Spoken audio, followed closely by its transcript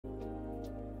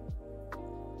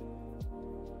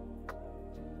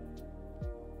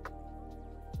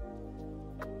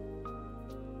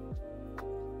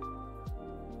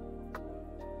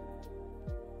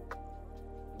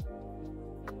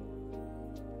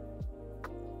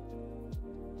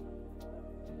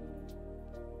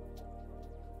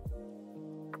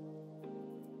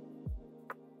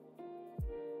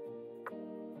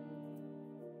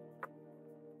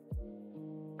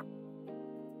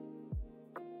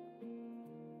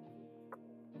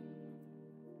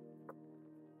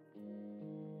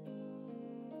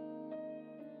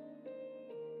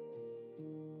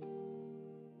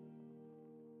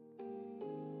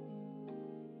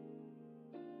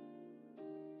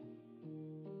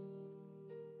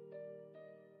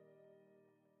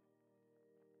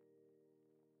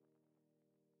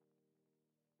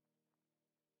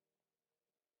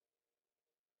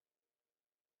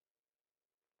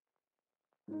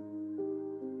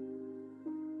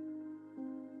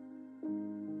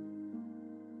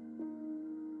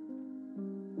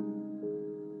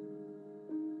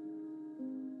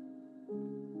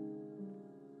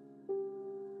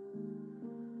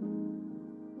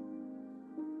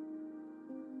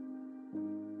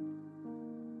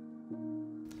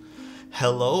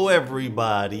Hello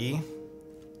everybody.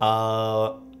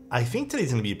 I think today's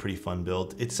gonna be a pretty fun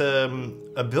build. It's a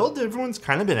build that everyone's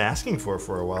kind of been asking for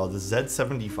a while, the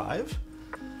Z75.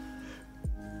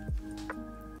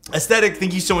 Aesthetic,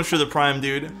 thank you so much for the prime,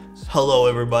 dude. Hello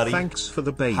everybody. Thanks for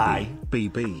the baby. Hi.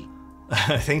 BB.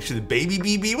 Thanks for the baby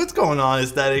BB. What's going on,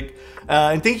 Aesthetic?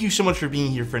 And thank you so much for being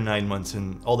here for 9 months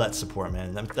and all that support,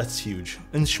 man. That's huge.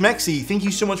 And Schmexy, thank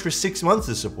you so much for 6 months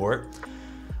of support.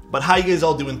 But how you guys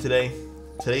all doing today?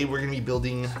 Today we're gonna be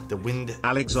building the Wind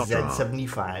Alexotos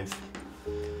Z75.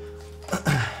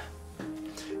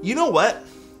 You know what?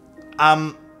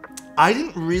 I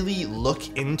didn't really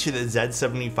look into the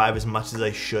Z75 as much as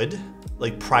I should,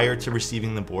 like prior to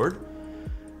receiving the board.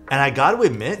 And I gotta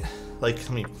admit, like,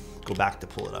 let me go back to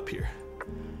pull it up here.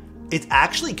 It's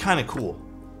actually kind of cool.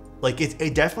 Like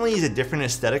it definitely is a different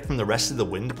aesthetic from the rest of the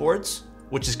Wind boards,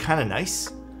 which is kind of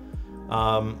nice.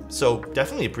 So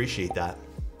definitely appreciate that.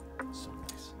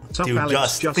 Top Dude,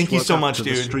 Alex just thank you so much, dude.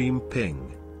 The stream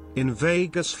ping in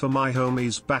Vegas for my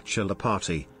homie's bachelor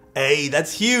party. Hey,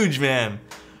 that's huge, man.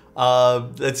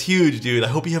 That's huge, dude. I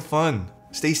hope you have fun.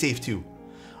 Stay safe too.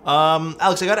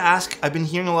 Alex, I gotta ask. I've been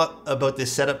hearing a lot about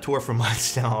this setup tour for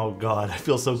months now. Oh God, I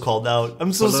feel so called out.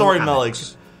 I'm so sorry,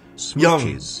 Alex.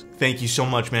 Young, thank you so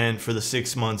much, man, for the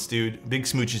 6 months, dude. Big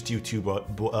smooches to you too,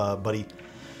 buddy.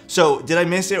 So, did I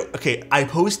miss it? Okay, I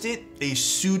posted a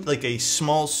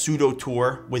small pseudo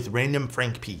tour with random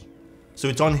Frank P. So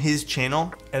it's on his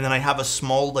channel, and then I have a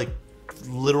small, like,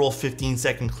 literal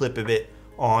 15-second clip of it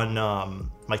on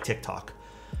my TikTok.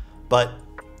 But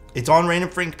it's on random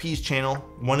Frank P's channel,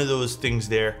 one of those things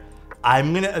there.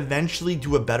 I'm gonna eventually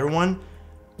do a better one.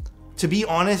 To be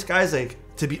honest, guys, like,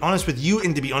 to be honest with you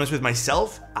and to be honest with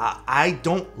myself, I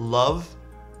don't love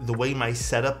the way my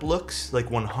setup looks, like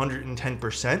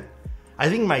 110%. I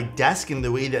think my desk and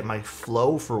the way that my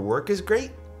flow for work is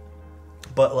great,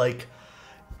 but like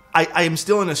I am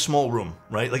still in a small room,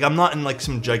 right? Like I'm not in like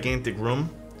some gigantic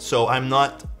room, so I'm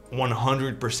not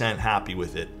 100% happy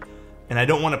with it. And I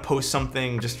don't want to post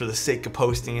something just for the sake of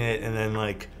posting it and then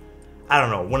like, I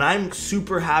don't know. When I'm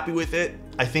super happy with it,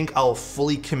 I think I'll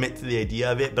fully commit to the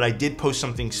idea of it, but I did post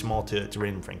something small to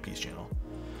Random Frank P's channel.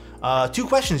 2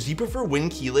 questions. Do you prefer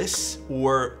Wind keyless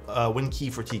or Wind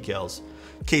key for TKLs?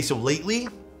 Okay, so lately,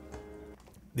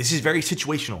 this is very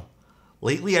situational.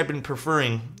 Lately, I've been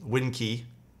preferring Wind key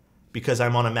because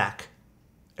I'm on a Mac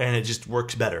and it just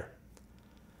works better.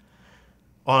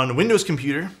 On a Windows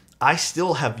computer, I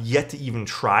still have yet to even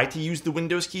try to use the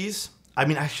Windows keys. I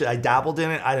mean, actually, I dabbled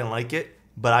in it. I didn't like it,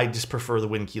 but I just prefer the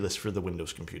Wind keyless for the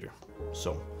Windows computer.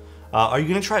 So, are you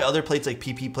gonna try other plates like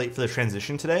PP plate for the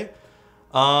transition today?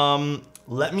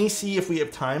 Let me see if we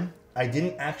have time. I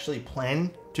didn't actually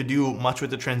plan to do much with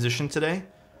the transition today.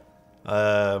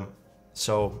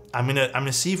 So I'm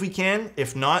gonna see if we can.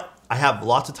 If not, I have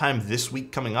lots of time this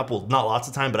week coming up. Well, not lots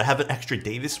of time, but I have an extra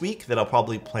day this week that I'll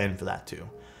probably plan for that too.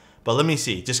 But let me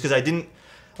see, just because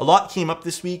a lot came up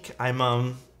this week. I'm,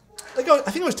 like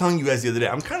I think I was telling you guys the other day,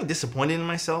 I'm kind of disappointed in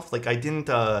myself. Like I didn't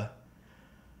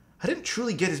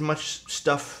truly get as much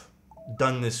stuff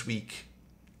done this week.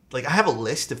 Like I have a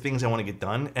list of things I want to get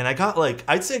done, and I got like,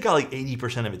 I'd say I got like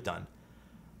 80% of it done.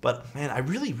 But man, I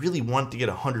really, really want to get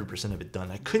 100% of it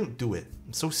done. I couldn't do it.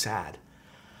 I'm so sad.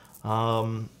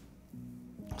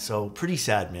 So pretty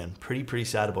sad, man. Pretty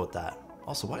sad about that.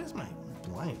 Also, why is my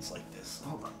blinds like this?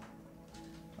 Hold on.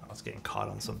 I was getting caught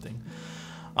on something.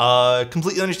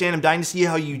 Completely understand. I'm dying to see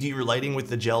how you do your lighting with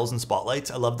the gels and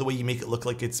spotlights. I love the way you make it look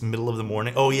like it's middle of the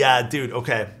morning. Oh yeah, dude.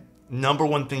 Okay. Number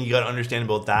one thing you got to understand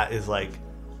about that is like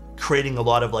creating a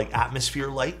lot of like atmosphere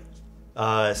light.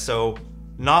 So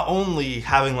not only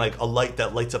having like a light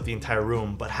that lights up the entire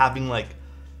room, but having like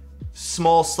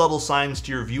small subtle signs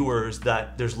to your viewers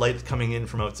that there's light coming in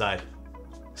from outside.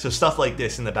 So stuff like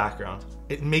this in the background,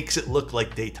 it makes it look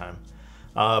like daytime.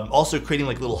 Also creating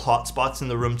like little hot spots in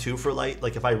the room too for light.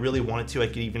 Like if I really wanted to, I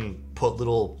could even put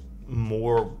little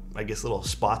more, I guess, little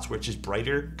spots where it's just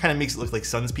brighter. Kind of makes it look like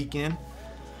sun's peeking in.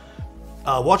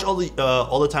 Watch all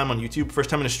the time on YouTube. First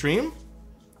time in a stream.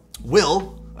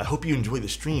 Will, I hope you enjoy the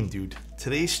stream, dude.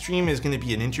 Today's stream is going to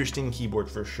be an interesting keyboard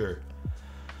for sure.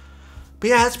 But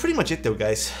yeah, that's pretty much it though,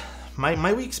 guys.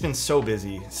 My week's been so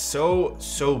busy. So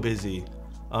busy.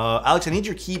 Alex, I need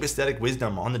your key aesthetic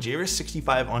wisdom on the JRIS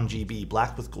 65 on GB,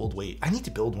 black with gold weight. I need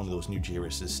to build one of those new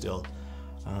JRISs still.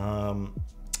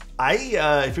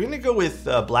 If you're gonna go with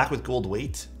black with gold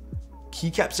weight,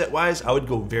 keycap set wise, I would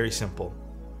go very simple.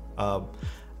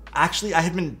 Actually, I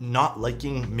have been not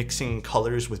liking mixing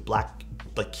colors with black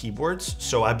like keyboards,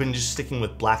 so I've been just sticking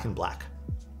with black and black.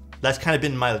 That's kind of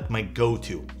been my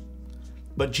go-to.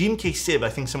 But GMK Civ, I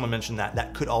think someone mentioned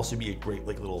that could also be a great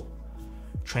like little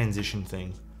transition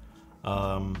thing.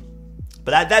 But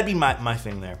that'd be my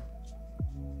thing there.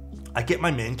 I get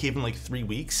my man cave in like 3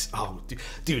 weeks. Oh,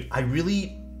 dude,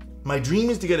 my dream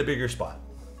is to get a bigger spot.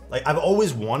 Like, I've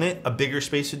always wanted a bigger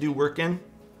space to do work in.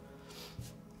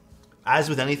 As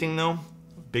with anything though,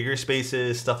 bigger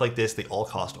spaces, stuff like this, they all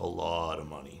cost a lot of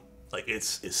money. Like,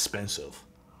 it's expensive.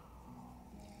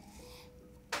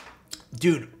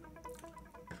 Dude,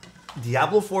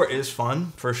 Diablo 4 is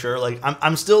fun for sure. Like,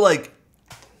 I'm still like,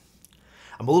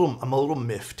 I'm a little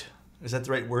miffed. Is that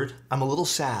the right word? I'm a little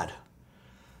sad.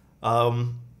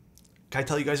 Can I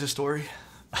tell you guys a story?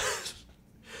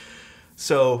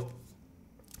 So,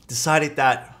 decided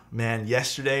that, man,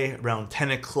 yesterday around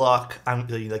 10 o'clock, like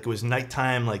it was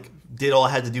nighttime, like did all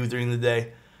I had to do during the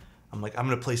day. I'm like, I'm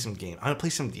gonna play some game. I'm gonna play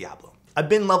some Diablo. I've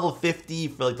been level 50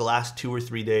 for like the last 2 or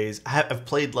 3 days. I've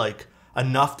played like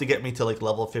enough to get me to like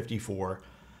level 54.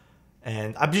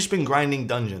 And I've just been grinding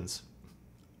dungeons.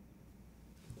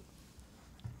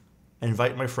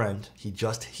 Invite my friend. He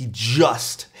just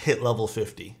hit level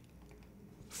 50.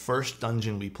 First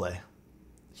dungeon we play,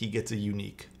 he gets a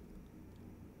unique.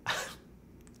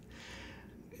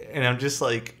 And I'm just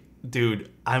like,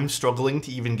 dude, I'm struggling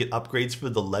to even get upgrades for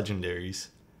the legendaries.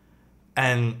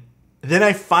 And then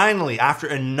I finally, after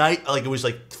a night, like it was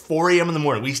like 4 a.m. in the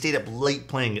morning, we stayed up late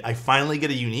playing it. I finally get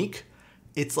a unique.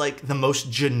 It's like the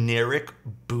most generic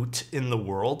boot in the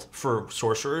world for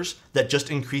sorcerers that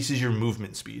just increases your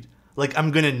movement speed. Like,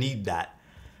 I'm gonna need that.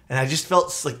 And I just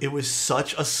felt like it was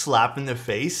such a slap in the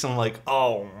face. I'm like,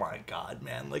 oh my god,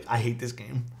 man. Like, I hate this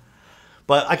game.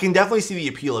 But I can definitely see the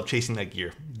appeal of chasing that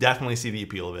gear. Definitely see the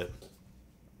appeal of it.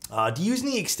 Do you use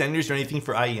any extenders or anything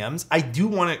for IEMs? I do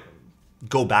want to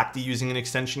go back to using an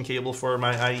extension cable for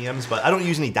my IEMs, but I don't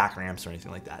use any DAC ramps or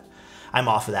anything like that. I'm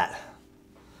off of that.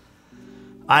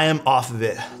 I am off of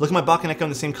it. Look at my Bakaneka on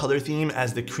the same color theme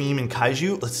as the Cream and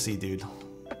Kaiju. Let's see, dude.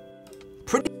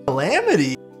 Pretty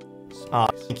calamity. Oh,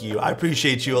 thank you. I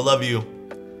appreciate you. I love you.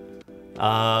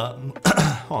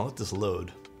 Oh, let this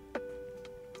load.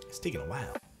 It's taking a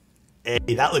while.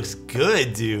 Hey, that looks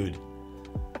good, dude.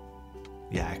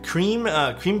 Yeah, cream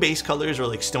base colors or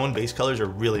like stone base colors are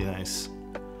really nice.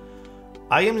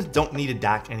 IEMs don't need a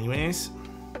DAC anyways.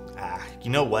 You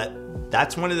know what?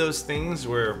 That's one of those things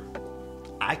where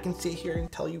I can sit here and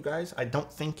tell you guys I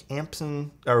don't think amps or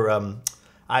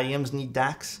IEMs need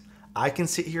DACs. I can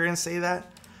sit here and say that,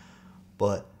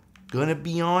 but gonna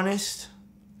be honest,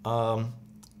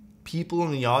 people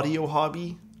in the audio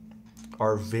hobby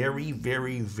are very,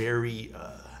 very, very,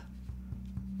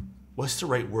 what's the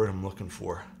right word I'm looking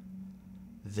for?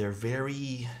 They're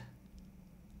very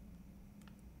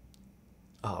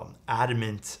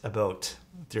adamant about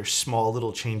their small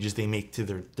little changes they make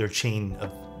to their chain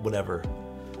of whatever.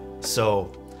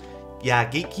 So, yeah,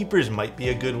 gatekeepers might be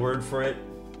a good word for it.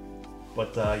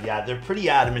 But yeah, they're pretty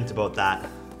adamant about that.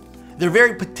 They're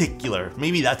very particular.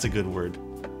 Maybe that's a good word.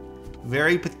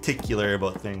 Very particular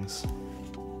about things.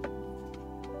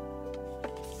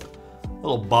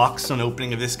 Little box on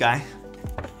opening of this guy.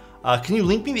 Can you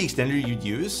link me the extender you'd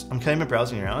use? I'm kind of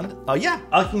browsing around. Yeah,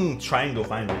 I can try and go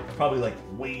find it. Probably like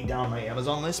way down my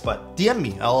Amazon list, but DM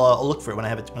me. I'll look for it when I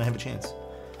have a chance.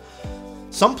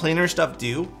 Some planar stuff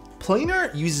do.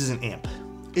 Planar uses an amp.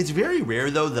 It's very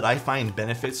rare though that I find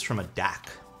benefits from a DAC.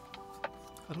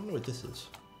 I don't know what this is.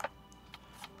 A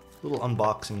little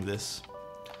unboxing of this.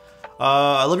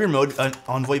 I love your mode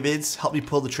envoy vids. Help me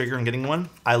pull the trigger in getting one.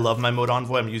 I love my mode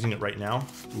envoy. I'm using it right now.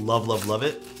 Love, love, love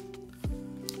it.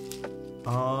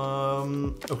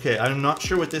 Okay, I'm not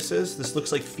sure what this is. This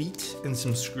looks like feet and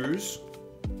some screws.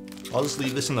 I'll just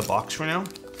leave this in the box for now.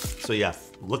 So yeah,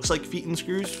 looks like feet and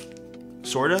screws,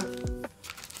 sorta.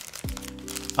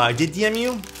 I did DM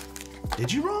you. Did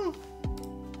you wrong?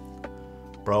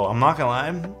 Bro, I'm not gonna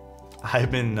lie.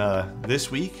 I've been,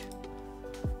 this week,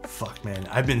 fuck man,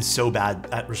 I've been so bad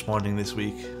at responding this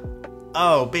week.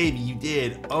 Oh, baby, you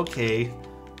did. Okay.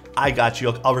 I got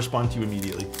you. I'll respond to you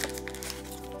immediately.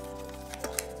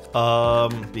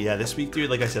 But yeah, this week, dude,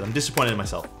 like I said, I'm disappointed in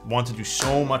myself. Want to do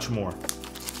so much more.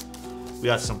 We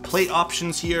got some plate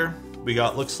options here. We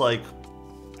got, looks like,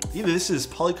 either this is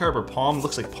polycarb or palm.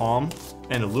 Looks like palm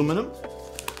and aluminum.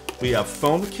 We have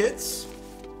foam kits.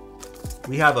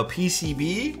 We have a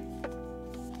PCB.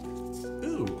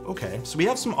 Ooh, okay. So we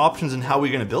have some options in how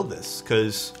we're gonna build this,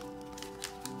 because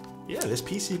yeah, this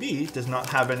PCB does not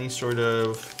have any sort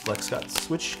of flex cuts,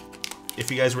 which,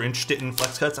 if you guys were interested in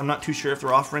flex cuts, I'm not too sure if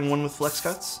they're offering one with flex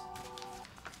cuts.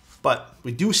 But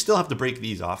we do still have to break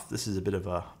these off. This is a bit of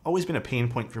a, always been a pain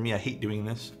point for me. I hate doing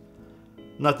this.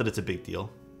 Not that it's a big deal.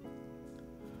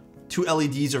 2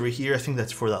 LEDs over here. I think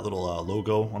that's for that little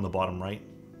logo on the bottom right.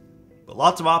 But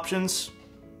lots of options.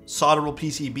 Solderable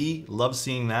PCB. Love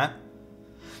seeing that.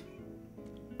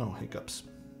 Oh, hiccups.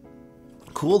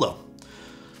 Cool though.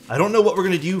 I don't know what we're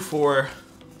going to do for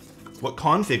what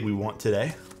config we want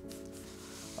today.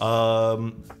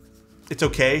 It's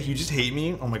okay. You just hate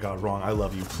me. Oh my god, wrong. I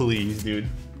love you. Please, dude.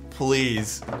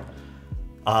 Please.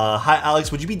 Hi,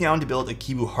 Alex. Would you be down to build a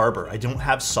Kibu Harbor? I don't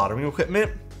have soldering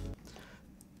equipment.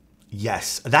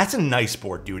 Yes. That's a nice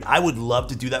board, dude. I would love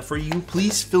to do that for you.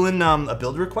 Please fill in a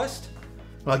build request.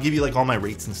 I'll give you like all my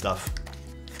rates and stuff.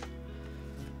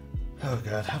 Oh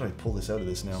god, how do I pull this out of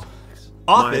this now?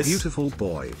 Office. My beautiful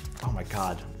boy. Oh my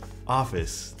god.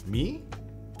 Office. Me?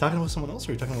 Talking about someone else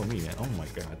or are you talking about me, man? Oh my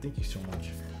god, thank you so much.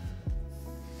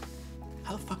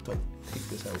 How the fuck do I take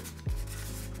this out?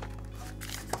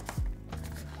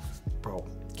 Bro.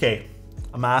 Okay.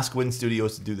 I'm gonna ask Win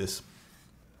Studios to do this.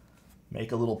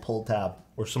 Make a little pull tab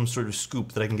or some sort of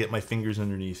scoop that I can get my fingers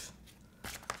underneath.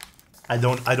 I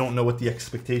don't know what the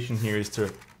expectation here is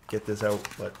to get this out,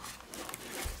 but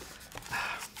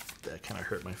that kind of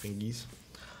hurt my fingies.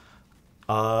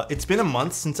 It's been a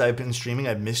month since I've been streaming.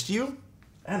 I've missed you.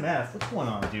 MF, what's going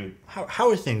on, dude? How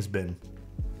are things been?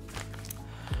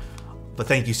 But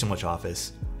thank you so much,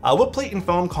 Office. What plate and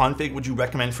foam config would you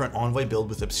recommend for an Envoy build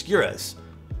with Obscuras?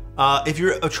 If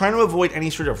you're trying to avoid any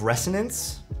sort of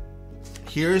resonance,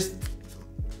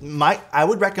 I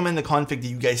would recommend the config that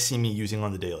you guys see me using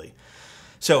on the daily.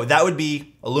 So that would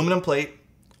be aluminum plate.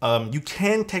 You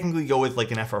can technically go with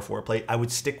like an FR4 plate. I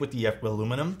would stick with the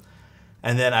aluminum.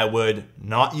 And then I would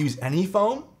not use any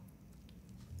foam.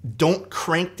 Don't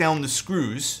crank down the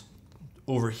screws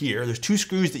over here. There's 2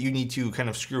 screws that you need to kind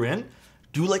of screw in.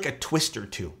 Do like a twist or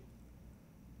 2.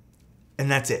 And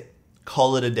that's it.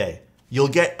 Call it a day. You'll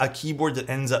get a keyboard that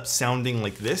ends up sounding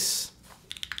like this.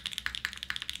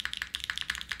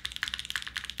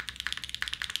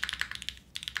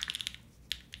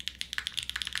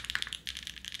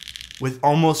 With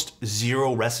almost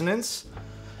 0 resonance.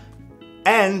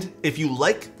 And if you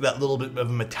like that little bit of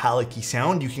a metallic-y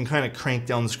sound, you can kind of crank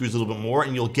down the screws a little bit more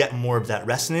and you'll get more of that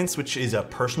resonance, which is a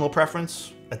personal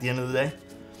preference at the end of the day.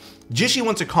 Jishi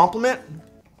wants a compliment,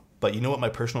 but you know what my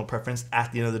personal preference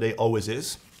at the end of the day always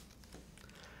is?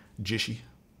 Jishi,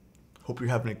 hope you're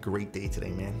having a great day today,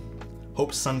 man.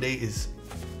 Hope Sunday is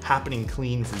happening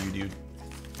clean for you, dude.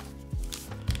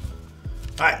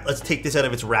 All right, let's take this out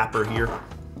of its wrapper here.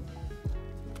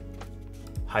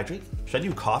 Hydrate? Should I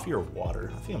do coffee or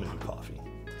water? I think I'm gonna do coffee.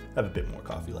 I have a bit more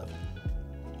coffee left.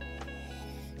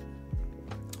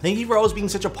 Thank you for always being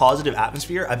such a positive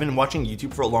atmosphere. I've been watching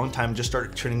YouTube for a long time, just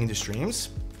started turning into streams.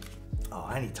 Oh,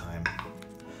 anytime.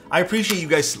 I appreciate you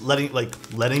guys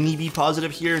letting me be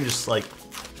positive here and just like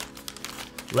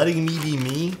letting me be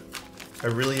me. I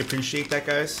really appreciate that,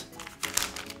 guys.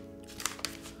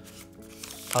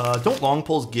 Don't long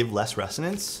poles give less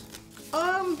resonance?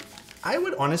 I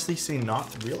would honestly say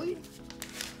not really.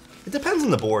 It depends on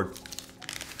the board.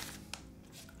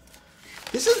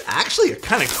 This is actually a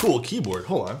kind of cool keyboard.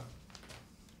 Hold on.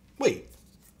 Wait,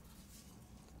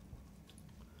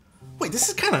 this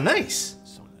is kind of nice.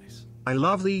 So nice. I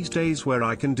love these days where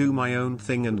I can do my own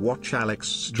thing and watch Alex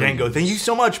stream. Django, thank you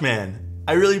so much, man.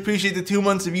 I really appreciate the 2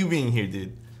 months of you being here,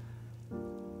 dude.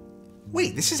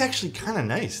 Wait, this is actually kind of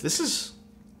nice. This is...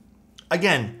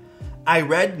 Again, I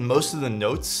read most of the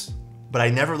notes, but I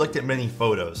never looked at many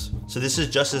photos. So this is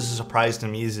just as a surprise to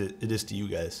me as it is to you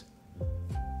guys.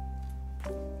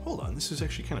 Hold on, this is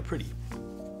actually kind of pretty.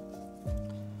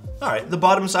 All right, the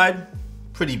bottom side,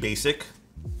 pretty basic.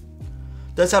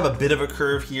 Does have a bit of a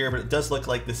curve here, but it does look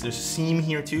like there's a seam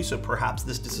here too, so perhaps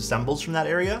this disassembles from that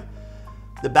area.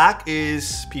 The back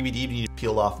is PVD, you need to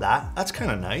peel off that. That's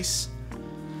kind of nice.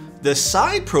 The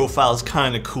side profile is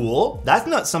kind of cool. That's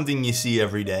not something you see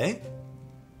every day.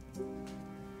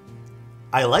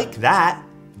 I like that.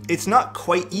 It's not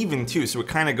quite even too, so it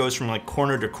kind of goes from like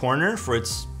corner to corner for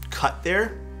its cut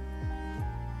there.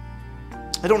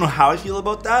 I don't know how I feel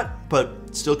about that,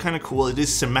 but still kind of cool. It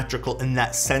is symmetrical in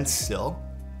that sense still.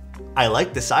 I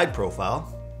like the side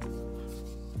profile.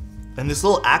 And this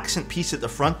little accent piece at the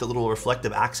front, the little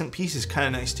reflective accent piece is kind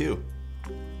of nice too.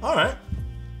 All right.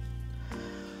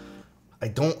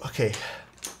 Okay,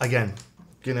 again,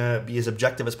 gonna be as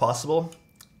objective as possible.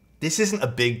 This isn't a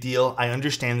big deal. I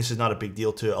understand this is not a big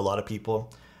deal to a lot of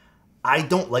people. I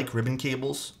don't like ribbon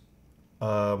cables.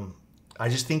 I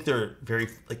just think they're very,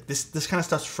 like, this kind of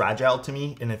stuff's fragile to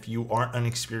me. And if you aren't an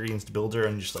experienced builder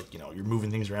and just like, you know, you're moving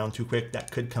things around too quick,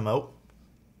 that could come out.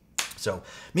 So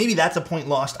maybe that's a point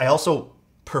lost. I also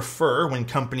prefer when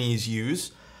companies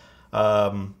use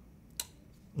I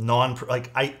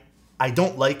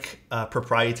don't like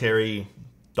proprietary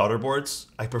daughter boards.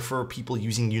 I prefer people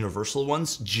using universal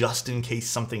ones just in case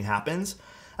something happens.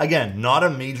 Again, not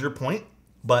a major point,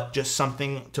 but just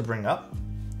something to bring up.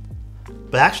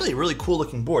 But actually a really cool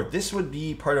looking board. This would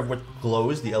be part of what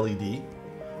glows, the LED.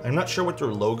 I'm not sure what their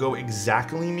logo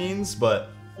exactly means, but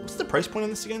what's the price point on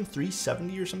this again?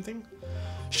 $370 or something?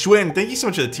 Schwinn, thank you so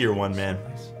much for the tier 1, man.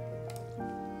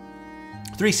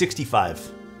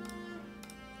 $365.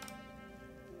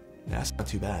 Yeah, that's not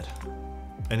too bad.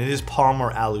 And it is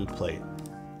polymer alu plate.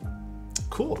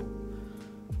 Cool.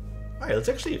 All right, let's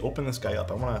actually open this guy up.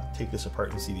 I want to take this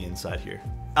apart and see the inside here.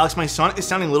 Alex, my Sonic is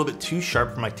sounding a little bit too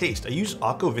sharp for my taste. I use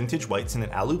Akko Vintage Whites and an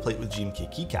alu plate with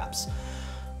GMK keycaps.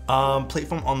 Plate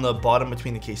foam on the bottom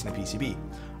between the case and the PCB.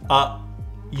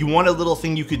 You want a little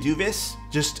thing you could do this?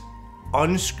 Just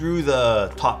unscrew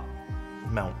the top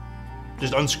mount.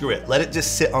 Just unscrew it. Let it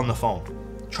just sit on the foam.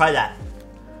 Try that.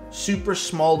 Super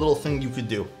small little thing you could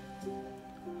do.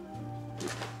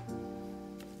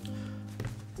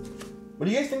 What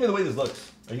do you guys think of the way this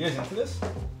looks? Are you guys into this?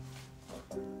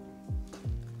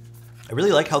 I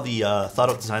really like how the thought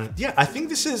out design. Yeah, I think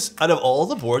this is, out of all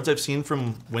the boards I've seen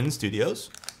from Win Studios,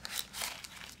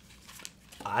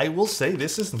 I will say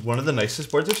this is one of the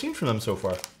nicest boards I've seen from them so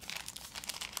far.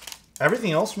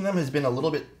 Everything else from them has been a little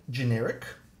bit generic,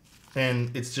 and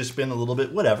it's just been a little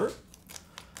bit whatever.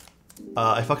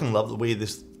 I fucking love the way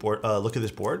this board, look at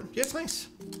this board. Yeah, it's nice.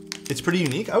 It's pretty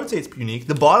unique. I would say it's unique.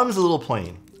 The bottom's a little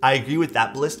plain. I agree with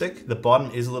that ballistic. The bottom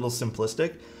is a little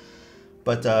simplistic,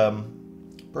 but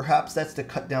perhaps that's to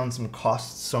cut down some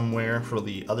costs somewhere for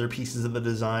the other pieces of the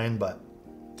design, but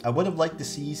I would have liked to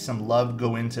see some love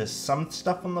go into some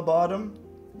stuff on the bottom.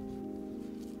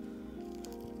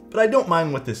 But I don't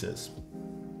mind what this is.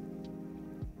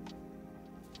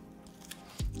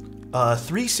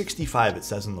 $365 it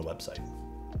says on the website.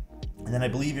 And then I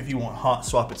believe if you want hot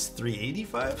swap, it's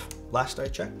 $385, last I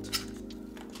checked.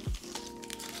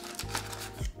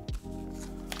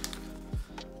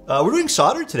 We're doing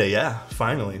solder today, yeah,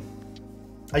 finally.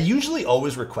 I usually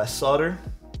always request solder.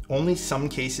 Only some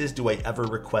cases do I ever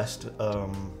request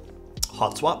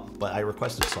hot swap, but I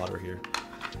requested solder here.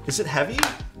 Is it heavy?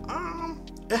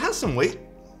 It has some weight.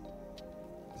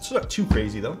 It's not too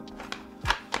crazy though.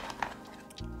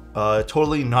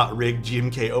 Totally not rigged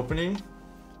GMK opening.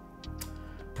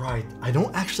 Bro, I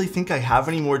don't actually think I have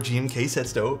any more GMK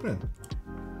sets to open.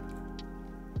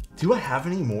 Do I have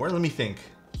any more? Let me think.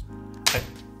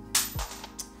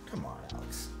 Come on,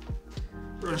 Alex.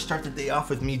 We're gonna start the day off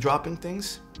with me dropping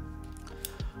things.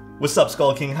 What's up,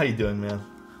 Skull King? How you doing, man?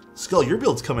 Skull, your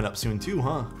build's coming up soon too,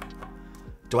 huh?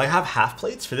 Do I have half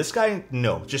plates for this guy?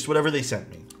 No, just whatever they sent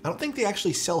me. I don't think they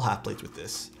actually sell half plates with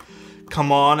this.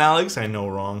 Come on, Alex, I know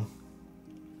wrong.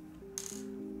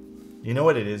 You know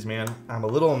what it is, man? I'm a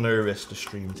little nervous to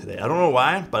stream today. I don't know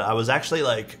why, but I was actually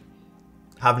like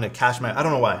having to cash my, I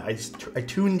don't know why. I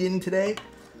tuned in today.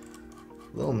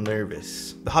 A little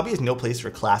nervous. The hobby has no place for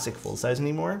classic full size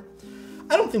anymore.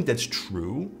 I don't think that's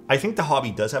true. I think the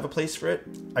hobby does have a place for it.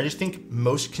 I just think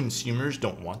most consumers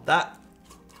don't want that.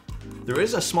 There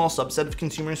is a small subset of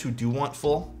consumers who do want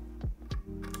full.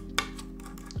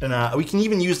 And we can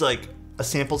even use like a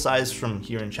sample size from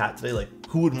here in chat today. Like,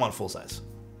 who would want full size?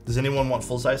 Does anyone want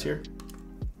full size here?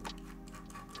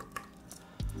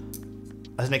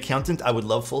 As an accountant, I would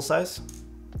love full size.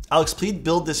 Alex, please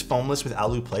build this foamless with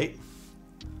alu plate.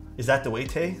 Is that the way,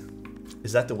 Tay?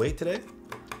 Is that the way today?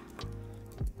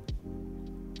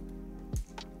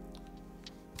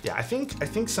 Yeah, I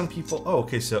think some people, oh,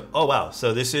 okay, so, oh wow,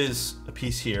 so this is a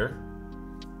piece here.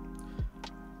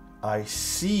 I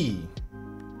see.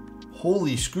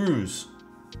 Holy screws.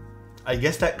 I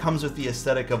guess that comes with the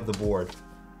aesthetic of the board.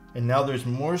 And now there's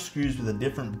more screws with a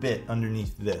different bit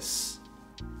underneath this.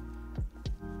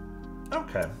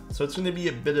 Okay, so it's gonna be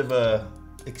a bit of a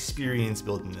experience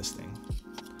building this thing.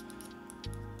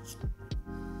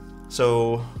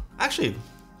 So, actually,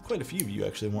 quite a few of you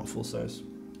actually want full size.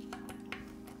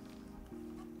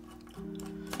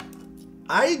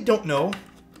 I don't know.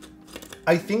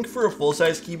 I think for a full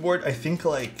size keyboard, I think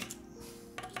like,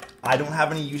 I don't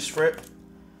have any use for it.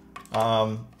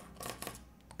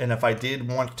 And if I did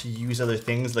want to use other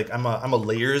things, like I'm a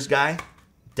layers guy,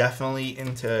 definitely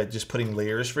into just putting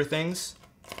layers for things.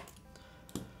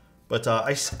 But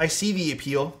I see the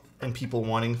appeal in people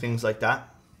wanting things like that.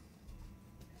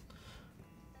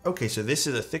 Okay, so this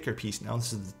is a thicker piece now.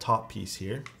 This is the top piece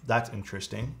here. That's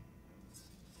interesting.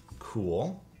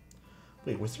 Cool.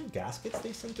 Wait, was there gaskets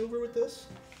they sent over with this?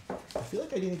 I feel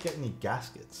like I didn't get any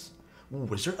gaskets. Ooh,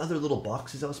 was there other little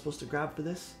boxes I was supposed to grab for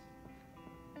this?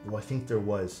 Oh, I think there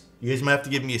was. You guys might have to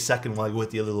give me a second while I go with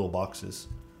the other little boxes.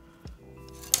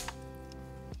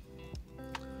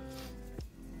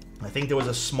 I think there was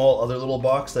a small other little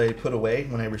box that I put away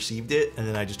when I received it, and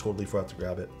then I just totally forgot to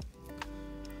grab it.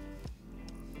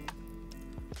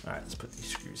 Alright, let's put these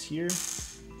screws here.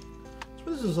 So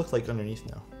what does this look like underneath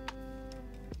now?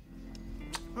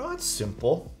 Oh, that's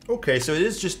simple. Okay, so it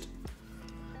is just...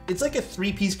 It's like a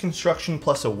 3-piece construction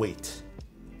plus a weight.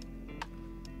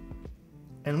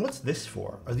 And what's this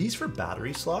for? Are these for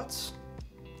battery slots?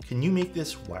 Can you make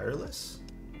this wireless?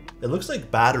 It looks like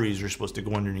batteries are supposed to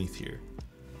go underneath here.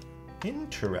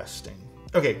 Interesting.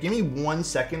 Okay, give me 1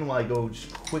 second while I go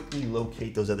just quickly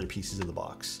locate those other pieces of the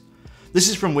box. This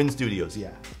is from Win Studios,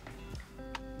 yeah.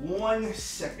 1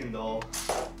 second, though.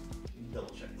 Double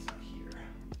check it's not here.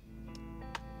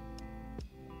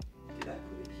 Did I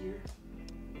put it here?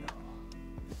 No.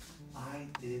 I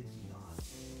did not.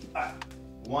 Alright,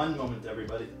 1 moment,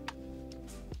 everybody.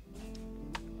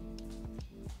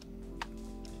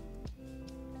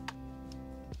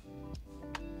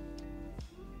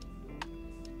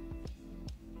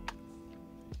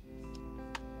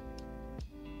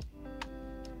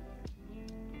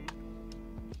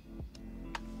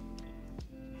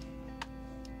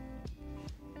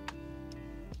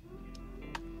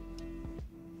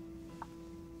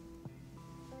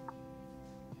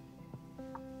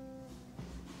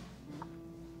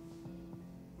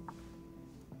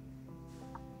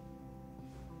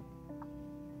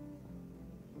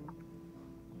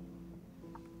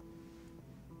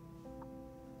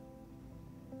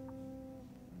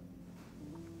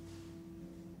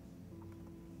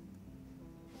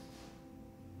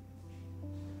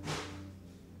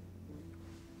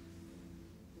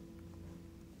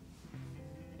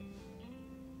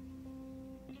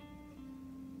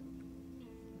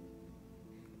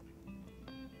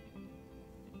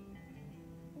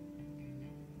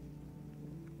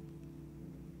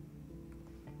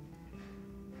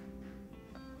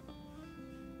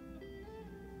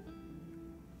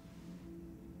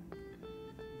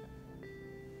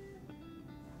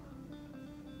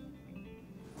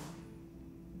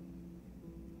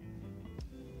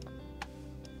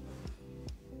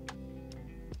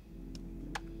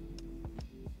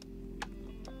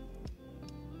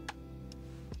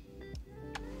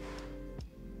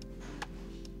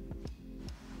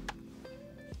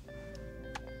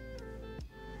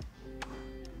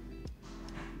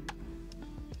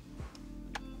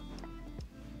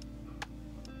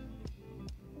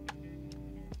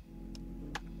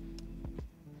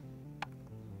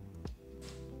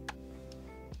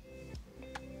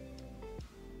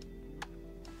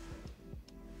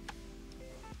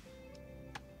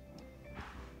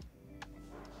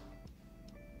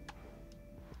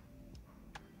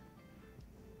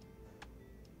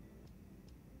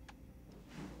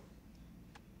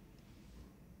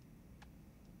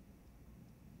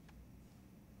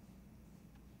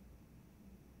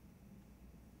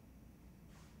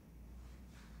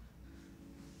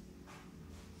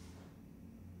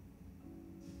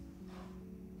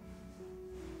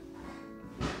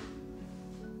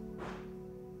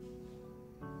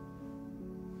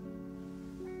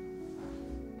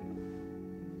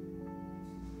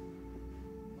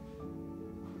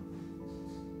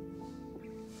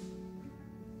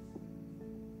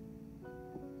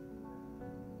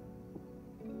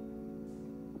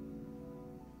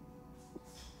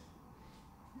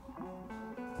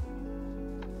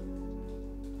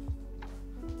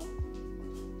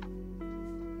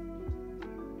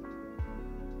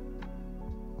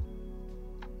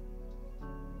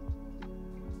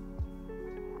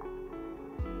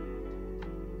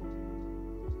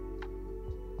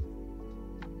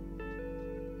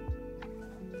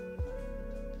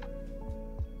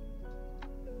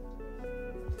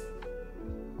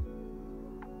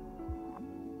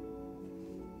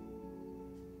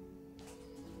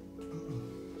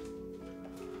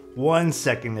 One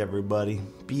second, everybody.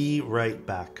 Be right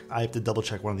back. I have to double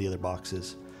check one of the other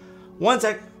boxes. 1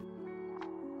 sec.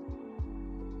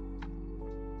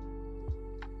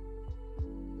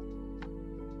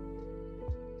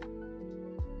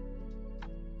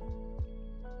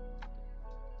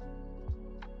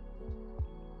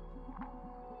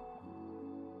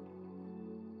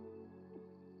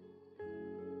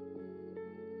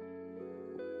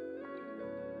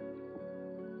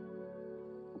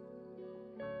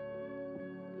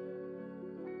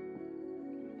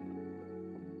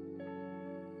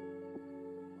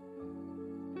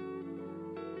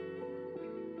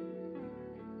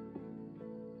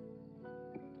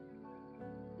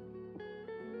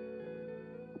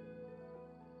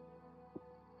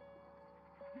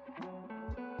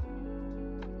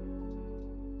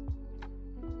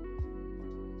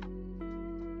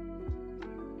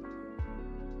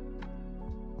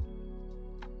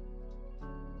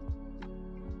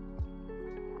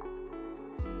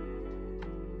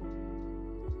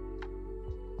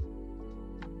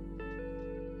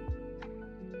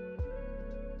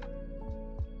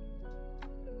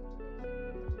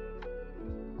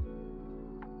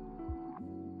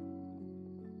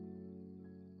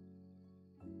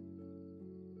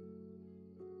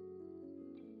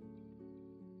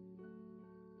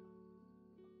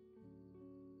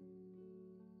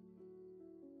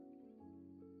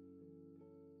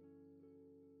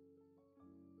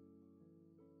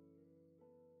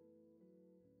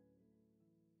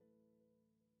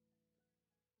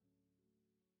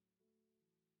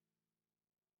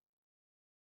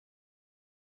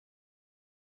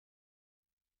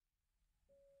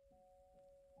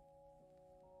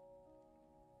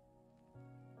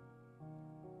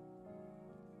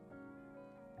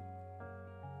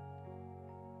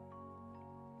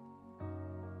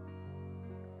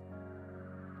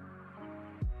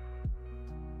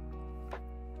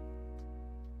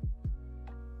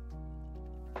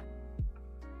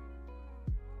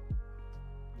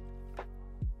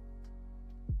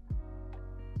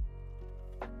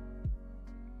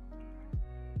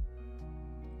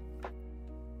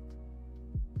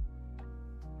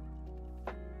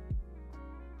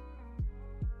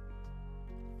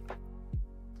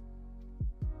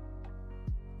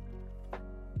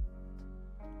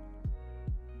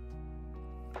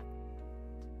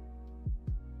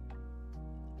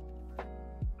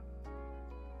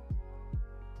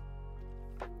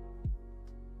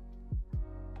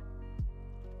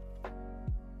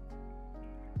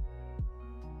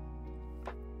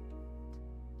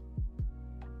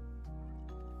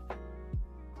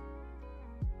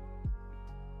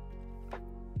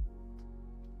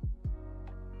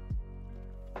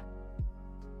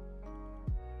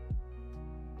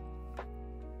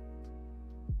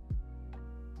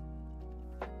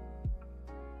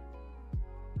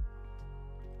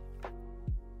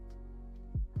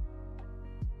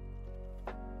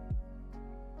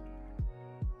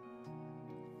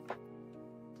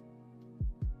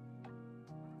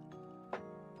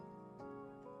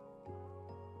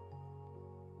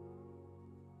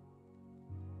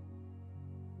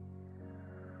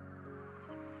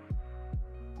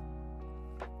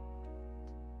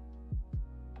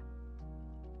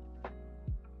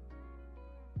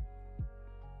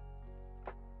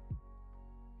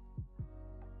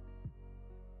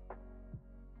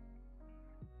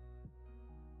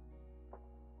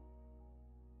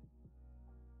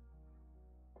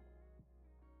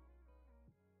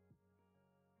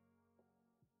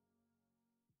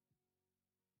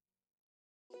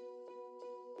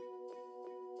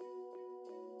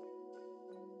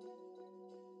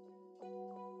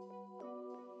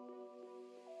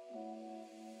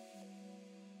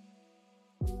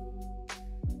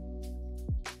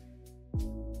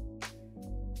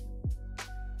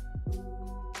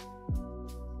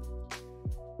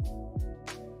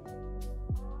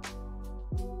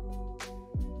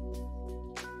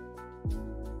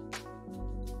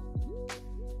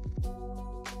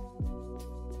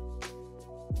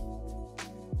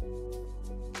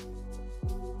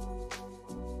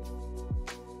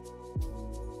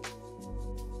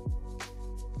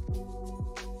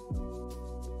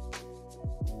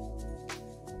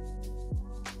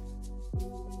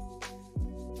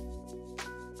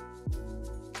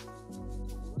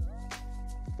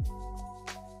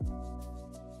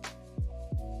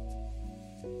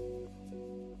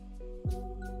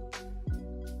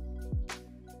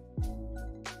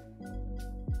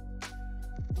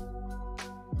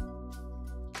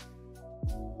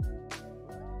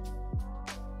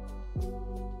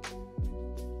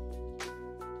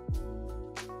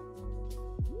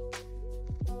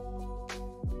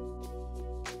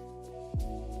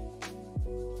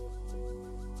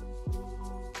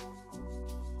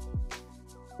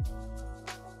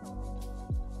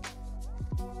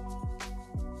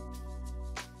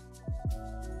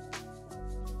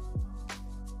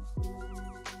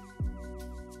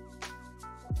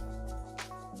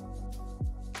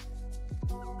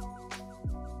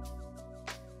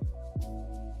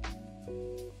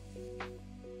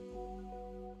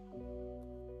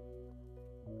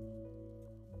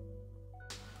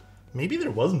 Maybe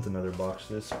there wasn't another box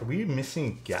to this. Are we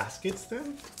missing gaskets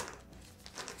then?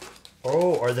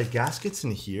 Oh, are the gaskets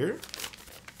in here?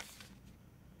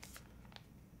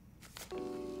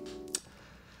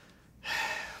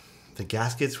 The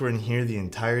gaskets were in here the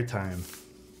entire time.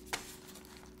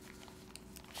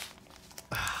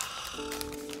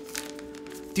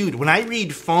 Dude, when I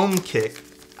read foam kick,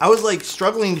 I was like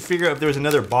struggling to figure out if there was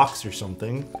another box or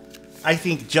something. I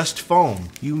think just foam.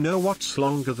 You know what's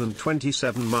longer than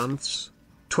 27 months?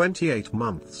 28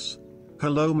 months.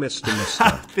 Hello, Mr. Mister.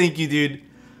 Thank you, dude.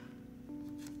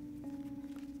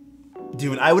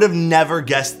 Dude, I would have never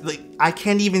guessed. Like, I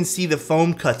can't even see the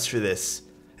foam cuts for this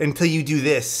until you do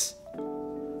this.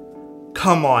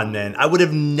 Come on, man. I would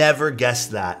have never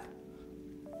guessed that.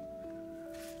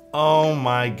 Oh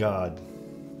my god.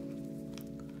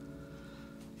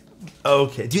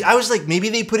 Okay, dude, I was like, maybe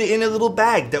they put it in a little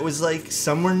bag that was like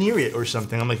somewhere near it or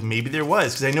something. I'm like, maybe there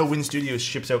was, because I know Win Studios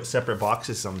ships out separate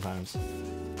boxes sometimes.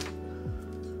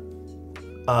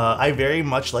 I very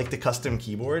much like the custom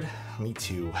keyboard. Me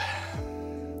too.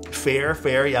 Fair,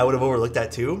 fair. Yeah, I would have overlooked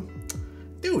that too.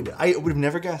 Dude, I would have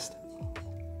never guessed.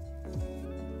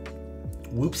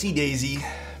 Whoopsie daisy.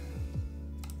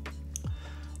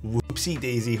 Whoopsie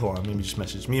daisy. Hold on, let me just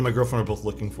message. Me and my girlfriend are both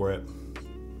looking for it.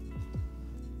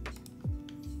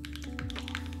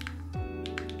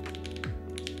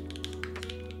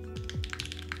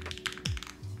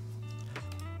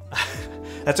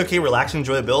 That's okay, relax and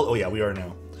enjoy the build. Oh yeah, we are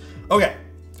now. Okay,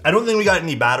 I don't think we got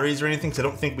any batteries or anything, because I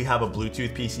don't think we have a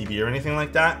Bluetooth PCB or anything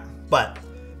like that. But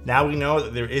now we know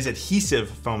that there is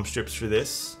adhesive foam strips for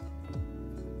this.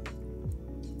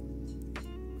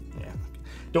 Yeah,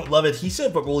 don't love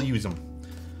adhesive, but we'll use them.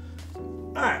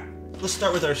 All right, let's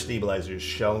start with our stabilizers,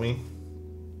 shall we?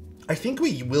 I think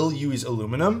we will use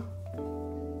aluminum.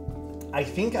 I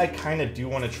think I kind of do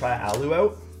want to try alu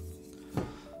out.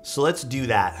 So let's do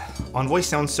that. Envoy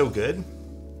sounds so good.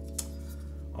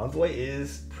 Envoy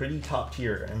is pretty top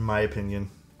tier in my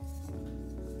opinion.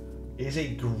 It is a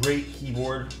great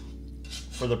keyboard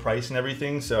for the price and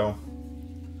everything, so.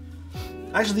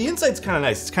 Actually, the inside's kind of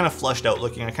nice. It's kind of flushed out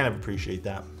looking. I kind of appreciate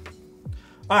that.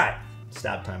 All right,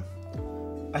 stab time.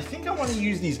 I think I want to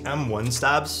use these M1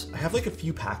 stabs. I have like a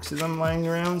few packs of them lying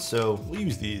around, so we'll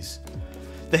use these.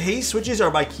 The Haze switches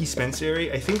are by Key Spencer.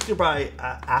 I think they're by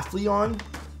Athleon.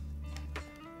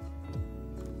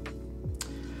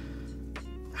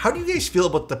 How do you guys feel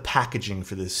about the packaging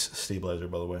for this stabilizer,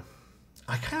 by the way?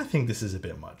 I kind of think this is a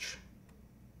bit much.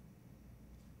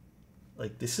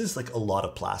 Like, this is like a lot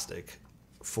of plastic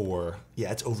for,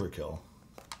 yeah, it's overkill.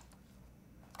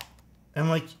 And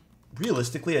like,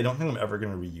 realistically, I don't think I'm ever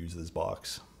going to reuse this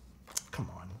box. Come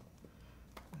on.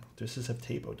 Does this have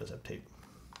tape? Oh, it does have tape.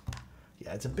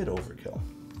 Yeah, it's a bit overkill.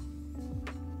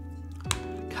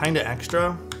 Kind of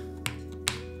extra.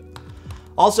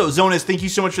 Also, Zonas, thank you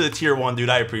so much for the tier 1, dude.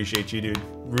 I appreciate you, dude.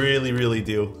 Really, really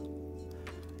do.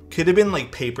 Could have been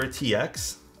like paper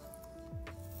TX.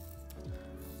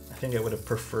 I think I would have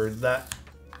preferred that.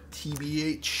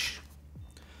 TBH.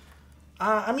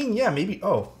 I mean, yeah, maybe.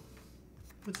 Oh,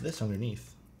 what's this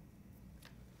underneath?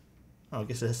 Oh, I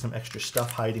guess it has some extra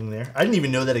stuff hiding there. I didn't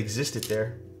even know that existed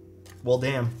there. Well,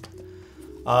 damn.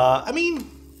 I mean,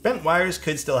 bent wires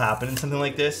could still happen in something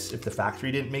like this if the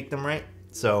factory didn't make them right.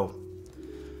 So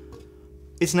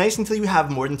it's nice until you have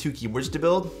more than 2 keyboards to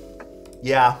build.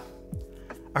 Yeah.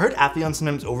 I heard Athleon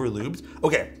sometimes over-lubed.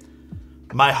 Okay.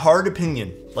 My hard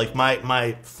opinion, like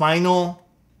my final,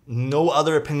 no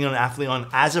other opinion on Athleon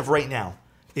as of right now,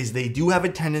 is they do have a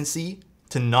tendency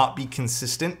to not be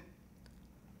consistent.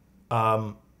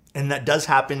 And that does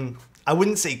happen, I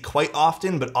wouldn't say quite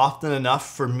often, but often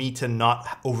enough for me to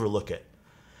not overlook it.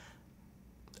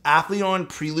 Athleon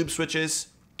pre-lube switches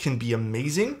can be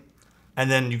amazing. And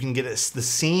then you can get the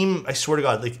same, I swear to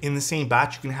God, like in the same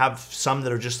batch, you can have some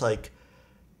that are just like,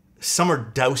 some are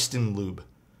doused in lube.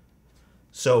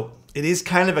 So it is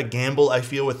kind of a gamble, I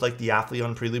feel, with like the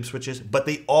Athleon pre-lube switches, but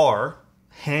they are,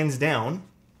 hands down,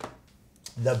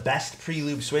 the best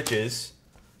pre-lube switches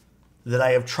that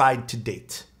I have tried to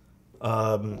date.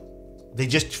 They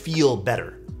just feel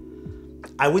better.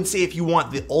 I would say if you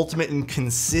want the ultimate in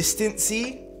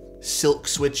consistency, Silk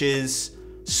switches,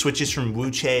 switches from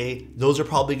Wuche, those are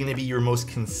probably going to be your most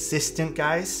consistent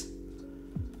guys.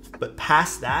 But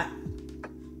past that,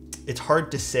 it's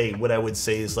hard to say what I would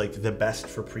say is like the best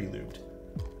for pre-lubed.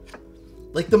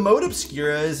 Like the Mode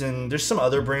Obscuras, and there's some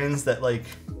other brands that like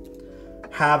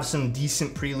have some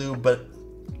decent pre-lube, but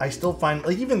I still find,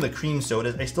 like even the cream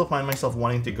sodas, I still find myself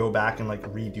wanting to go back and like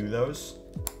redo those.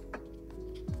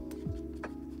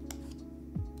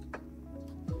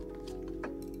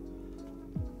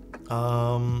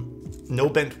 No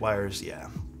bent wires, yeah.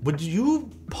 Would you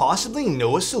possibly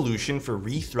know a solution for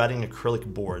rethreading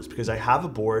acrylic boards? Because I have a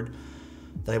board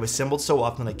that I've assembled so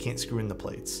often I can't screw in the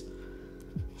plates.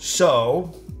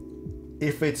 So,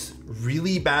 if it's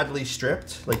really badly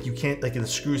stripped, like you can't, like the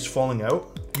screw's falling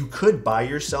out, you could buy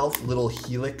yourself little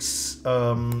helix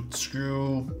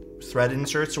screw thread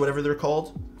inserts or whatever they're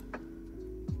called.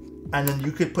 And then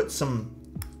you could put some,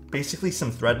 basically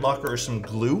some thread locker or some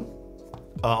glue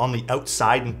on the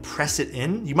outside and press it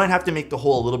in. You might have to make the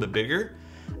hole a little bit bigger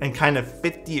and kind of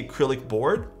fit the acrylic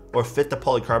board or fit the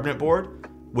polycarbonate board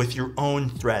with your own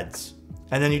threads.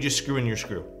 And then you just screw in your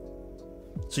screw.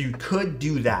 So you could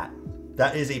do that.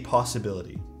 That is a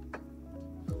possibility.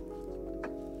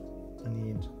 I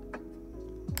need,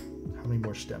 how many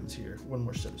more stems here? One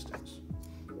more set of stems.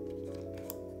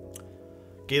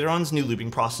 Gatoron's new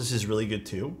lubing process is really good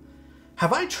too.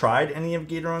 Have I tried any of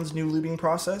Gatoron's new lubing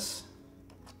process?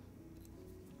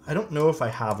 I don't know if I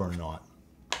have or not.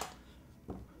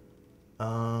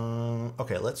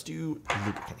 Okay, let's do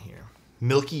lubricant here.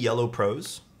 Milky Yellow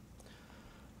Pros.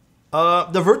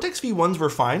 The Vertex V1s were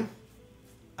fine.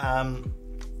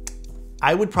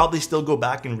 I would probably still go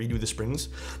back and redo the springs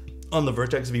on the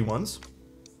Vertex V1s.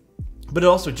 But it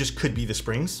also just could be the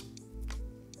springs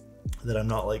that I'm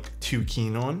not like too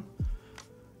keen on.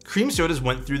 Cream sodas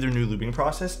went through their new lubing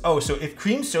process. Oh, so if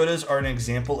cream sodas are an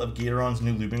example of Gatoron's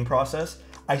new lubing process,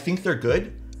 I think they're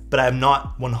good, but I'm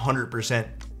not 100%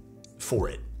 for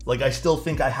it. Like, I still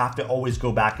think I have to always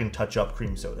go back and touch up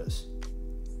cream sodas.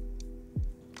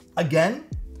 Again,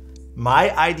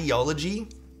 my ideology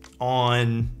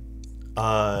on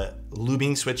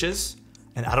lubing switches,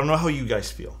 and I don't know how you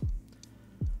guys feel,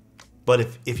 but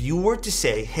if you were to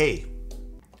say, hey,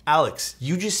 Alex,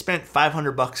 you just spent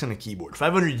 500 bucks on a keyboard,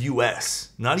 500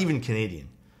 US, not even Canadian.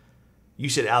 You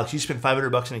said, Alex, you spent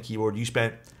 500 bucks on a keyboard, you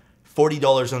spent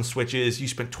 $40 on switches, you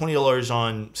spent $20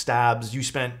 on stabs, you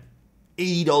spent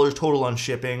 $80 total on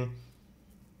shipping.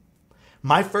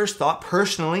 My first thought,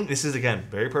 personally, this is again,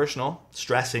 very personal,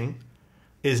 stressing,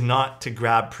 is not to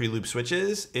grab pre-loop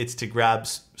switches. It's to grab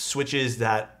switches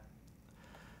that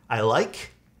I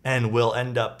like and will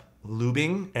end up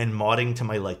lubing and modding to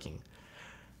my liking.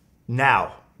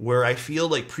 Now, where I feel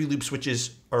like pre-loop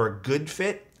switches are a good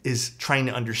fit is trying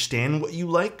to understand what you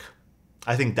like.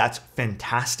 I think that's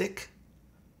fantastic.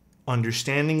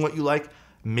 Understanding what you like,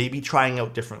 maybe trying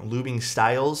out different lubing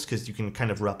styles because you can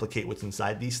kind of replicate what's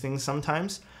inside these things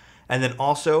sometimes. And then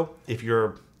also, if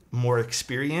you're more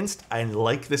experienced and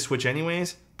like the switch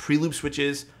anyways, pre-loop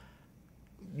switches,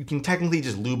 you can technically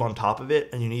just lube on top of it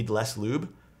and you need less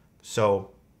lube.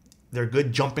 So they're a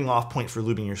good jumping off point for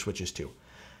lubing your switches too.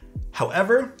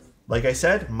 However, like I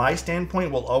said, my standpoint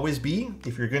will always be,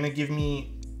 if you're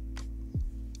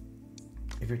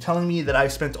telling me that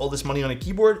I've spent all this money on a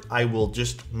keyboard, I will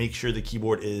just make sure the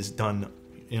keyboard is done,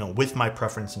 with my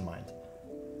preference in mind.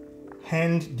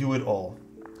 Hand do it all.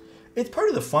 It's part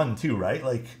of the fun too, right?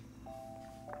 Like,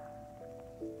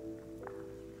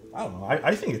 I don't know.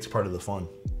 I think it's part of the fun.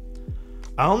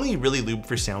 I only really lube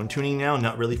for sound tuning now,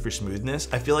 not really for smoothness.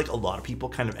 I feel like a lot of people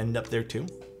kind of end up there too.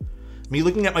 Me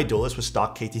looking at my Dolus with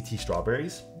stock KTT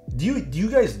strawberries. Do you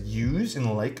guys use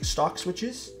and like stock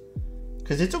switches?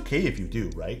 Because it's okay if you do,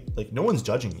 right? Like, no one's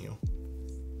judging you.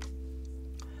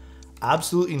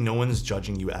 Absolutely no one's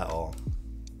judging you at all.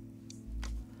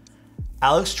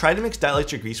 Alex, try to mix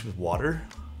dielectric grease with water.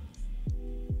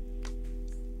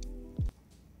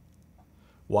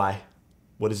 Why?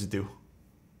 What does it do?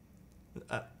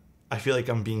 I feel like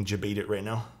I'm being debated right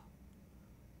now.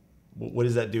 What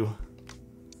does that do?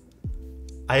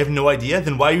 I have no idea.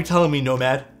 Then why are you telling me,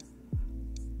 Nomad?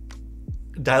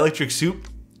 Dielectric soup?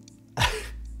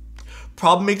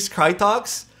 Problem makes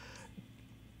Crytox?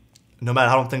 Nomad,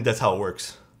 I don't think that's how it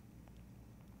works.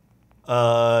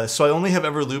 So I only have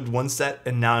ever lubed one set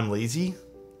and now I'm lazy.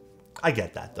 I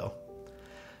get that though.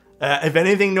 If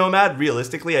anything, Nomad,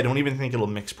 realistically, I don't even think it'll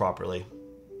mix properly.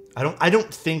 I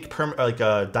don't think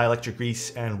dielectric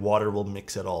grease and water will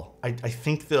mix at all. I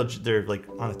think they're like,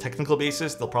 on a technical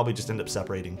basis, they'll probably just end up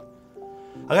separating.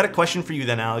 I got a question for you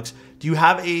then, Alex. Do you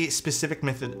have a specific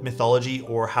mythology,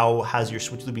 or how has your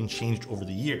switch lubing changed over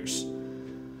the years?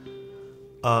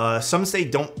 Some say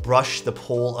don't brush the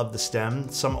pole of the stem.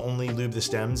 Some only lube the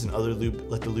stems, and other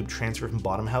let the lube transfer from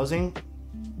bottom housing.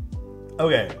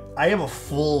 Okay, I have a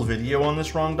full video on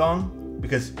this, Rong Dong,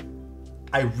 because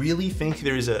I really think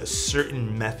there's a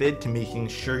certain method to making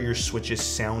sure your switches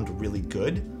sound really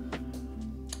good.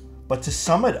 But to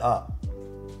sum it up,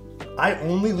 I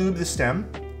only lube the stem,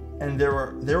 and there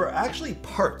were actually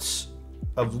parts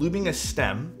of lubing a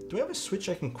stem. Do I have a switch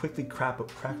I can quickly crack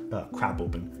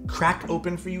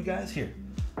open for you guys? Here,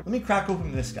 let me crack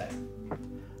open this guy.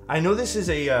 I know this is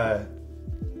a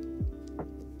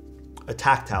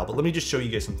tactile, but let me just show you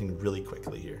guys something really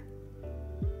quickly here.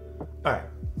 All right,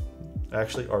 I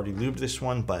actually already lubed this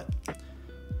one, but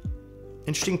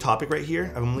interesting topic right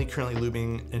here. I'm only currently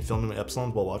lubing and filming my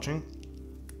epsilons while watching.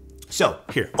 So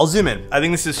here, I'll zoom in. I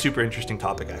think this is a super interesting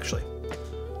topic actually.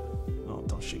 Oh,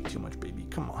 don't shake too much, baby.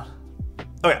 Come on.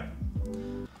 Okay.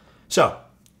 So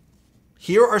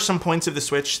here are some points of the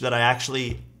switch that I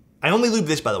only lube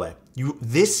this, by the way.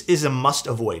 This is a must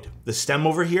avoid. The stem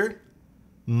over here,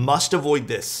 must avoid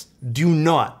this. Do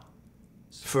not,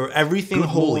 for everything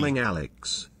holy. Good morning,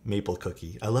 Alex. Maple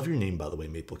Cookie. I love your name, by the way,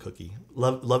 Maple Cookie.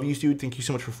 Love you, dude. Thank you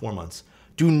so much for 4 months.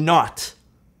 Do not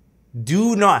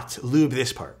lube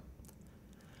this part.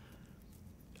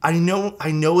 I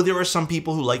know there are some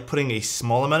people who like putting a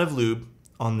small amount of lube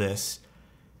on this,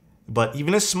 but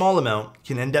even a small amount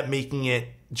can end up making it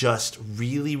just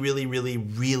really, really, really,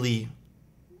 really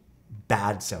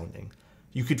bad sounding.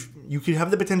 You could have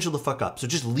the potential to fuck up. So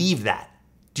just leave that.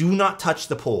 Do not touch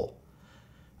the pole.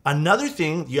 Another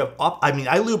thing,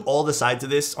 I lube all the sides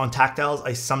of this. On tactiles,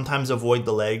 I sometimes avoid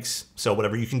the legs. So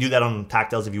whatever, you can do that on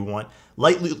tactiles if you want.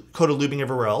 Light coat of lubing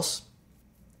everywhere else.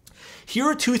 Here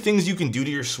are 2 things you can do to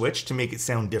your switch to make it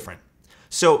sound different.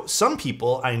 So some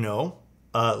people I know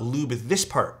lube this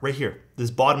part right here,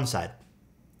 this bottom side.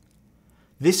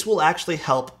 This will actually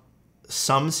help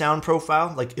some sound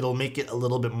profile. Like it'll make it a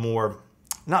little bit more,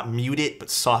 not mute it, but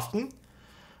soften.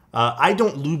 I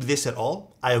don't lube this at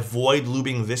all. I avoid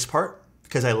lubing this part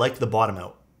because I like the bottom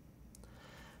out.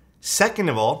 Second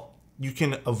of all, you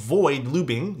can avoid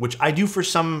lubing, which I do for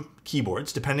some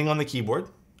keyboards, depending on the keyboard.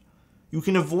 You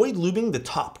can avoid lubing the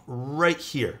top right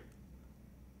here.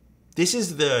 This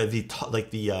is the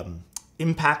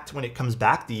impact when it comes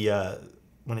back.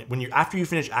 After you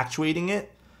finish actuating it,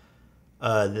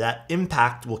 that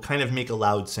impact will kind of make a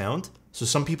loud sound. So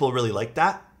some people really like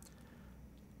that.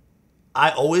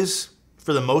 I always,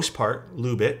 for the most part,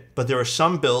 lube it, but there are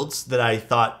some builds that I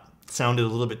thought sounded a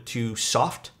little bit too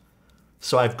soft.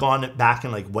 So I've gone back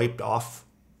and wiped off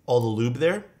all the lube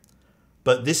there.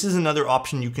 But this is another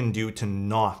option you can do to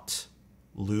not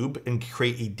lube and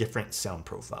create a different sound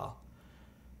profile.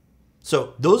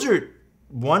 So those are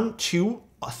 2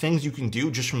 things you can do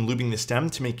just from lubing the stem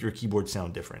to make your keyboard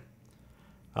sound different.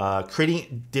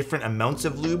 Creating different amounts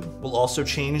of lube will also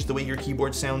change the way your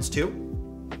keyboard sounds too.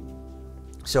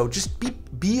 So just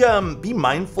be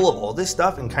mindful of all this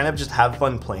stuff and kind of just have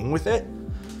fun playing with it.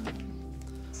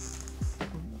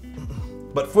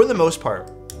 But for the most part,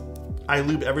 I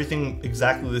lube everything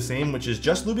exactly the same, which is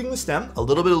just lubing the stem, a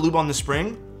little bit of lube on the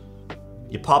spring,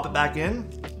 you pop it back in.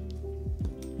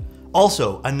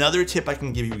 Also, another tip I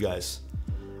can give you guys.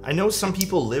 I know some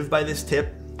people live by this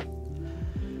tip.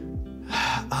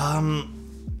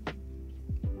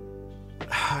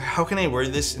 How can I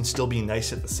word this and still be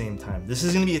nice at the same time? This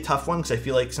is going to be a tough one because I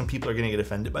feel like some people are going to get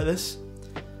offended by this.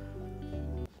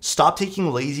 Stop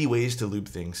taking lazy ways to lube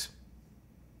things.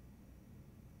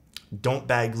 Don't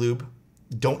bag lube.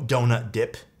 Don't donut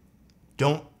dip.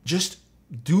 Don't just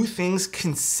do things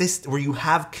where you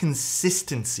have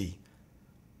consistency.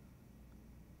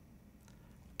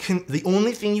 The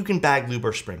only thing you can bag lube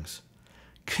are springs.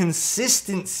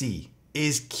 Consistency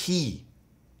is key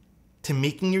to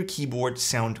making your keyboard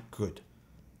sound good.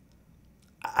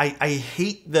 I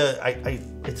hate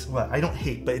I don't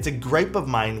hate, but it's a gripe of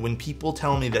mine when people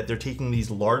tell me that they're taking these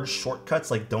large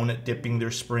shortcuts like donut dipping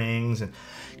their springs, and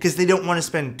because they don't want to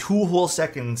spend 2 whole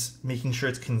seconds making sure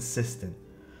it's consistent.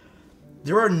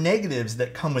 There are negatives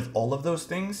that come with all of those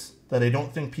things that I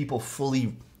don't think people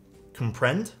fully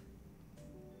comprehend.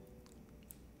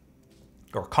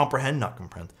 Or comprehend, not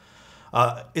comprehend.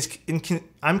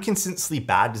 I'm consistently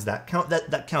bad. Does that count?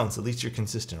 That counts. At least you're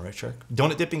consistent, right, Shark?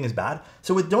 Donut dipping is bad.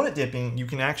 So with donut dipping, you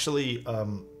can actually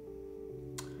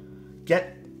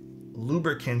get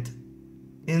lubricant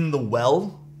in the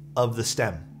well of the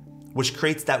stem, which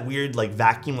creates that weird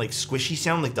vacuum, squishy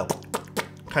sound, like the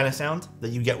kind of sound that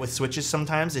you get with switches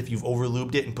sometimes if you've over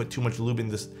lubed it and put too much lube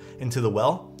into the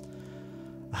well.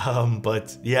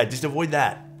 But yeah, just avoid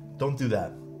that. Don't do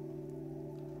that.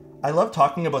 I love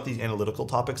talking about these analytical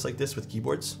topics like this with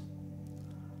keyboards.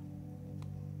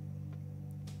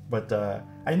 But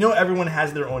I know everyone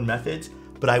has their own methods,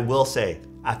 but I will say,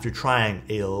 after trying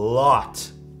a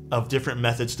lot of different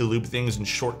methods to lube things and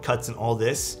shortcuts and all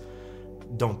this,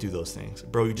 don't do those things.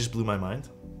 Bro, you just blew my mind.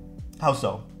 How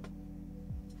so?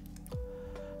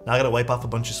 Now I gotta wipe off a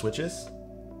bunch of switches?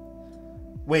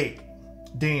 Wait,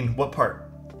 Dane, what part?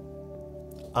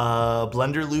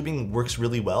 Blender lubing works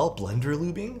really well. Blender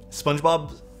lubing?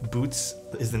 SpongeBob boots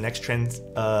is the next trend,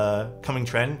 coming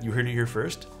trend. You heard it here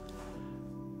first.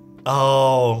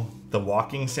 Oh, the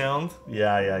walking sound?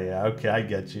 Yeah. Okay, I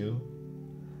get you.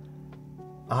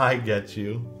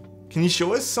 Can you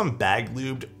show us some bag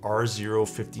lubed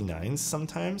R059s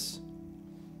sometimes?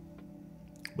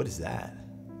 What is that?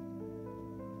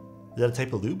 Is that a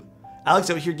type of lube? Alex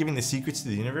out here giving the secrets to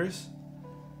the universe?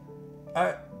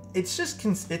 It's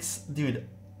just, dude,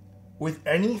 with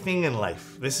anything in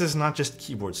life, this is not just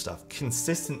keyboard stuff.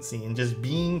 Consistency and just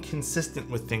being consistent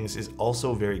with things is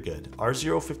also very good.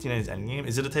 R059 is endgame.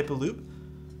 Is it a type of lube?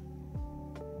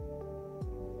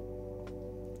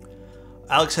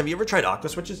 Alex, have you ever tried Aqua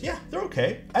switches? Yeah, they're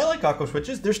okay. I like Aqua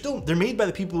switches. They're made by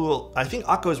the people who, I think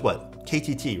Aqua is what?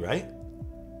 KTT, right?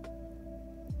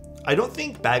 I don't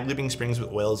think bag lubing springs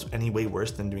with oil is any way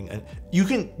worse than doing, you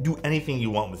can do anything you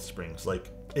want with springs,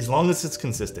 like as long as it's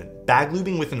consistent. Bag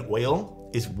lubing with an oil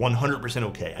is 100%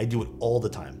 okay. I do it all the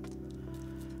time.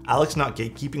 Alex not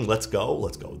gatekeeping, let's go,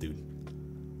 dude.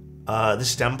 The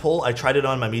stem pull, I tried it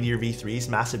on my Meteor V3s,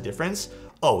 massive difference.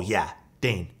 Oh yeah,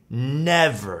 Dane,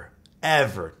 never,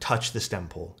 ever touch the stem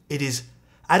pull. It is,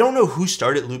 I don't know who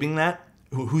started lubing that,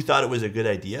 who thought it was a good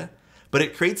idea, but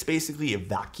it creates basically a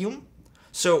vacuum.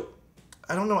 So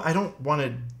I don't know. I don't want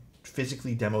to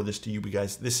physically demo this to you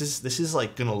guys. This is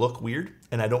like gonna look weird,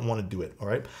 and I don't want to do it. All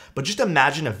right. But just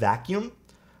imagine a vacuum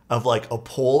of like a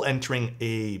pole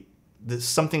entering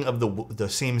something of the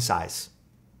same size.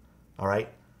 All right.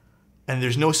 And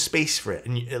there's no space for it,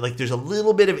 and like there's a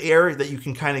little bit of air that you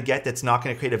can kind of get that's not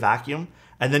going to create a vacuum,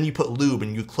 and then you put lube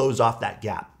and you close off that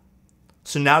gap.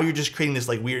 So now you're just creating this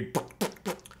like weird.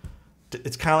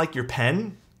 It's kind of like your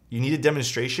pen. You need a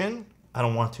demonstration. I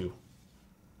don't want to.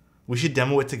 We should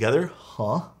demo it together.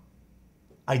 Huh?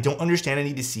 I don't understand. I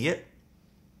need to see it.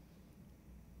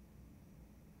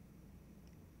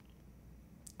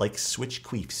 Like switch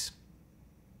queefs.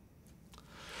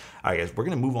 All right, guys, we're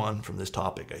going to move on from this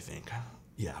topic, I think.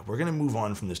 Yeah, we're going to move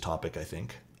on from this topic, I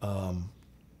think. I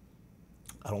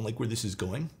don't like where this is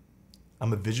going.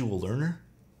 I'm a visual learner.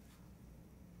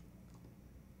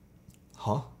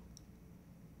 Huh?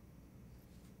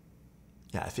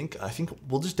 Yeah, I think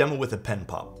we'll just demo with a pen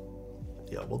pop.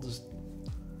 Yeah, we'll just.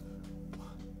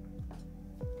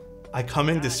 I come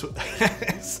into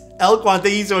Elquan,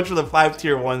 thank you so much for the 5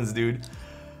 tier 1s, dude.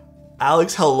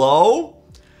 Alex, hello.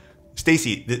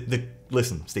 Stacy,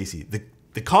 listen, Stacy.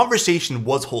 The conversation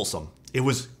was wholesome. It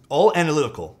was all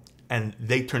analytical, and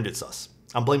they turned it sus.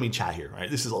 I'm blaming chat here,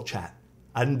 right? This is all chat.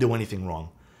 I didn't do anything wrong.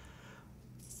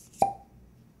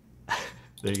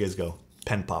 There you guys go.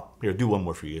 Pen pop. Here, do one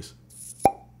more for you guys.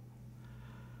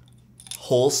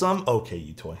 Wholesome? Okay,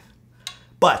 you toy.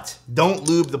 But don't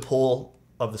lube the pole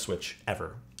of the Switch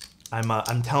ever.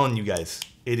 I'm telling you guys,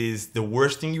 it is the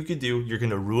worst thing you could do. You're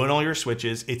gonna ruin all your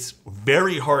Switches. It's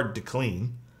very hard to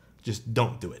clean. Just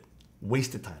don't do it.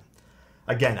 Waste of time.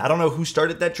 Again, I don't know who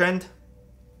started that trend,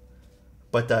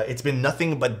 but it's been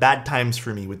nothing but bad times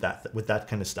for me with that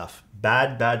kind of stuff.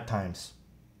 Bad times.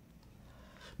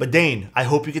 But Dane, I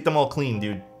hope you get them all clean,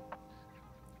 dude.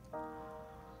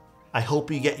 I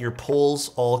hope you get your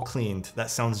poles all cleaned. That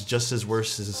sounds just as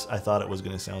worse as I thought it was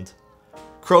going to sound.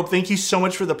 Crope, thank you so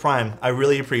much for the Prime. I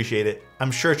really appreciate it.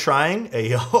 I'm sure trying.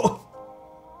 Ayo.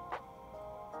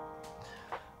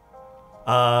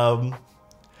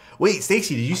 Wait,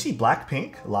 Stacy, did you see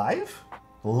Blackpink live?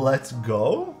 Let's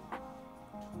go.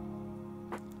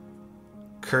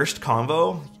 Cursed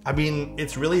convo? I mean,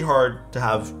 it's really hard to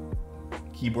have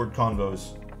keyboard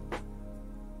convos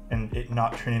and it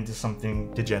not turn into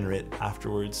something degenerate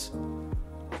afterwards.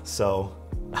 So,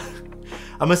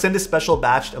 I'm gonna send a special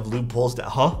batch of lube pulls to,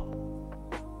 huh?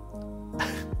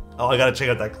 Oh, I gotta check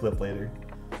out that clip later.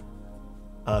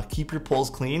 Keep your pulls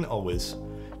clean, always.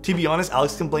 To be honest,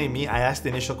 Alex can blame me. I asked the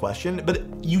initial question, but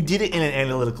you did it in an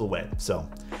analytical way. So,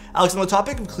 Alex, on the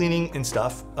topic of cleaning and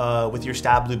stuff, with your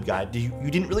stab lube guide,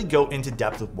 you didn't really go into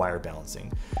depth with wire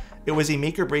balancing. It was a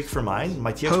make or break for mine.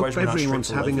 My TX wires were not everyone's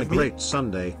straight for having a life with great me.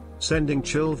 Sunday. Sending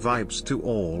chill vibes to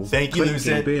all. Thank you,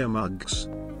 Lucent. Beer mugs.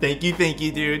 Thank you,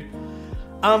 dude.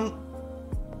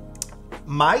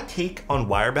 My take on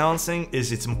wire balancing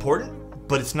is it's important,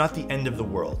 but it's not the end of the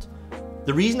world.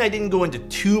 The reason I didn't go into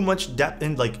too much depth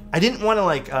and I didn't want to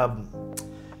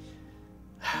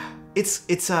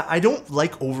I don't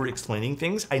like over explaining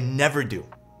things. I never do.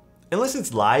 Unless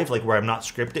it's live, like where I'm not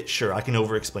scripted, sure, I can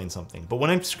over explain something. But when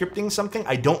I'm scripting something,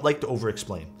 I don't like to over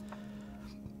explain.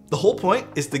 The whole point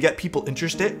is to get people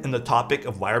interested in the topic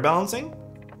of wire balancing,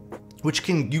 which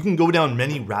you can go down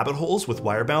many rabbit holes with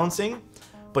wire balancing.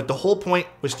 But the whole point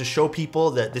was to show people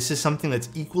that this is something that's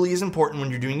equally as important when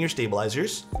you're doing your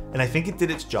stabilizers. And I think it did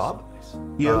its job.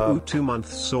 Yo, 2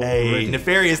 months already. Hey,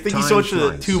 Nefarious, thank you so much for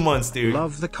the 2 months, dude.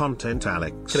 Love the content,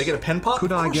 Alex. Can I get a pen pop?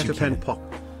 Could I get a pen pop?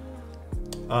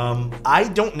 I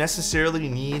don't necessarily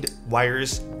need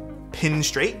wires pin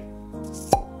straight.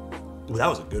 Ooh, that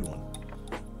was a good one.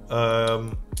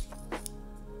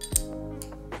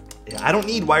 Yeah, I don't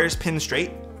need wires pin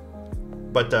straight.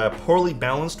 But poorly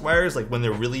balanced wires, like when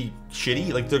they're really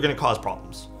shitty, like they're gonna cause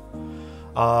problems.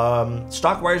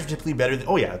 Stock wires are typically better than,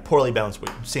 oh yeah, poorly balanced.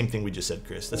 Same thing we just said,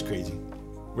 Chris. That's crazy.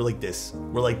 We're like this.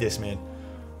 We're like this, man.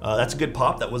 That's a good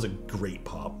pop. That was a great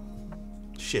pop.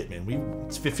 Shit, man.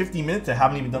 It's 50 minutes. I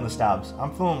haven't even done the stabs.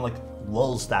 I'm feeling like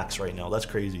lull stacks right now. That's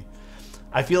crazy.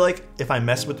 I feel like if I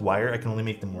mess with wire, I can only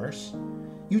make them worse.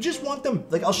 You just want them,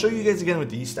 like I'll show you guys again with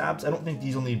these stabs. I don't think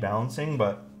these will need balancing,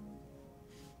 but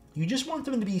you just want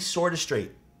them to be sort of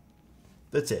straight.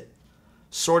 That's it.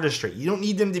 Sort of straight. You don't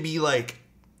need them to be like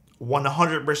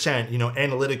 100%, you know,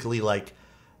 analytically like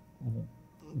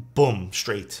boom,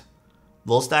 straight.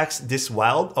 Low stacks, this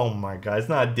wild. Oh my god, it's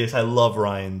not a diss. I love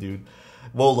Ryan, dude.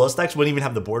 Well, low stacks wouldn't even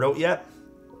have the board out yet.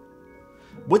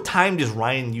 What time does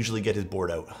Ryan usually get his board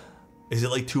out? Is it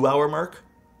like 2-hour mark?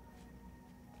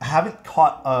 I haven't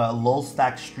caught a low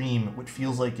stack stream, which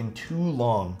feels like in too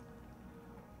long.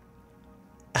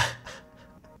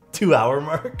 2-hour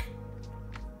mark?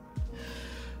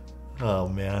 Oh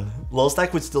man.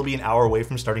 Lulstack would still be an hour away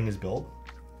from starting his build.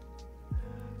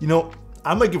 You know,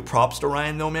 I'm gonna give props to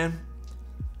Ryan though, man.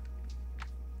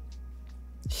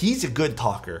 He's a good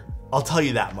talker. I'll tell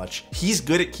you that much. He's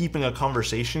good at keeping a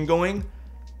conversation going.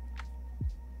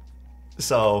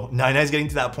 So, Nine-Nine's getting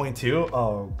to that point too.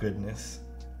 Oh goodness.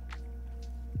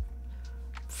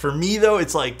 For me though,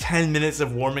 it's like 10 minutes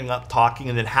of warming up, talking,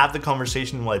 and then have the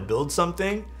conversation while I build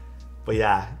something. But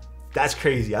yeah, that's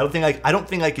crazy. I don't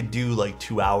think I could do like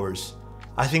 2 hours.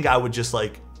 I think I would just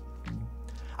like,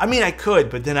 I mean I could,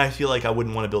 but then I feel like I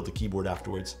wouldn't want to build the keyboard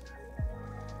afterwards.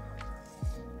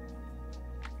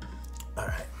 All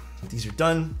right, these are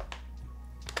done.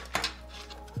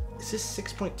 Is this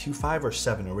 6.25 or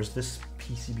 7, or is this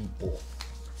PCB both?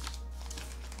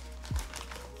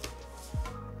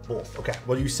 Both. Okay,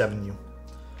 we'll use 7U.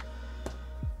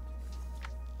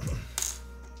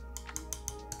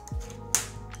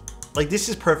 Like this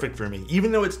is perfect for me.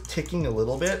 Even though it's ticking a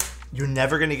little bit, you're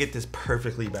never gonna get this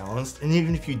perfectly balanced. And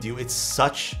even if you do, it's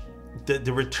such,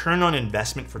 the return on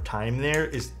investment for time there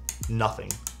is nothing.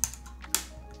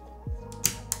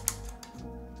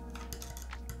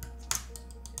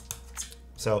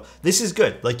 So this is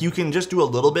good. Like you can just do a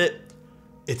little bit.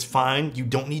 It's fine. You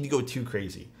don't need to go too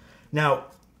crazy. Now,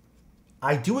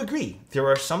 I do agree. There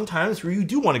are some times where you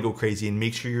do want to go crazy and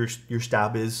make sure your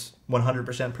stab is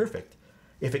 100% perfect.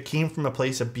 If it came from a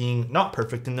place of being not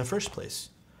perfect in the first place.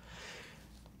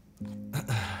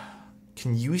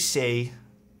 Can you say,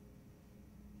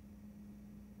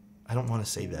 I don't want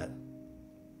to say that.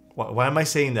 Why am I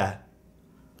saying that?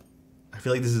 I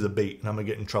feel like this is a bait and I'm gonna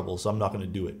get in trouble, so I'm not gonna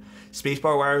do it.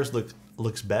 Spacebar wires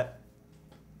looks bent.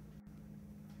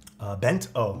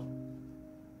 Oh,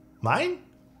 mine?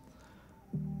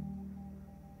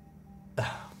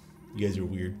 You guys are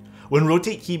weird. When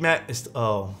rotate key mat is,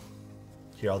 oh,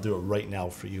 here, I'll do it right now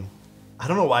for you. I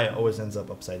don't know why it always ends up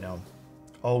upside down.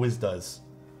 Always does.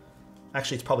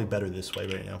 Actually, it's probably better this way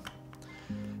right now.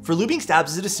 For looping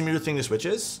stabs, is it a similar thing to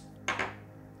switches?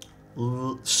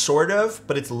 Sort of,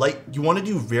 but it's light. You want to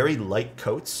do very light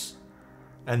coats.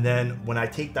 And then when I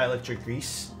take dielectric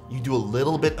grease, you do a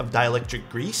little bit of dielectric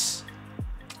grease.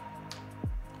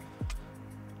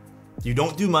 You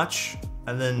don't do much.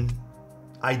 And then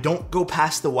I don't go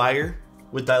past the wire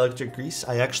with dielectric grease.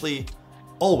 I actually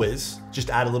always just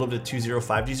add a little bit of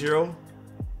 205D0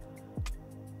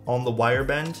 on the wire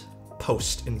bend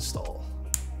post install.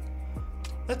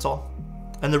 That's all.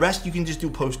 And the rest you can just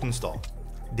do post install.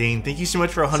 Dane, thank you so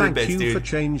much for 100 bits, dude. Thank you for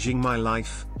changing my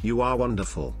life. You are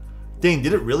wonderful. Dane,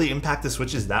 did it really impact the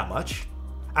switches that much?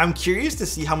 I'm curious to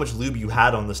see how much lube you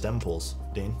had on the stem pulls,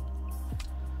 Dane.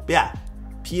 But yeah,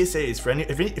 PSAs for any,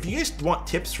 if you guys want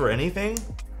tips for anything,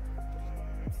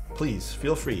 please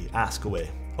feel free, ask away.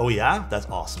 Oh yeah? That's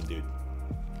awesome, dude.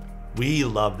 We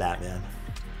love that, man.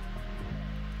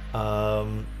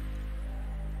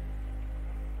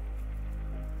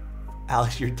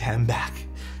 Alex, you're 10 back.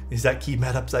 Is that key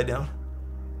mat upside down?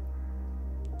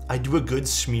 I do a good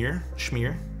schmear.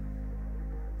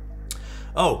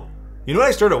 Oh, you know what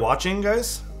I started watching,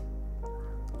 guys?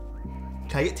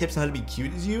 Can I get tips on how to be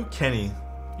cute as you? Kenny,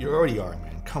 you already are,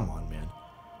 man. Come on, man.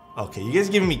 Okay, you guys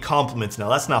are giving me compliments now.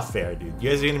 That's not fair, dude. You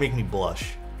guys are gonna make me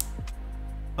blush.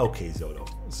 Okay, Zoto.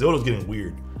 Zoto's getting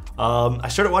weird. I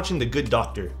started watching The Good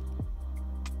Doctor.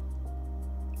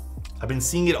 I've been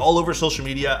seeing it all over social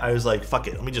media. I was like, fuck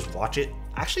it, let me just watch it.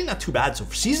 Actually, not too bad. So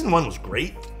season 1 was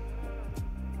great.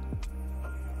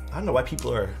 I don't know why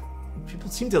people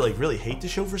seem to like really hate the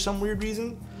show for some weird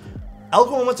reason.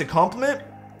 Elkwon wants a compliment.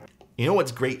 You know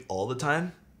what's great all the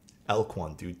time?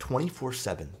 Elkwon, dude,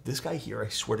 24/7. This guy here, I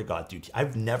swear to God, dude,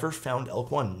 I've never found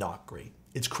Elkwon not great.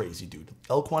 It's crazy, dude.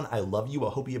 Elkwon, I love you. I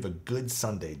hope you have a good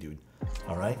Sunday, dude.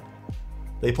 All right?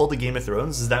 They pulled the Game of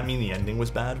Thrones. Does that mean the ending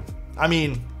was bad? I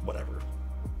mean, whatever.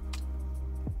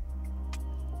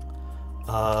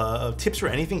 Tips for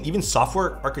anything, even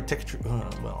software architecture.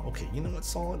 Well, okay, you know what,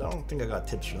 Solid? I don't think I got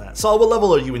tips for that. Solid, what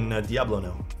level are you in Diablo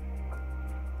now?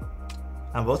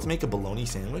 I'm about to make a bologna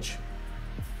sandwich.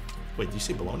 Wait, did you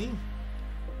say bologna?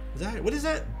 Is that, what is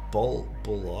that?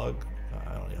 Bulog?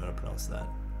 I don't even know how to pronounce that.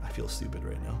 I feel stupid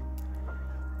right now.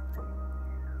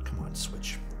 Come on,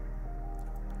 switch.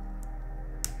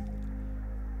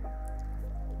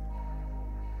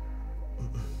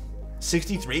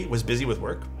 $63 was busy with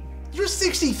work. You're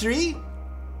 63?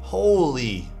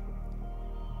 Holy.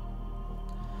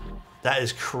 That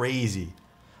is crazy.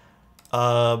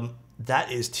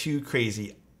 That is too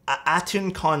crazy.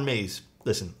 Atun Khan Maze.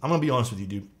 Listen, I'm gonna be honest with you,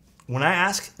 dude. When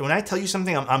I tell you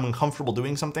something, I'm uncomfortable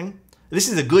doing something. This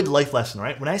is a good life lesson,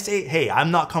 right? When I say, hey,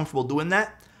 I'm not comfortable doing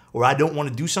that, or I don't want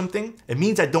to do something, it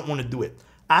means I don't want to do it.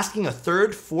 Asking a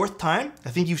third, fourth time, I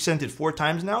think you've sent it 4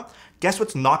 times now. Guess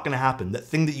what's not gonna happen? That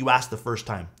thing that you asked the first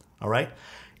time, all right?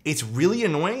 It's really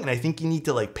annoying, and I think you need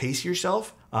to like pace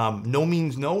yourself. No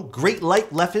means no. Great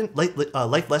life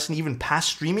lesson, even past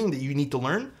streaming, that you need to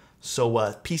learn.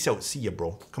 So peace out. See ya,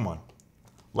 bro. Come on.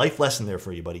 Life lesson there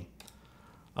for you, buddy.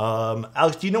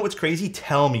 Alex, do you know what's crazy?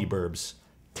 Tell me, Burbs.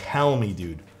 Tell me,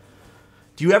 dude.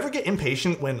 Do you ever get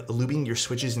impatient when lubing your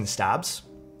switches and stabs?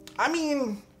 I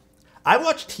mean, I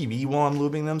watch TV while I'm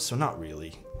lubing them, so not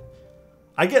really.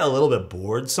 I get a little bit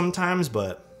bored sometimes,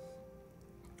 but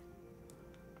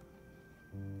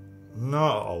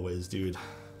not always, dude.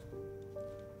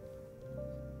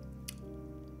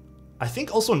 I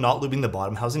think also not lubing the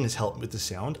bottom housing has helped with the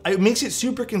sound. It makes it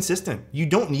super consistent. You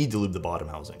don't need to lube the bottom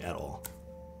housing at all.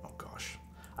 Oh gosh.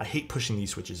 I hate pushing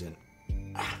these switches in.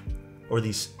 Or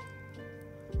these.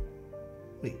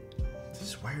 Wait,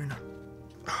 this wire not.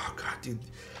 Oh god, dude.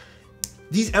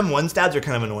 These M1 stabs are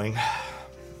kind of annoying.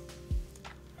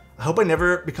 I hope I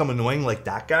never become annoying like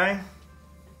that guy.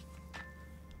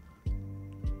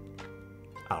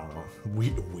 I don't know.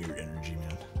 Weird energy,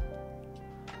 man.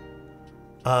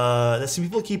 Let's see,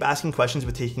 people keep asking questions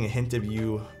but taking a hint of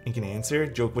you and can answer.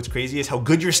 Joke, what's crazy is how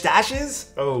good your stash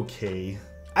is? Okay.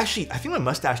 Actually, I think my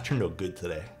mustache turned out good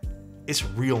today. It's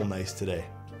real nice today.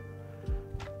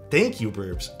 Thank you,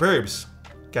 Burbs. Burbs.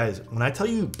 Guys, when I tell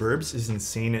you Burbs is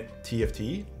insane at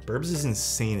TFT, Burbs is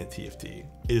insane at TFT.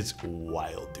 It's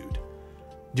wild, dude.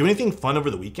 Do anything fun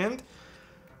over the weekend?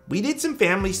 We did some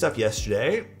family stuff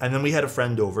yesterday, and then we had a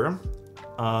friend over.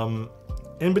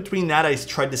 In between that, I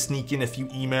tried to sneak in a few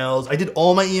emails. I did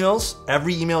all my emails.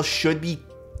 Every email should be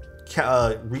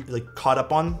caught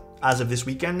up on as of this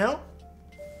weekend now.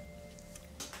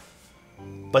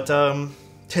 But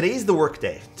today's the work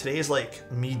day. Today is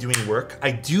like me doing work.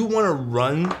 I do want to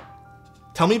run.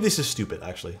 Tell me if this is stupid,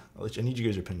 actually. I need you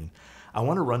guys' opinion. I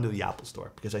want to run to the Apple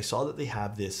store because I saw that they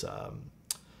have this.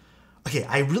 Okay,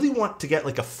 I really want to get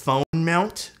like a phone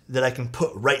mount that I can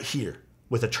put right here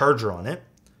with a charger on it.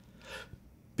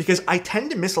 Because I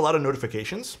tend to miss a lot of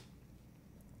notifications.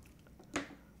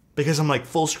 Because I'm like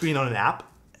full screen on an app.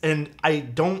 And I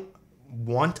don't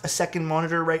want a second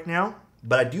monitor right now.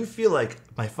 But I do feel like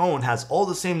my phone has all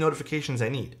the same notifications I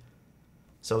need.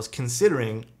 So I was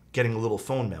considering getting a little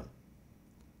phone mount.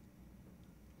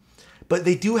 But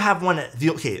they do have one.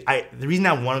 The reason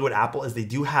I want to go to Apple is they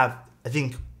do have, I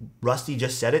think Rusty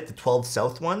just said it, the 12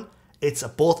 South one. It's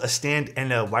both a stand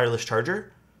and a wireless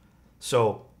charger.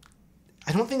 So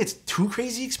I don't think it's too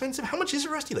crazy expensive. How much is it,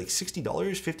 Rusty? Like $60,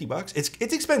 $50?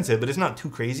 It's expensive, but it's not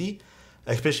too crazy.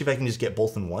 Especially if I can just get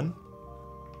both in one.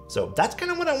 So that's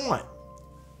kind of what I want.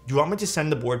 Do you want me to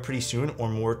send the board pretty soon or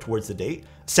more towards the date?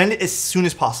 Send it as soon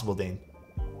as possible, Dane.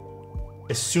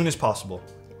 As soon as possible.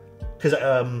 Because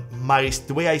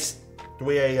the way I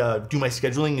do my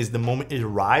scheduling is the moment it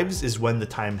arrives is when the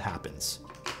time happens.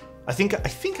 I think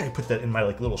I put that in my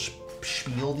like little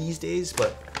spiel these days,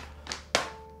 but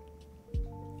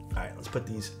all right, let's put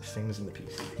these things in the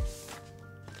PC.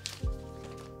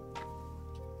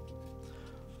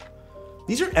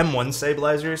 These are M1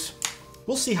 stabilizers.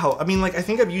 We'll see how, I mean, like, I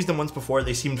think I've used them once before.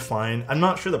 They seemed fine. I'm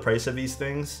not sure the price of these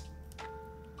things.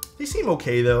 They seem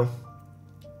okay, though.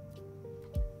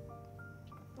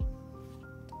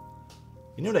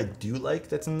 You know what I do like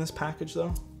that's in this package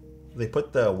though? They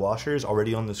put the washers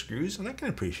already on the screws, and I can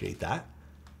appreciate that.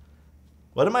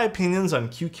 What are my opinions on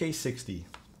QK60?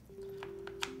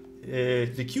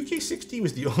 The QK60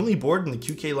 was the only board in the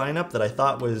QK lineup that I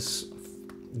thought was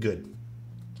good.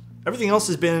 Everything else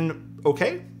has been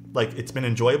okay. Like, it's been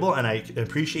enjoyable, and I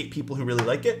appreciate people who really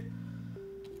like it.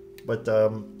 But, I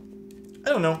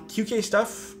don't know. QK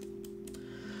stuff.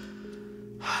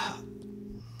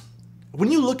 When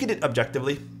you look at it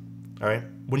objectively, all right?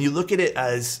 When you look at it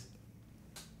as...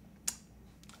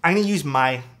 I'm going to use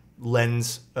my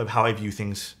lens of how I view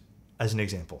things as an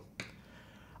example.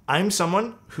 I'm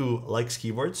someone who likes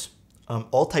keyboards,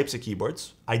 all types of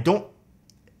keyboards. I don't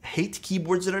hate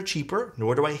keyboards that are cheaper,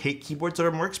 nor do I hate keyboards that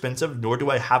are more expensive, nor do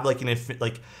I have like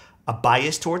a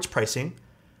bias towards pricing.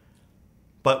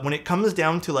 But when it comes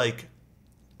down to like,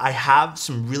 I have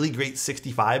some really great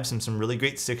 65s and some really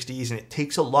great 60s, and it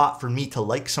takes a lot for me to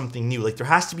like something new. Like, there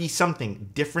has to be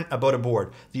something different about a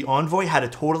board. The Envoy had a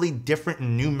totally different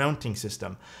and new mounting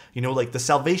system. You know, like the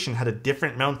Salvation had a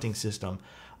different mounting system.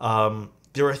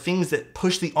 There are things that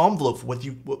push the envelope with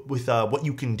what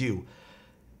you can do.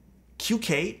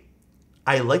 QK,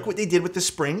 I like what they did with the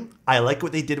Spring. I like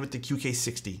what they did with the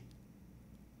QK60.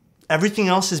 Everything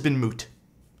else has been moot.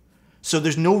 So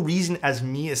there's no reason as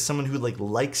me, as someone who like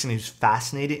likes and is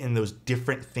fascinated in those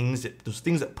different things, those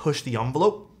things that push the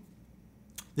envelope,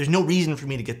 there's no reason for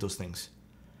me to get those things.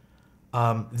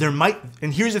 There might,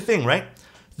 and here's the thing, right?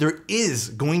 There is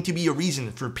going to be a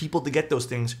reason for people to get those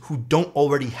things who don't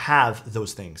already have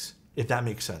those things, if that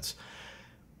makes sense.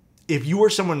 If you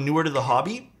are someone newer to the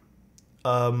hobby,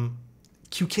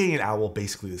 QK and Owl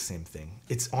basically the same thing.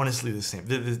 It's honestly the same.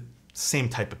 The same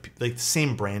type of, like, the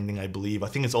same branding, I believe. I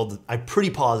think it's all, I'm pretty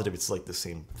positive it's like the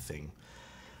same thing.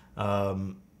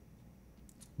 You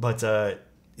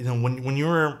know, when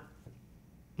you're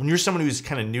someone who's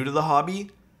kind of new to the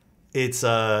hobby, it's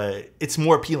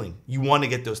more appealing. You want to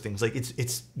get those things. Like,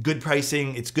 it's good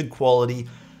pricing, it's good quality.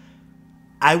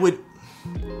 I'm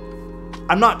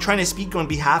not trying to speak on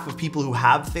behalf of people who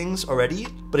have things already,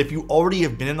 but if you already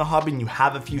have been in the hobby and you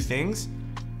have a few things,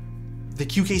 the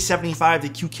QK75,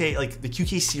 the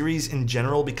QK series in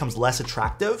general becomes less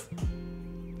attractive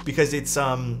because it's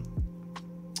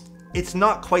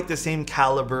not quite the same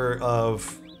caliber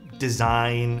of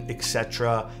design,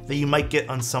 etc., that you might get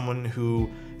on someone who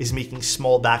is making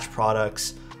small batch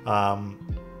products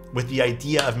with the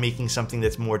idea of making something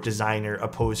that's more designer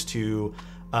opposed to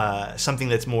something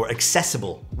that's more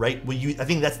accessible, right? I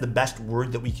think that's the best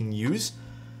word that we can use.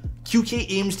 QK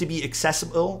aims to be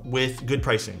accessible with good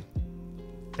pricing.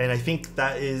 And I think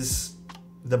that is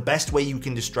the best way you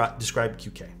can describe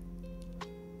QK.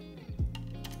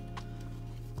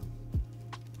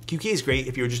 QK is great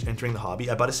if you're just entering the hobby.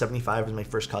 I bought a 75 as my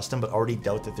first custom, but already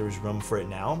doubt that there's room for it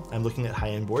now. I'm looking at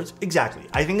high-end boards. Exactly.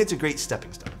 I think it's a great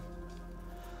stepping stone.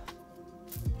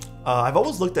 I've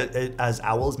always looked at it as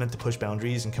Owl is meant to push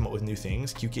boundaries and come up with new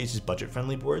things. QK is just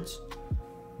budget-friendly boards.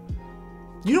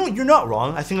 You know, you're not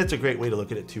wrong. I think that's a great way to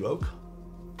look at it too, Oak.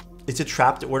 It's a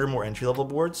trap to order more entry-level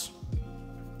boards.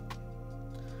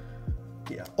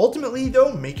 Yeah. Ultimately,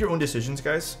 though, make your own decisions,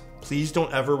 guys. Please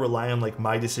don't ever rely on like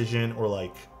my decision or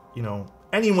like, you know,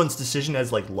 anyone's decision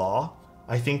as like law.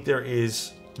 I think there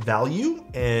is value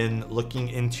in looking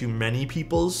into many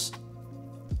people's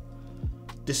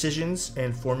decisions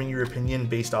and forming your opinion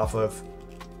based off of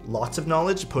lots of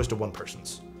knowledge opposed to one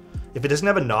person's. If it doesn't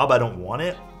have a knob, I don't want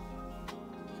it.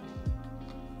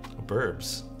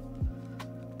 Burbs.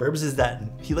 Burbs is that,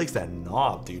 he likes that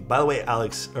knob, dude. By the way,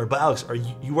 Alex, are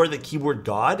you are the keyboard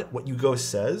god? What you go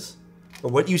says?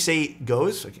 Or what you say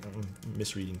goes? Okay, I'm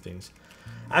misreading things.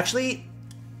 Actually,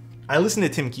 I listen to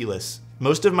Tim Keelis.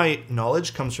 Most of my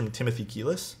knowledge comes from Timothy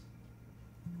Keelis.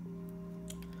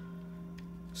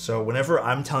 So whenever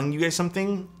I'm telling you guys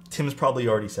something, Tim's probably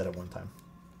already said it one time.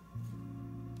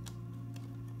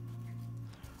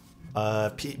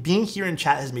 Being here in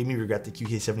chat has made me regret the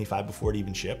QK75 before it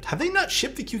even shipped. Have they not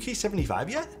shipped the QK75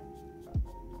 yet?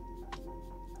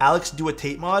 Alex, do a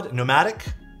tape mod. Nomadic?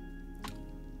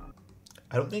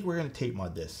 I don't think we're going to tape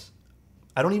mod this.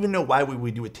 I don't even know why we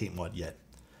would do a tape mod yet.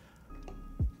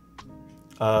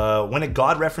 When a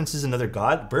god references another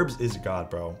god, Burbs is a god,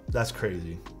 bro. That's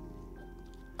crazy.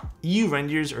 EU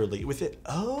renders are late with it.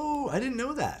 Oh, I didn't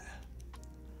know that.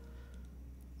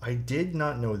 I did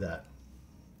not know that.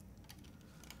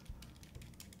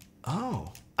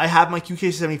 Oh, I have my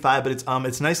QK75, but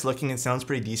it's nice looking. It sounds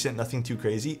pretty decent. Nothing too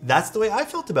crazy. That's the way I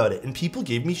felt about it, and people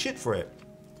gave me shit for it.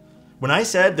 When I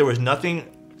said there was nothing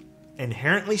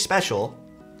inherently special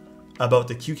about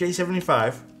the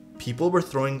QK75, people were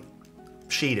throwing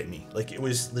shade at me. Like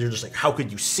they're just like, how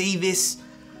could you say this?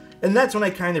 And that's when I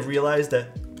kind of realized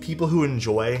that people who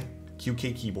enjoy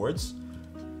QK keyboards,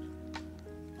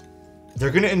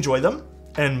 they're gonna enjoy them,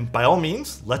 and by all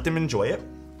means, let them enjoy it.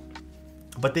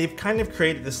 But they've kind of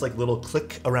created this like little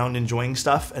clique around enjoying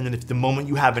stuff, and then if the moment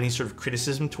you have any sort of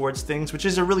criticism towards things, which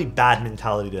is a really bad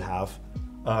mentality to have,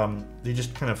 they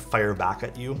just kind of fire back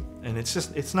at you, and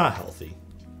it's not healthy.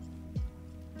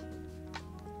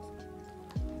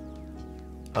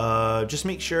 Just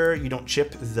make sure you don't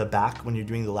chip the back when you're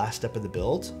doing the last step of the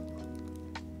build.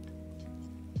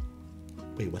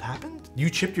 Wait, what happened? You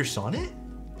chipped your sonnet?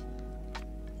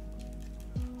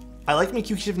 I like my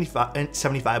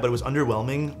QK75, but it was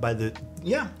underwhelming by the,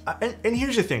 yeah. And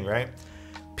here's the thing, right?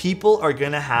 People are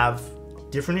gonna have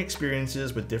different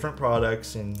experiences with different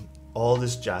products and all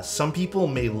this jazz. Some people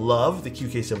may love the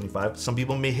QK75, some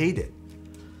people may hate it.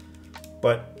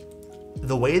 But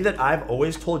the way that I've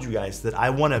always told you guys that I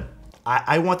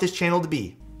want this channel to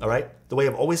be, all right? The way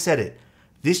I've always said it,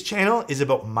 this channel is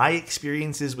about my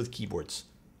experiences with keyboards.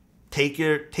 Take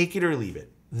it or leave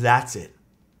it. That's it.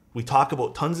 We talk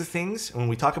about tons of things, and when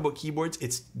we talk about keyboards,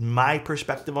 it's my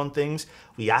perspective on things.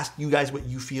 We ask you guys what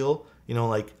you feel, you know,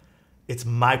 like, it's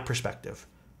my perspective.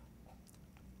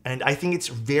 And I think it's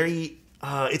very,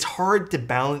 it's hard to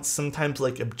balance sometimes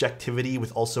like objectivity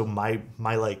with also my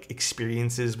like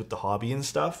experiences with the hobby and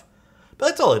stuff. But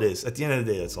that's all it is. At the end of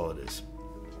the day, that's all it is.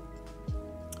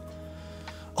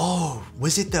 Oh,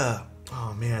 was it the,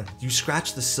 oh man, you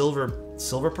scratched the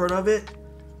silver part of it?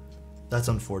 That's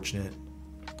unfortunate.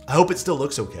 I hope it still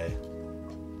looks okay.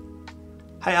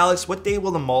 Hi Alex, what day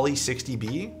will the Molly 60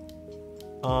 be?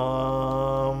 The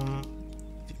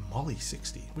Molly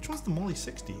 60. Which one's the Molly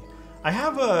 60? I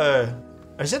have a,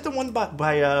 is that the one by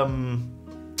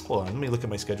hold on, let me look at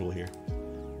my schedule here.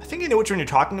 I think I know which one you're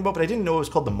talking about, but I didn't know it was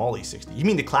called the Molly 60. You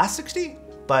mean the Class 60?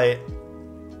 I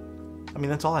mean,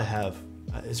 that's all I have.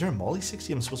 Is there a Molly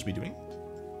 60 I'm supposed to be doing?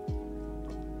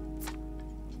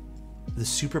 The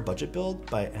Super Budget Build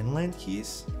by Enland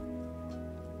Keys?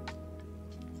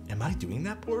 Am I doing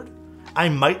that board? I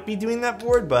might be doing that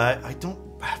board, but I don't,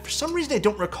 for some reason I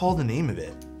don't recall the name of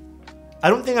it. I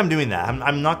don't think I'm doing that.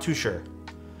 I'm not too sure.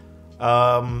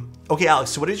 Okay,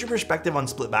 Alex, so what is your perspective on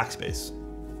split backspace?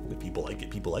 If people like it,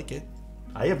 people like it.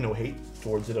 I have no hate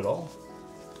towards it at all.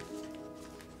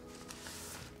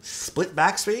 Split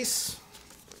backspace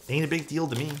ain't a big deal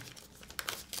to me.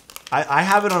 I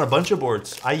have it on a bunch of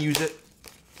boards. I use it.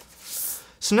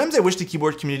 Sometimes I wish the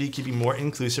keyboard community could be more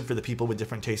inclusive for the people with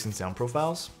different tastes and sound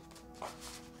profiles.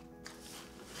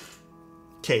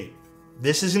 Okay,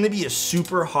 this is gonna be a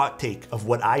super hot take of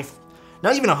what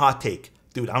not even a hot take.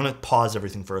 Dude, I'm gonna pause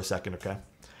everything for a second, okay?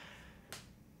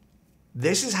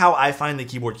 This is how I find the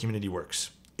keyboard community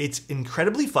works. It's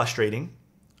incredibly frustrating,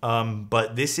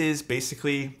 but this is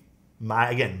basically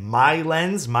my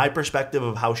lens, my perspective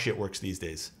of how shit works these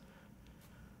days.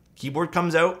 Keyboard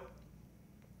comes out,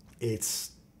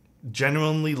 it's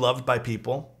genuinely loved by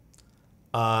people.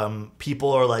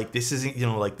 People are like, this isn't, you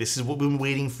know, like, this is what we've been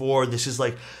waiting for. This is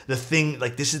like the thing,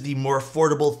 like, this is the more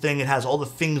affordable thing. It has all the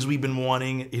things we've been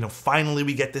wanting. You know, finally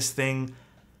we get this thing.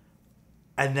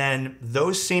 And then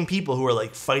those same people who are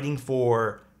like fighting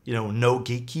for, you know, no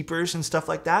gatekeepers and stuff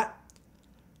like that,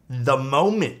 the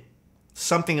moment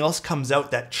something else comes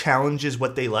out that challenges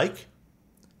what they like,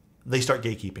 they start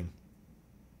gatekeeping.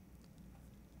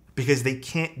 Because they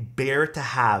can't bear to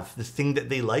have the thing that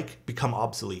they like become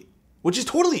obsolete. Which is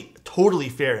totally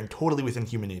fair and totally within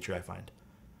human nature, I find.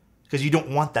 Because you don't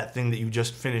want that thing that you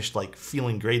just finished like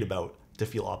feeling great about to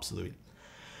feel obsolete.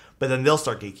 But then they'll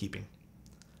start gatekeeping.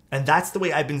 And that's the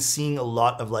way I've been seeing a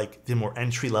lot of like the more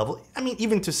entry level. I mean,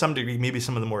 even to some degree, maybe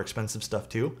some of the more expensive stuff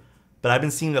too. But I've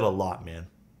been seeing that a lot, man.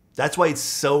 That's why it's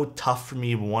so tough for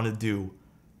me to want to do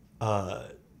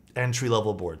entry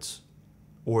level boards.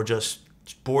 Or just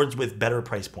boards with better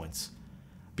price points.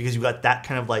 Because you got that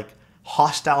kind of like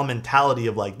hostile mentality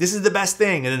of like, this is the best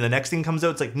thing. And then the next thing comes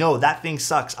out, it's like, no, that thing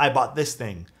sucks. I bought this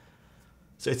thing.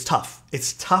 So it's tough.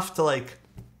 It's tough to like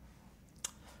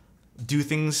do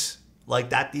things like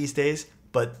that these days.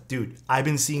 But dude, I've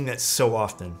been seeing that so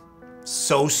often.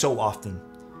 So often.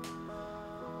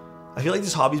 I feel like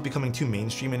this hobby is becoming too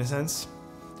mainstream in a sense.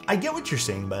 I get what you're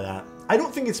saying by that. I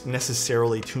don't think it's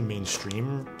necessarily too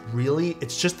mainstream, really.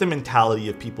 It's just the mentality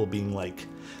of people being like,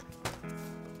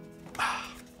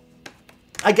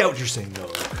 I get what you're saying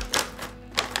though.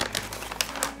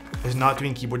 Is not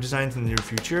doing keyboard designs in the near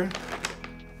future?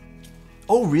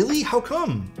 Oh really? How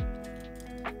come?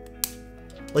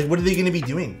 Like, what are they gonna be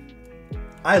doing?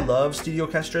 I love Studio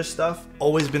Orchestra stuff.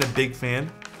 Always been a big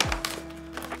fan.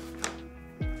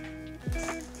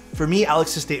 For me,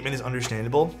 Alex's statement is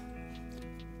understandable.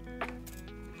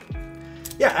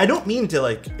 Yeah, I don't mean to,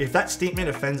 like, if that statement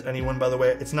offends anyone, by the way,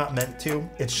 it's not meant to.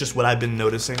 It's just what I've been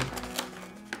noticing.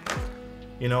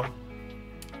 You know?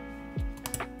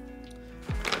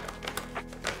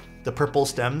 The purple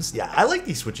stems. Yeah, I like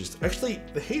these switches. Actually,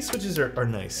 the Haze switches are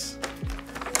nice.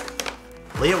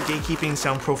 Layout gatekeeping,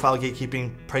 sound profile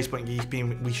gatekeeping, price point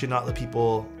gatekeeping. We should not let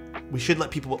people... We should let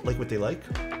people like what they like.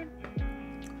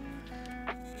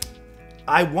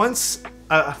 I once,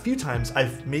 a few times,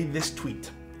 I've made this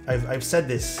tweet. I've said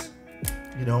this,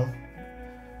 you know.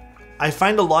 I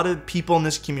find a lot of people in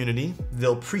this community,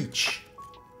 they'll preach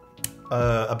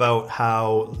about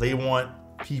how they want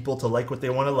people to like what they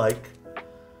want to like.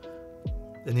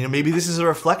 And, you know, maybe this is a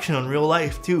reflection on real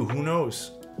life too. Who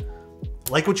knows?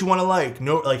 Like what you want to like.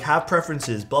 No, like have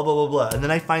preferences, blah, blah, blah, blah. And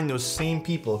then I find those same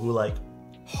people who like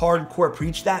hardcore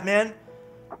preach that, man.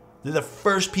 They're the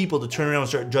first people to turn around and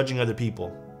start judging other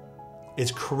people.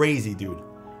 It's crazy, dude.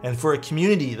 And for a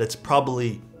community that's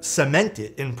probably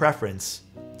cemented in preference,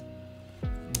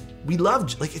 we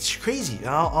love, like, it's crazy.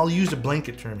 I'll use a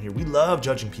blanket term here. We love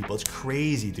judging people. It's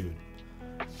crazy, dude.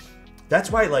 That's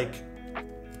why, like,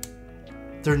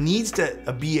 there needs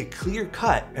to be a clear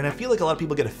cut, and I feel like a lot of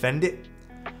people get offended,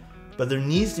 but there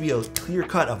needs to be a clear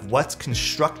cut of what's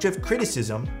constructive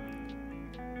criticism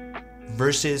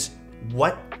versus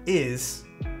what is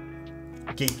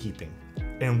gatekeeping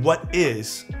and what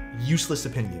is useless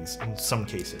opinions in some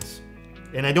cases.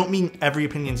 And I don't mean every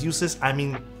opinion's useless, I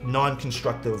mean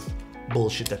non-constructive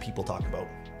bullshit that people talk about.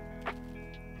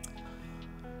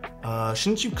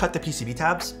 Shouldn't you cut the PCB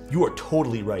tabs? You are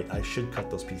totally right, I should cut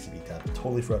those PCB tabs. I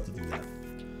totally forgot to do that.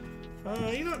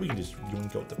 You know what, we can just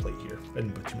yoink out the plate here. I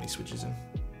didn't put too many switches in.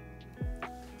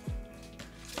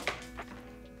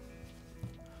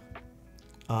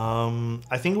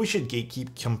 I think we should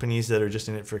gatekeep companies that are just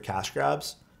in it for cash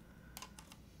grabs.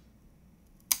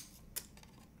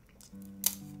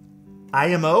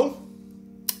 IMO?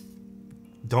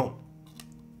 Don't.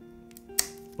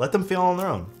 Let them fail on their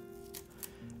own.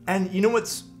 And you know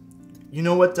what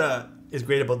is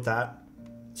great about that?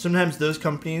 Sometimes those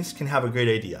companies can have a great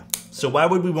idea. So why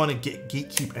would we want to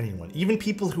gatekeep anyone? Even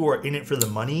people who are in it for the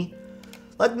money,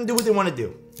 let them do what they want to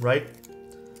do, right?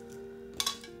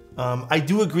 I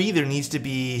do agree there needs to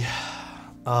be,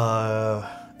 in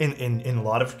a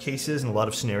lot of cases, in a lot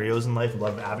of scenarios in life, a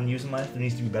lot of avenues in life, there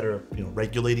needs to be better, you know,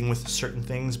 regulating with certain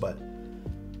things, but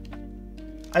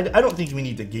I don't think we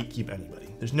need to gatekeep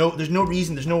anybody. There's no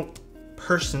reason, there's no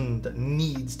person that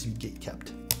needs to be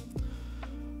gatekept.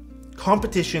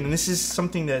 Competition, and this is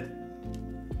something that,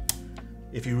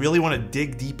 if you really want to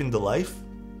dig deep into life,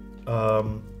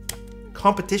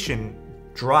 competition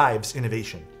drives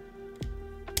innovation.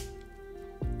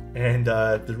 And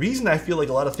the reason I feel like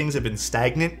a lot of things have been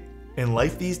stagnant in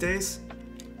life these days,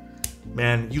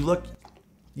 man, you look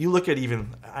at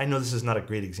even, I know this is not a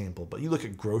great example, but you look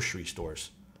at grocery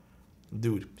stores.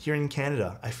 Dude, here in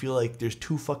Canada, I feel like there's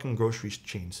 2 fucking grocery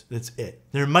chains. That's it.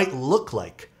 There might look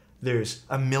like there's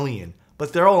a million,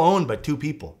 but they're all owned by 2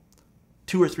 people.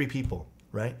 2 or 3 people,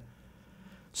 right?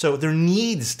 So there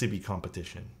needs to be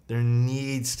competition. There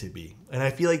needs to be. And I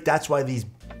feel like that's why these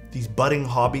budding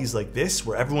hobbies like this,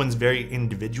 where everyone's very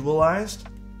individualized,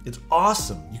 it's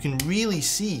awesome. You can really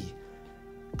see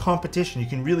competition. You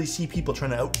can really see people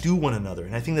trying to outdo one another.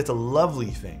 And I think that's a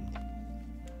lovely thing.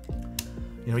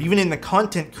 You know, even in the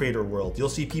content creator world, you'll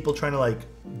see people trying to like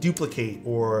duplicate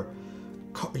or,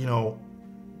 you know,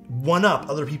 one up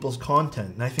other people's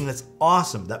content. And I think that's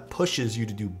awesome. That pushes you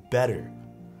to do better.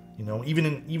 You know,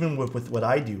 even with what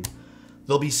I do,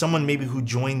 there'll be someone maybe who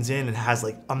joins in and has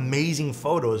like amazing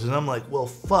photos, and I'm like, well,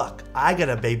 fuck, I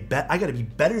gotta be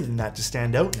better than that to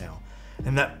stand out now.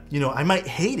 And that, you know, I might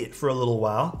hate it for a little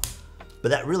while, but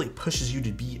that really pushes you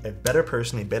to be a better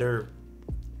person, a better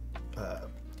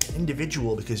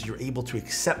individual, because you're able to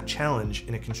accept challenge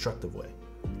in a constructive way.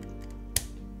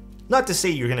 Not to say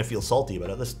you're gonna feel salty about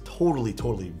it. That's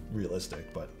totally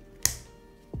realistic, but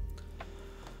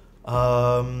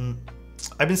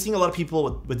I've been seeing a lot of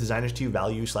people with designers too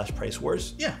value / price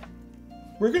wars. Yeah,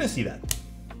 we're gonna see that.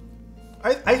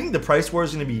 I think the price war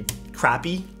is gonna be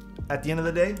crappy at the end of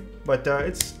the day, but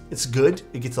it's good.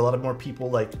 It gets a lot of more people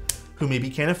like who maybe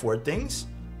can't afford things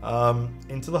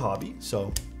into the hobby.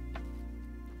 So,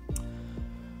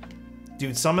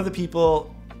 dude, some of the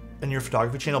people in your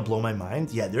photography channel blow my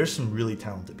mind. Yeah, there's some really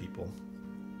talented people.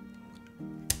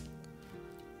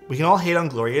 We can all hate on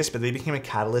Glorious, but they became a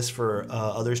catalyst for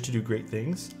others to do great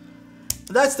things.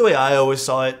 But that's the way I always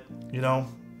saw it, you know?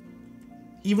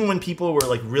 Even when people were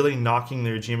like really knocking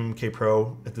their GMMK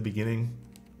Pro at the beginning,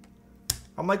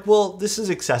 I'm like, well, this is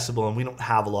accessible, and we don't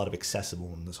have a lot of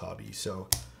accessible in this hobby, so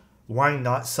why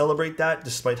not celebrate that,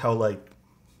 despite how, like,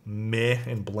 meh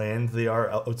and bland they are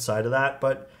outside of that.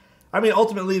 But, I mean,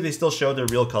 ultimately, they still show their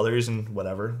real colors and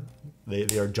whatever.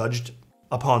 They are judged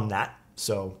upon that,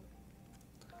 so...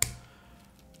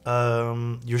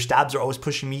 your stabs are always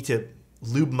pushing me to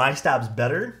lube my stabs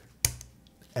better.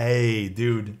 Hey,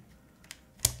 dude.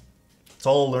 It's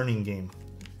all a learning game.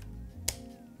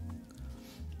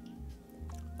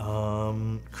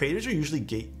 Creators are usually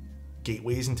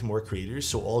gateways into more creators,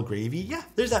 so all gravy. Yeah,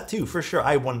 there's that too, for sure.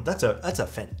 That's a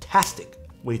fantastic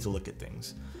way to look at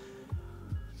things.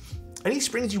 Any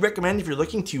springs you recommend if you're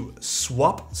looking to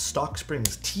swap stock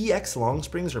springs? TX long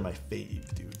springs are my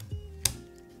fave, dude.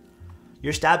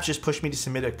 Your stabs just pushed me to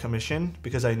submit a commission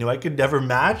because I knew I could never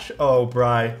match. Oh,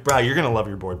 Bri. Bri, you're going to love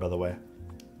your board, by the way.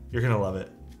 You're going to love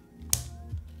it.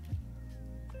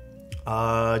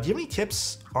 Do you have any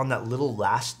tips on that little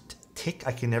last tick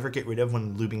I can never get rid of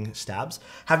when lubing stabs?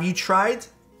 Have you tried?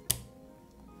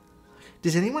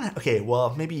 Does anyone... Okay,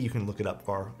 well, maybe you can look it up,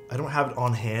 Var. I don't have it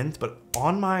on hand, but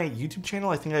on my YouTube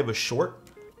channel, I think I have a short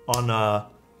on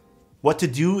what to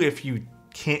do if you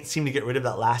can't seem to get rid of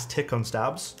that last tick on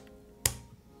stabs.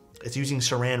 It's using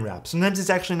saran wrap. Sometimes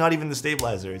it's actually not even the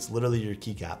stabilizer. It's literally your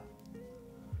keycap.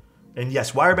 And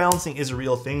yes, wire balancing is a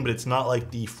real thing, but it's not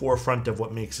like the forefront of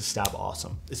what makes a stab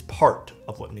awesome. It's part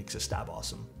of what makes a stab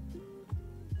awesome.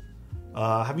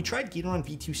 Have you tried Gateron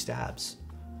V2 stabs?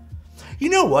 You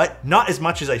know what? Not as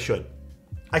much as I should.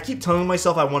 I keep telling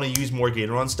myself I want to use more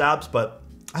Gateron stabs, but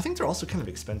I think they're also kind of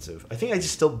expensive. I think I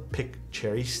just still pick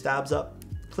cherry stabs up.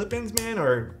 Clip-ins, man,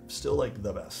 are still like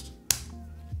the best.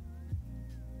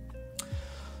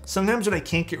 Sometimes when I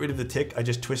can't get rid of the tick, I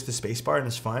just twist the spacebar and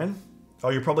it's fine. Oh,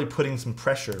 you're probably putting some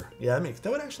pressure. Yeah,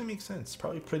 that would actually make sense.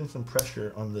 Probably putting some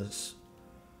pressure on the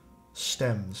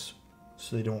stems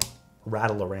so they don't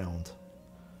rattle around.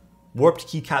 Warped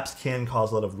keycaps can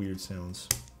cause a lot of weird sounds.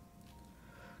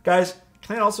 Guys,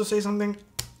 can I also say something?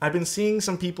 I've been seeing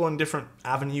some people in different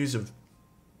avenues of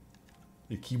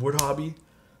the keyboard hobby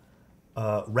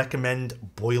recommend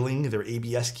boiling their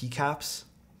ABS keycaps.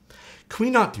 Can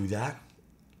we not do that?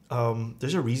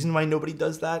 There's a reason why nobody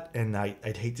does that, and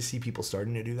I'd hate to see people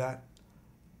starting to do that.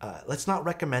 Let's not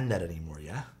recommend that anymore,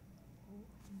 yeah?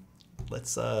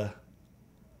 Let's, yeah,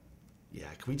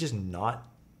 can we just not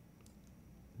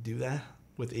do that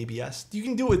with ABS? You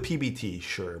can do it with PBT,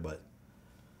 sure, but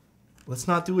let's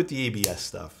not do it with the ABS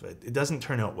stuff. It doesn't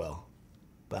turn out well.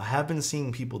 But I have been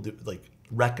seeing people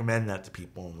recommend that to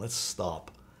people, and let's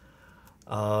stop.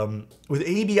 With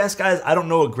ABS, guys, I don't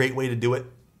know a great way to do it.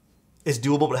 It's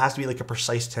doable, but it has to be like a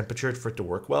precise temperature for it to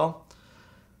work well.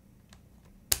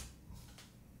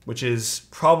 Which is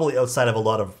probably outside of a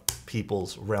lot of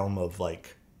people's realm of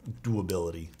like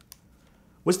doability.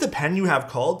 What's the pen you have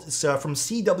called? It's from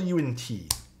CW&T.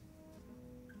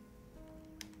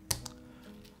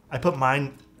 I put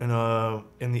mine in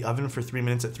the oven for 3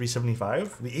 minutes at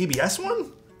 375. The ABS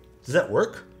one? Does that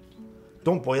work?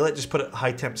 Don't boil it, just put it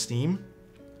high temp steam.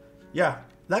 Yeah,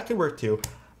 that could work too.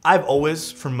 I've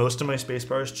always, for most of my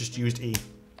space-bars, just used a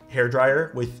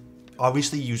hairdryer with,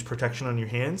 obviously use protection on your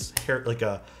hands, like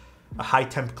a high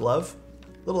temp glove,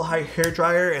 little high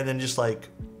hairdryer, and then just like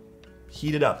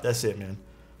heat it up. That's it, man.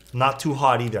 Not too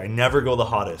hot either. I never go the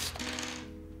hottest.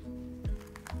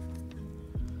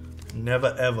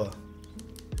 Never ever.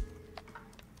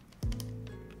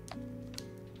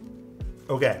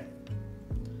 Okay.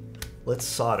 Let's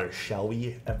solder, shall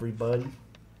we, everybody?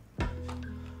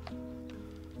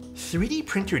 3D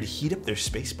printer to heat up their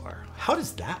spacebar. How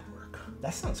does that work?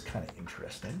 That sounds kind of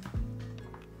interesting.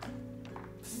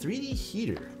 3D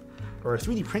heater, or a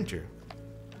 3D printer.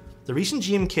 The recent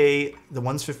GMK, the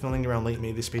ones fulfilling around late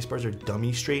May, the spacebars are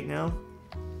dummy straight now.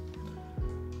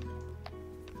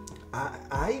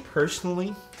 I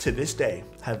personally, to this day,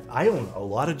 I own a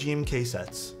lot of GMK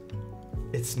sets.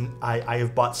 I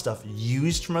have bought stuff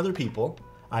used from other people.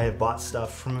 I have bought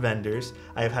stuff from vendors.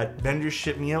 I have had vendors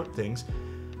ship me out things.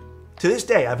 To this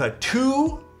day, I've had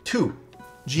two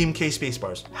GMK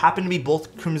spacebars, happen to be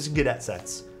both Crimson Cadet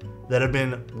sets, that have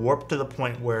been warped to the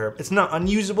point where it's not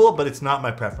unusable, but it's not my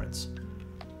preference.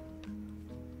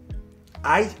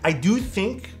 I do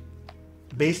think,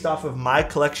 based off of my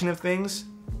collection of things,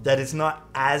 that it's not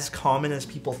as common as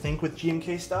people think with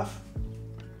GMK stuff.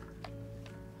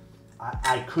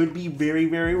 I could be very,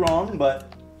 very wrong,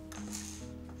 but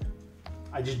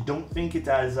I just don't think it's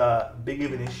as big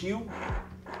of an issue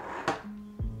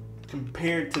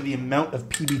compared to the amount of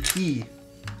PBT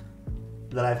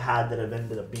that I've had that have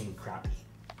ended up being crappy.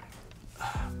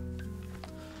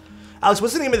 Alex,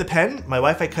 what's the name of the pen? My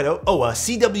Wi-Fi cut out. Oh,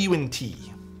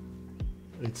 CW&T.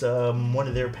 It's one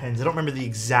of their pens. I don't remember the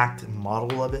exact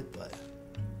model of it, but...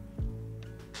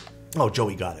 Oh,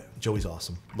 Joey got it. Joey's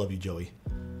awesome. Love you, Joey.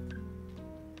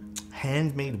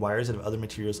 Handmade wires out of other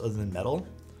materials other than metal.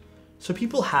 So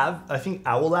people have, I think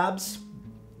Owl Labs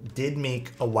did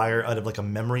make a wire out of like a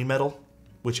memory metal,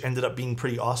 which ended up being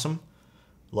pretty awesome.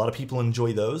 A lot of people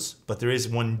enjoy those, but there is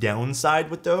one downside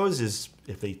with those is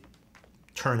if they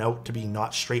turn out to be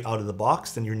not straight out of the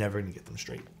box, then you're never gonna get them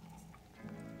straight.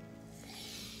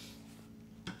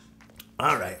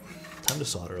 All right, time to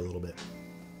solder a little bit.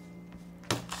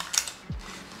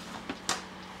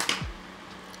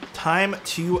 Time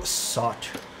to solder.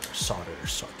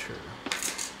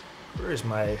 Where is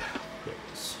my, there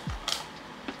it is.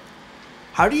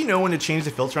 How do you know when to change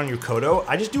the filter on your Kodo?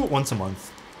 I just do it once a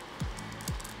month.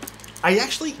 I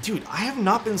actually, dude, I have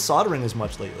not been soldering as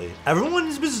much lately. Everyone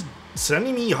has been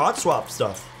sending me hot swap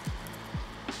stuff.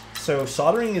 So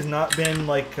soldering has not been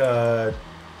like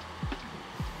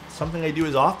something I do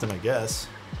as often, I guess.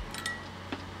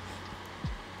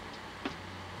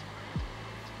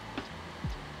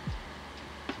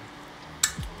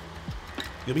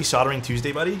 You'll be soldering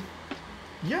Tuesday, buddy?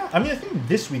 Yeah, I mean, I think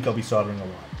this week I'll be soldering a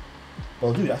lot.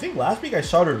 Well, dude, I think last week I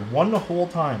soldered one the whole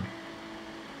time.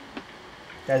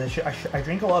 Guys, I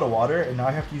drink a lot of water, and now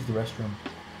I have to use the restroom.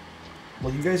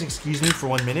 Will you guys excuse me for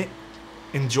 1 minute?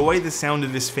 Enjoy the sound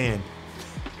of this fan.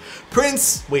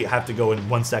 Prince! Wait, I have to go in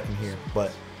 1 second here,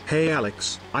 but... Hey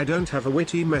Alex, I don't have a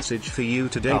witty message for you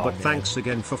today, but man. Thanks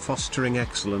again for fostering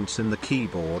excellence in the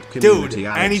keyboard community. Dude,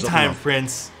 Alex, anytime,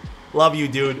 Prince. Love you,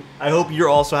 dude. I hope you're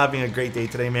also having a great day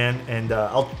today, man, and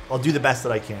I'll do the best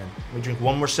that I can. Let me drink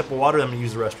one more sip of water, then I'm gonna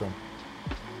use the restroom.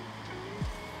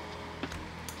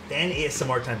 Then it's some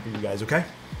more time for you guys, okay?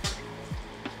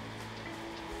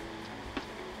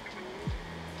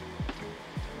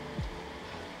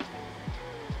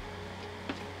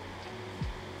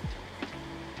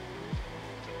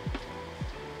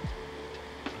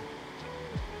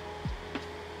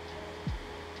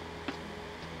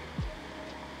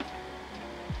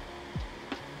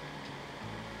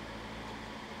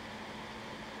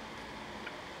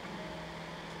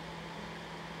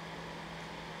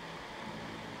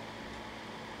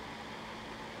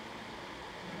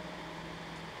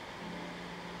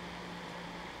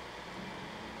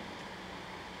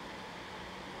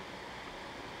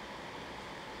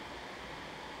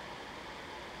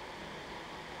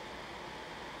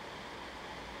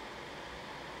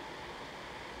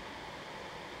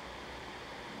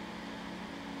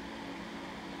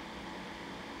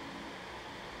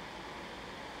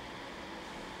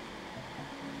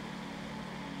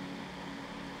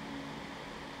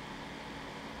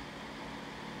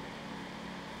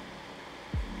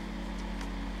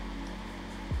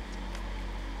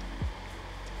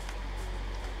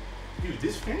 Dude,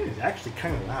 this fan is actually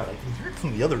kind of loud. I can hear it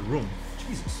from the other room.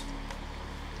 Jesus.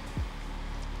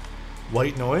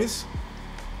 White noise.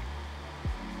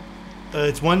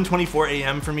 It's 1:24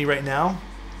 a.m. for me right now.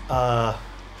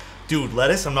 Dude,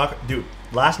 lettuce, dude,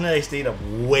 last night I stayed up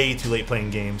way too late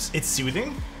playing games. It's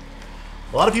soothing.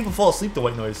 A lot of people fall asleep to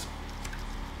white noise.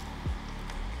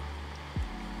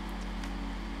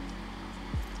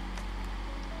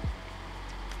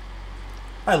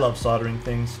 I love soldering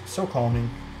things. So calming.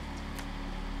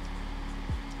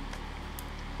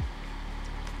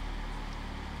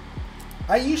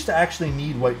 I used to actually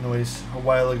need white noise a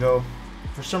while ago.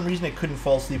 For some reason I couldn't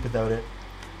fall asleep without it.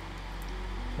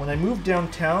 When I moved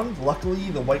downtown, luckily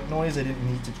the white noise I didn't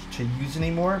need to use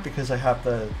anymore because I have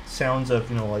the sounds of,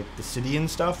 you know, like the city and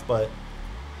stuff, but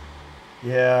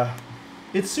yeah.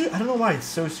 I don't know why it's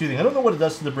so soothing. I don't know what it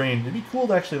does to the brain. It'd be cool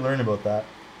to actually learn about that.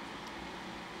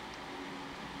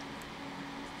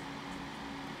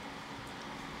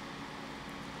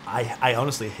 I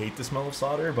honestly hate the smell of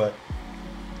solder, but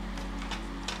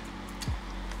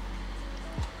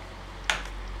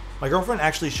my girlfriend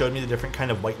actually showed me the different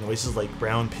kind of white noises, like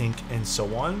brown, pink, and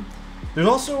so on. There's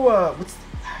also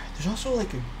there's also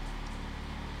like a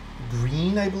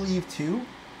green, I believe, too,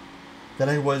 that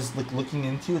I was like looking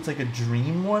into. It's like a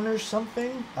dream one or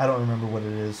something. I don't remember what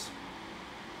it is.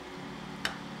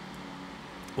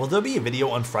 Will there be a video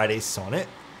on Friday's Sonnet?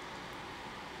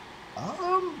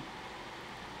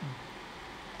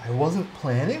 I wasn't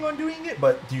planning on doing it,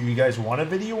 but do you guys want a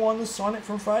video on the Sonnet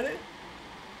from Friday?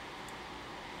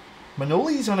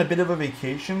 Manoli's on a bit of a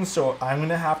vacation, so I'm going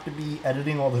to have to be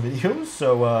editing all the videos,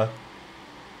 so I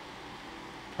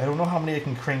don't know how many I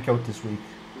can crank out this week.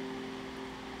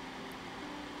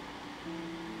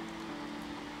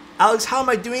 Alex, how am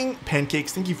I doing?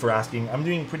 Pancakes, thank you for asking. I'm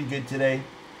doing pretty good today.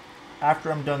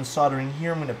 After I'm done soldering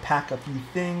here, I'm going to pack a few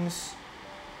things.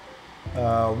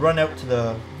 Run out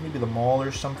to maybe the mall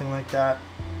or something like that.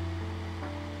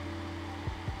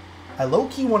 I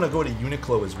low-key want to go to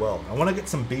Uniqlo as well. I want to get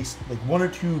some like 1 or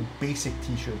 2 basic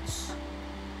t-shirts.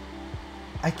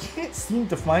 I can't seem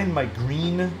to find my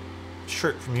green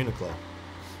shirt from Uniqlo.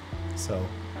 So,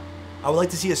 I would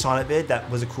like to see a Sonnet vid that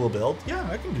was a cool build. Yeah,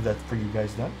 I can do that for you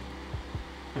guys then.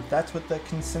 If that's what the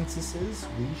consensus is,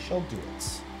 we shall do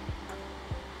it.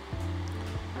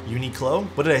 Uniqlo?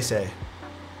 What did I say?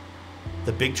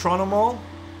 The big Toronto Mall?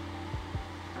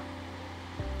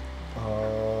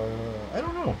 I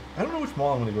don't know. I don't know which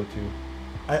mall I'm going to go to.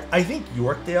 I think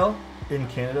Yorkdale in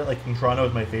Canada, like in Toronto,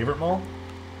 is my favorite mall.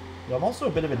 But I'm also a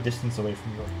bit of a distance away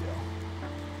from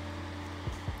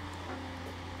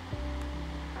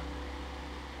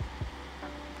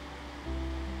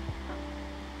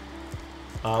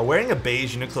Yorkdale. Wearing a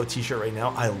beige Uniqlo t-shirt right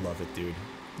now, I love it, dude.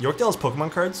 Yorkdale's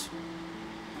Pokemon cards?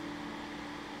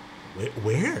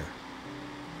 Where?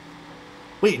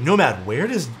 Wait, Nomad, where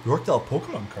does Yorkdale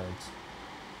Pokemon cards?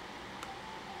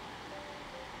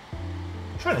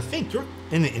 I'm trying to think. You're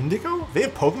in the Indigo? They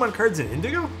have Pokemon cards in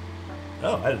Indigo?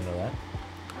 Oh, I didn't know that.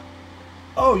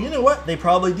 Oh, you know what? They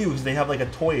probably do, because they have like a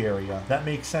toy area. That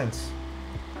makes sense.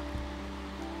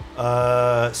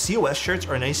 COS shirts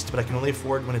are nice, but I can only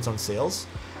afford when it's on sales.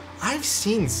 I've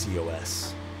seen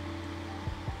COS.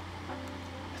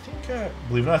 I think,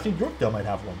 believe it or not, I think Yorkdale might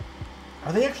have one.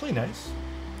 Are they actually nice?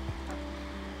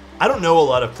 I don't know a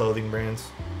lot of clothing brands.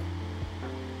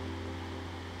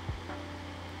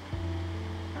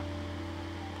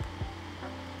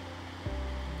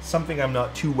 Something I'm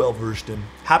not too well versed in.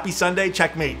 Happy Sunday,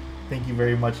 checkmate. Thank you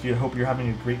very much, dude. I hope you're having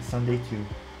a great Sunday too.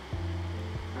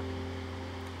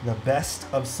 The best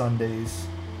of Sundays.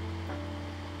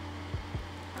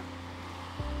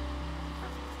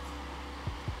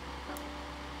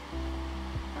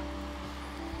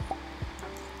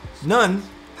 None.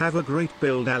 Have a great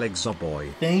build, Alexa boy.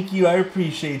 Thank you. I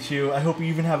appreciate you. I hope you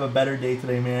even have a better day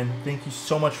today, man. Thank you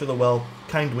so much for the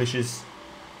kind wishes.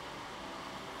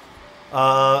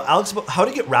 Alex, how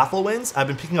to get raffle wins? I've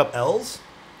been picking up L's.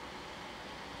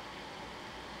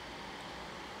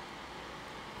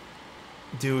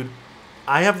 Dude,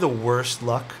 I have the worst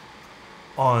luck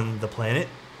on the planet.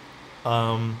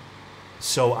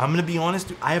 So I'm gonna be honest,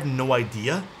 dude, I have no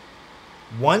idea.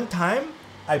 One time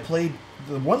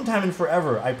in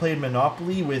forever, I played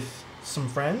Monopoly with some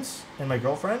friends and my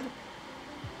girlfriend.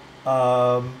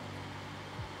 I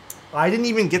didn't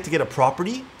even get to get a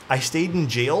property. I stayed in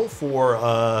jail for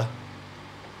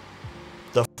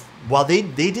while they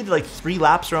did like 3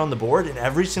 laps around the board, and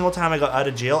every single time I got out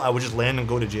of jail, I would just land and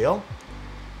go to jail.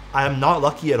 I am not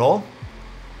lucky at all.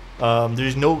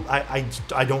 There's no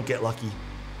I don't get lucky.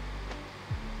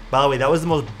 By the way, that was the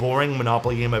most boring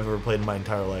Monopoly game I've ever played in my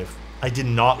entire life. I did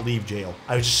not leave jail.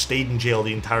 I just stayed in jail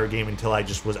the entire game until I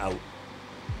just was out.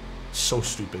 So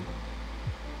stupid.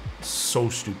 So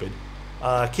stupid.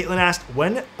 Caitlin asked,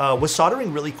 when was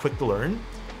soldering really quick to learn?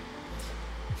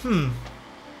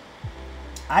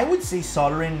 I would say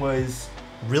soldering was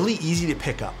really easy to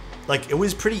pick up. Like, it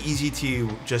was pretty easy to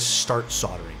just start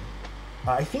soldering.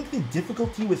 I think the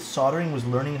difficulty with soldering was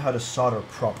learning how to solder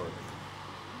properly.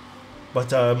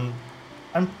 But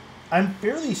I'm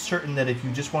fairly certain that if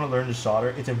you just want to learn to solder,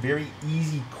 it's a very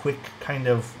easy, quick kind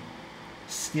of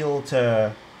skill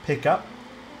to pick up.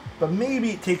 But maybe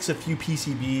it takes a few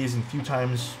PCBs and a few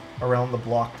times around the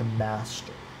block to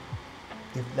master,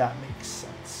 if that makes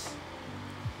sense.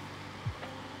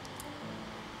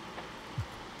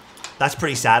 That's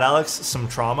pretty sad, Alex. Some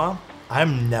trauma.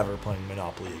 I'm never playing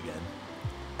Monopoly again.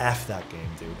 F that game,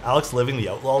 dude. Alex living the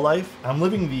outlaw life. I'm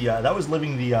living the, that was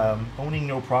living the owning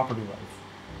no property life.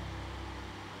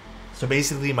 So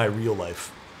basically my real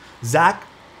life. Zach,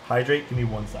 hydrate, give me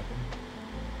 1 second.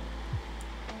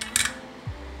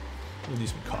 We'll do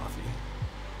some coffee.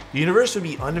 The universe would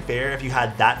be unfair if you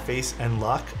had that face and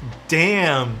luck.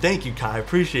 Damn, thank you, Kai.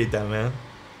 Appreciate that, man.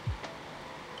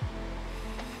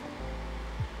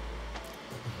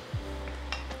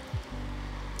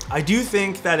 I do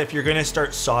think that if you're going to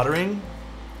start soldering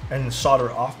and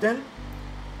solder often,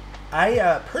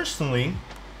 I personally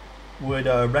would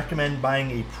recommend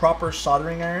buying a proper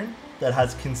soldering iron that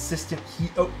has consistent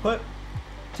heat output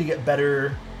to get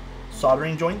better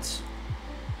soldering joints.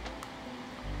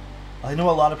 I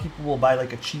know a lot of people will buy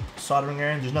like a cheap soldering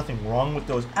iron. There's nothing wrong with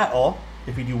those at all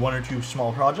if you do 1 or 2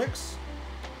 small projects.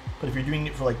 But if you're doing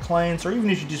it for like clients, or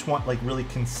even if you just want like really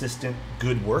consistent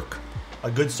good work, a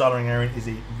good soldering iron is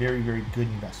a very, very good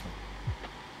investment.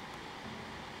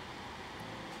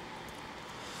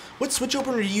 What switch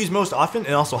opener do you use most often?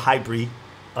 And also, hi Bree.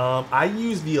 I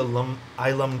use the Ilum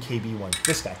KB one.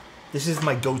 This guy. This is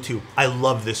my go-to. I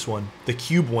love this one. The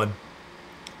cube one.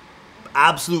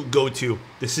 Absolute go-to.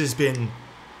 This has been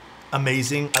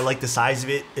amazing. I like the size of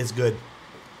it. It's good.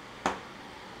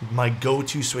 My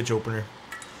go-to switch opener.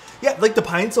 Yeah, like the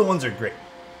pine cell ones are great.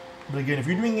 But again, if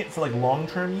you're doing it for like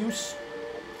long-term use,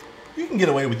 you can get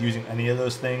away with using any of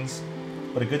those things.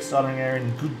 But a good soldering iron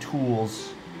and good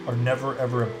tools are never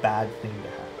ever a bad thing to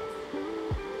have.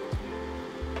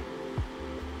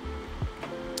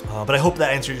 But I hope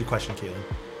that answers your question, Caitlin.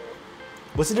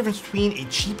 What's the difference between a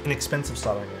cheap and expensive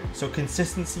soldering iron? So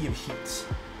consistency of heat.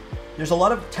 There's a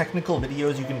lot of technical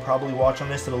videos you can probably watch on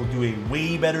this that'll do a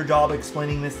way better job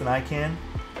explaining this than I can.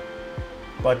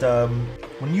 But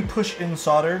when you push in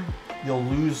solder, you'll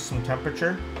lose some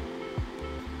temperature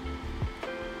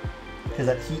because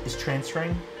that heat is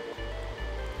transferring.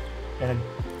 And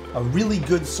a really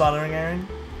good soldering iron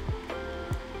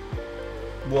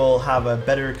will have a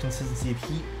better consistency of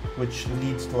heat, which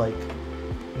leads to, like,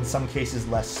 in some cases,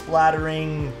 less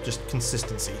splattering, just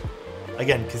consistency.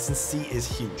 Again, consistency is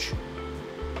huge.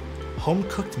 Home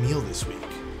cooked meal this week.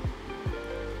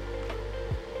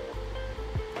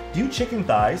 Do chicken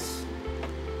thighs.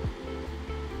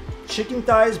 Chicken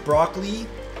thighs, broccoli,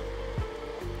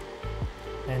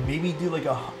 and maybe do like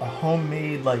a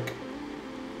homemade like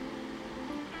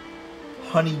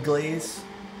honey glaze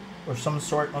or some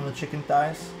sort on the chicken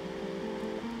thighs.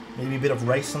 Maybe a bit of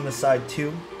rice on the side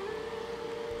too.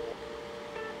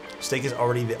 Steak is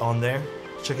already on there.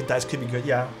 Chicken thighs could be good,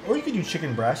 yeah. Or you could do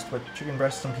chicken breast, but chicken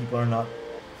breast, some people are not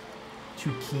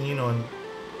too keen on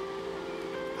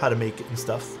how to make it and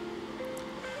stuff.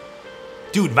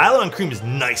 Dude, violet on cream is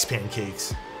nice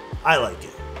pancakes. I like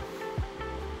it.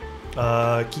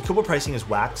 Kikobo pricing is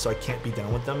whacked, so I can't be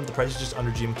down with them. The price is just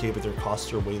under GMK, but their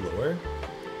costs are way lower.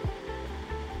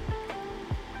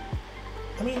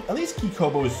 I mean, at least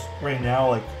Kikobo's right now,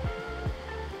 like,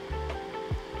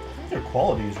 I think their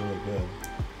quality is really good.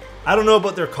 I don't know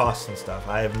about their costs and stuff.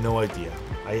 I have no idea.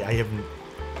 I have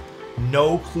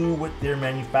no clue what their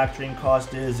manufacturing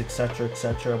cost is, etc.,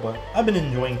 etc. But I've been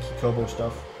enjoying Kikobo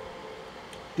stuff.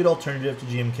 Good alternative to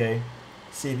GMK.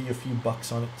 Save you a few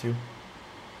bucks on it too.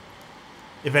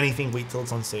 If anything, wait till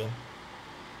it's on sale.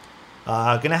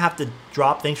 Gonna have to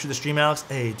drop. Thanks for the stream, Alex.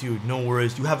 Hey, dude, no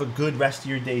worries. You have a good rest of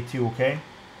your day too, okay?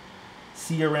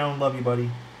 See you around. Love you,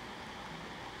 buddy.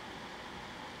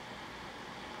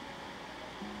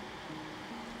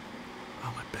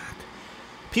 Oh, my back.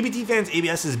 PBT fans,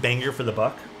 ABS is banger for the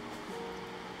buck.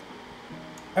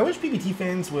 I wish PBT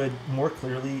fans would more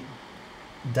clearly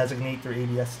designate their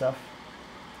ABS stuff.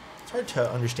 It's hard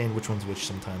to understand which one's which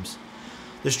sometimes.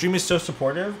 The stream is so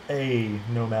supportive. Hey,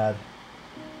 Nomad.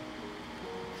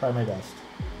 Try my best.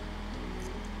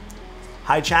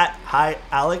 Hi, chat. Hi,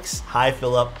 Alex. Hi,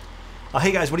 Philip.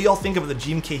 Hey, guys, what do y'all think of the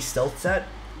GMK Stealth set?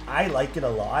 I like it a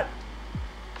lot.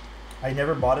 I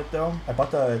never bought it, though. I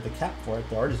bought the cap for it,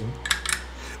 the Artisan,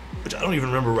 which I don't even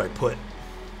remember where I put.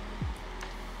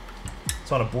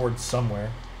 It's on a board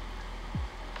somewhere.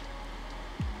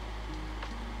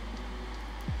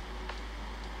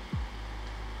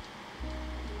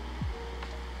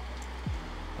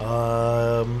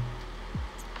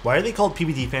 Why are they called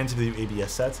PBT fans if they do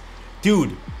ABS sets?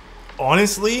 Dude,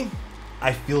 honestly,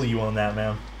 I feel you on that,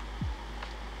 man.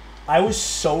 I was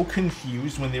so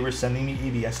confused when they were sending me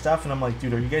ABS stuff, and I'm like,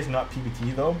 dude, are you guys not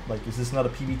PBT, though? Like, is this not a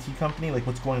PBT company? Like,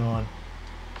 what's going on?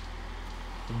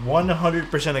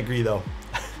 100% agree, though.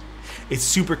 It's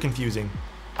super confusing.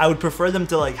 I would prefer them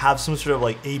to, like, have some sort of,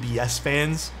 like, ABS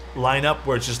fans lineup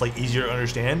where it's just, like, easier to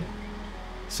understand.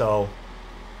 So...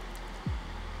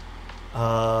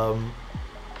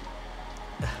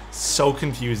 so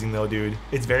confusing though, dude.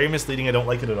 It's very misleading. I don't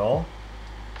like it at all.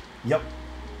 Yep.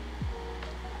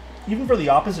 Even for the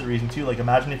opposite reason too. Like,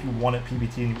 imagine if you wanted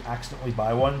PBT and you accidentally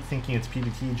buy one, thinking it's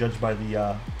PBT judged by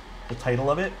the title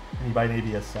of it, and you buy an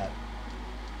ABS set.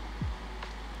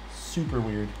 Super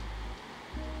weird.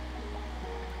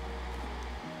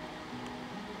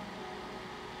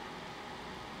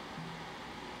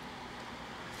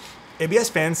 ABS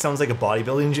fans sounds like a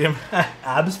bodybuilding gym.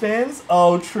 Abs fans?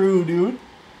 Oh, true, dude.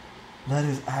 That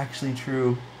is actually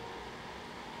true.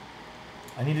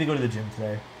 I need to go to the gym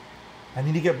today. I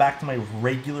need to get back to my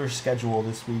regular schedule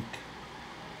this week.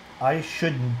 I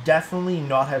should definitely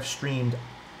not have streamed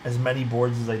as many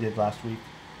boards as I did last week.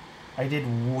 I did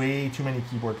way too many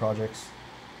keyboard projects.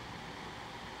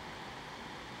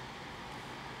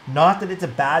 Not that it's a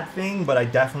bad thing, but I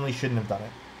definitely shouldn't have done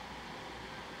it.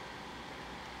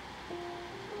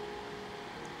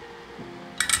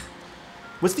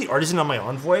 What's the Artisan on my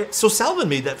Envoy? So Salvin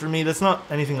made that for me. That's not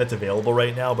anything that's available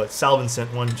right now, but Salvin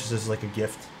sent one just as like a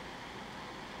gift.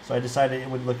 So I decided it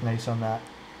would look nice on that.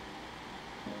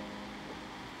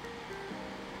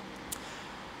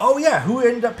 Oh yeah, who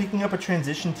ended up picking up a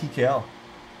Transition TKL?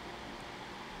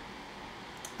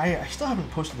 I still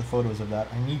haven't posted the photos of that.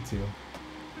 I need to.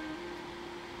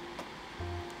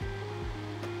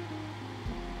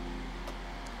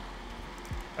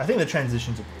 I think the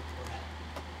Transition's a great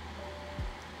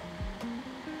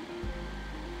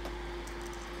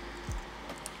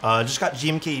board. Just got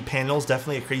GMK panels,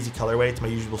 definitely a crazy colorway. It's my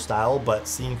usual style, but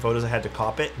seeing photos I had to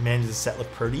cop it. Man, does the set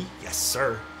look pretty? Yes,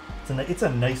 sir. It's a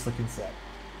nice looking set.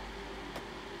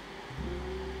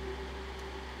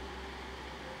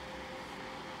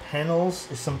 Panels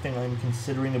is something I'm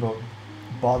considering about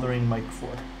bothering Mike for.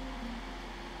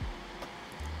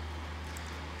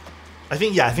 I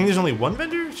think there's only one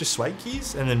vendor, it's just Swag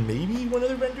Keys, and then maybe one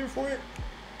other vendor for it,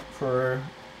 for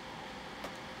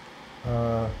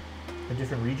a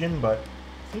different region, but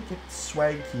I think it's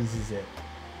Swag Keys is it.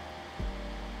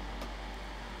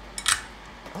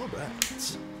 All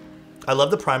right. I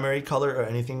love the primary color or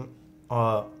anything,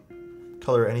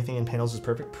 in panels is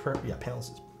perfect. Yeah,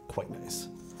 panels is quite nice.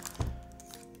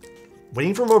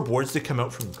 Waiting for more boards to come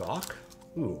out from Gawk?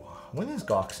 Ooh, when is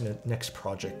Gawk's next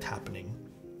project happening?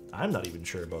 I'm not even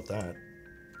sure about that.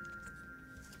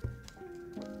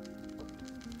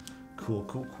 Cool.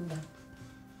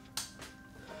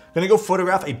 Gonna go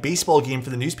photograph a baseball game for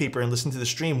the newspaper and listen to the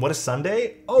stream. What a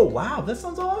Sunday. Oh, wow, that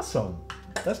sounds awesome.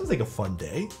 That sounds like a fun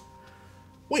day.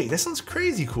 Wait, that sounds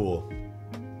crazy cool.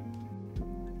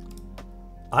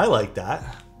 I like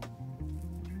that.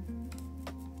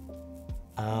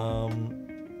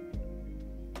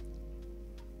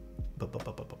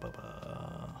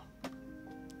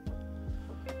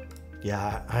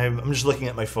 Yeah, I'm just looking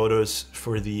at my photos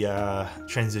for the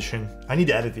transition. I need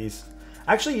to edit these.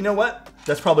 Actually, you know what?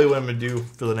 That's probably what I'm gonna do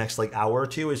for the next like hour or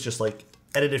two, is just like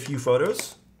edit a few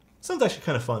photos. Sounds actually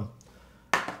kind of fun.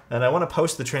 And I want to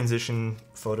post the transition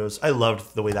photos. I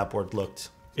loved the way that board looked.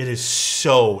 It is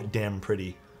so damn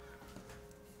pretty.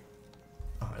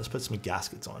 All right, let's put some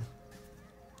gaskets on.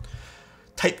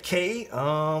 Type K,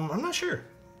 I'm not sure.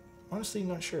 Honestly,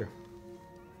 not sure.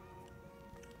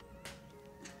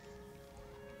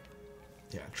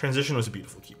 Yeah, Transition was a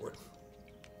beautiful keyboard.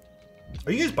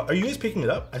 Are you guys picking it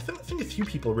up? I think a few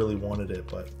people really wanted it,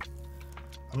 but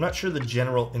I'm not sure the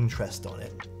general interest on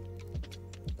it.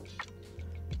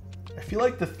 I feel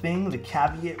like the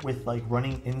caveat with like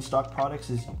running in-stock products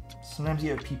is sometimes you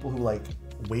have people who like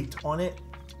wait on it.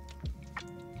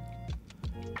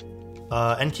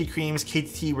 NK Creams,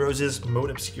 KTT Roses,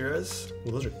 Mode Obscuras.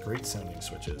 Well, those are great sounding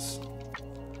switches.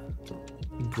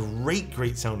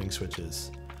 Great sounding switches.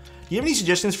 Do you have any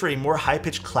suggestions for a more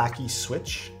high-pitched clacky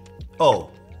switch? Oh,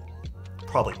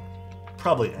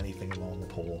 probably anything long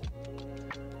pole.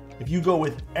 If you go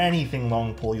with anything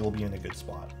long pole, you'll be in a good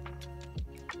spot.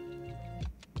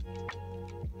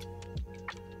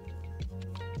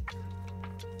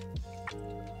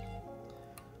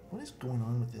 What is going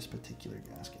on with this particular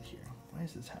gasket here? Why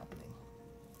is this happening?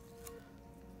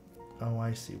 Oh,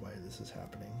 I see why this is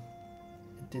happening.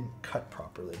 It didn't cut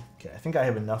properly. Okay, I think I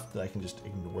have enough that I can just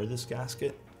ignore this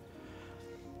gasket.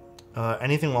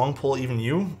 Anything long pull, even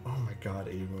you? Oh my god,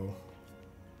 Avo.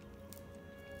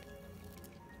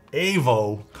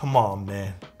 Avo, come on,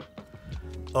 man.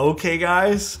 Okay,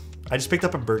 guys. I just picked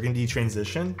up a burgundy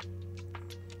transition.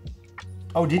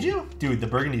 Oh, did you? Dude, the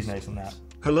burgundy's nice on that.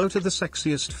 Hello to the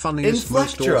sexiest, funniest,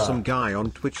 most awesome guy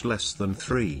on Twitch less than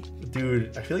 3.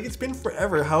 Dude, I feel like it's been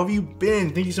forever. How have you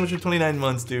been? Thank you so much for 29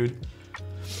 months, dude.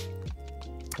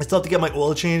 I still have to get my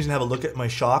oil changed and have a look at my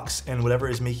shocks and whatever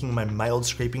is making my mild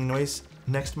scraping noise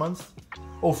next month.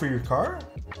 Oh, for your car?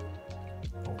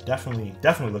 Oh, definitely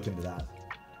look into that.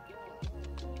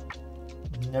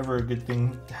 Never a good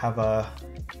thing to have a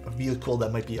vehicle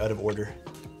that might be out of order.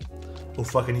 Oh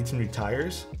fuck, I need some new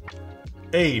tires.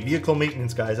 Hey, vehicle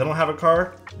maintenance, guys. I don't have a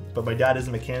car, but my dad is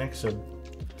a mechanic, so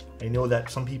I know that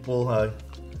some people,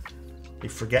 they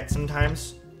forget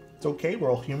sometimes. It's okay, we're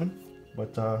all human.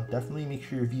 But definitely make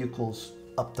sure your vehicle's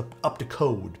up to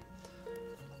code.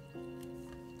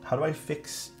 How do I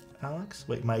fix Alex?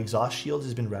 Wait, my exhaust shield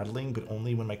has been rattling, but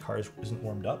only when my car isn't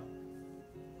warmed up.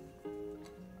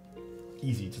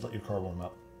 Easy, just let your car warm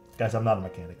up. Guys, I'm not a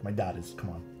mechanic. My dad is. Come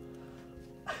on.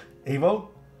 Avo,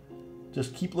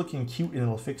 just keep looking cute and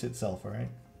it'll fix itself, all right?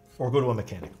 Or go to a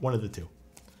mechanic. One of the two.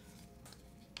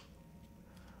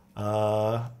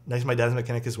 Nice, my dad's a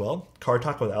mechanic as well. Car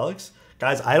talk with Alex.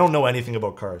 Guys, I don't know anything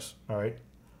about cars, all right?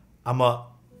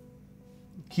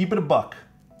 Keep it a buck.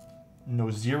 Know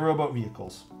zero about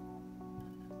vehicles.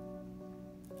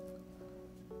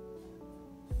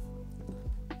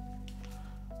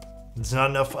 There's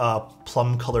not enough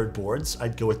plum colored boards.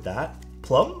 I'd go with that.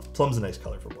 Plum? Plum's a nice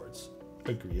color for boards.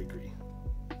 Agree.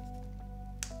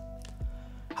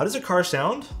 How does a car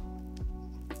sound?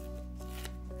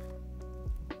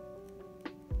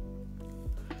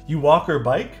 You walk or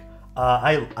bike?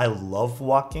 I love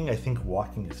walking. I think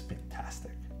walking is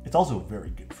fantastic. It's also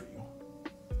very good for you.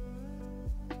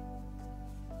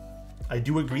 I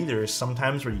do agree there is some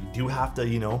times where you do have to,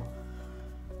 you know,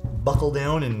 buckle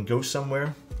down and go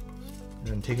somewhere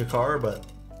and take a car, but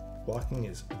walking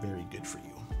is very good for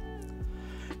you.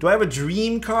 Do I have a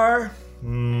dream car?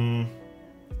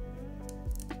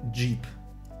 Jeep.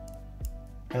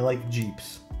 I like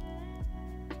Jeeps.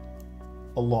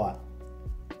 A lot.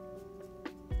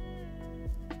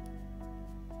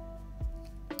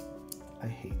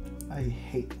 I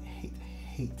hate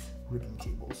ribbon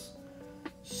cables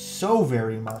so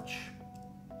very much.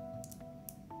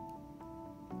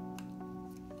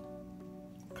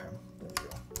 Okay, there we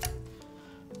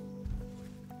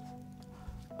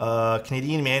go.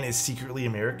 Canadian man is secretly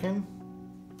American.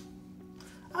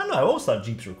 I don't know, I always thought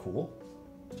Jeeps were cool.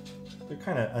 They're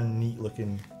kind of a neat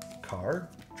looking car,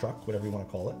 truck, whatever you want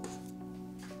to call it.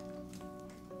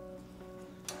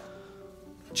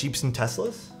 Jeeps and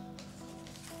Teslas?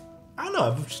 I don't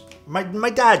know. My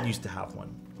dad used to have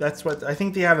one. That's what I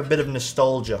think. They have a bit of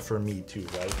nostalgia for me too,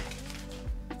 right?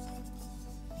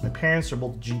 My parents are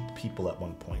both Jeep people at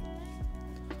one point.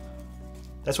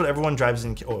 That's what everyone drives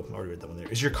in. Oh, I already read that one there.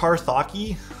 Is your car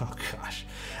thocky? Oh gosh,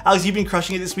 Alex, you've been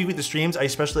crushing it this week with the streams. I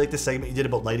especially like the segment you did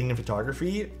about lighting and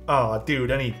photography. Oh,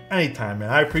 dude, anytime, man.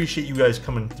 I appreciate you guys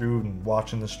coming through and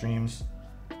watching the streams.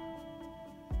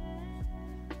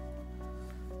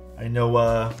 I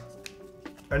know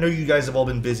you guys have all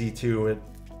been busy too.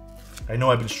 I know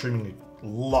I've been streaming a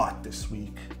lot this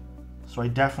week, so I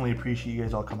definitely appreciate you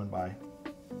guys all coming by.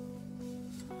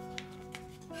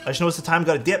 I just noticed the time,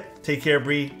 got a dip. Take care,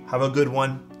 Bree. Have a good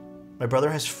one. My brother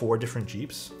has 4 different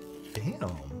Jeeps.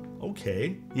 Damn.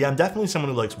 Okay. Yeah, I'm definitely someone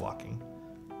who likes walking.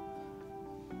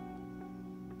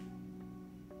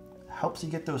 Helps you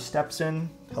get those steps in.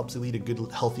 Helps you lead a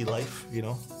good, healthy life, you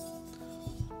know.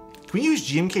 Can we use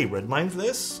GMK Redline for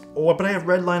this? Oh, but I have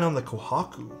Redline on the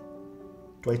Kohaku.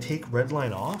 Do I take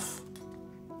Redline off?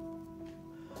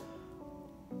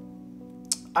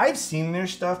 I've seen their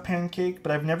stuff, Pancake,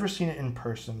 but I've never seen it in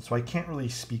person, so I can't really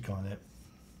speak on it.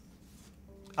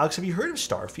 Alex, have you heard of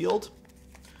Starfield?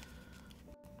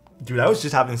 Dude, I was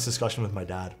just having this discussion with my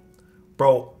dad.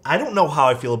 Bro, I don't know how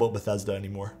I feel about Bethesda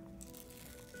anymore.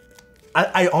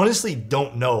 I honestly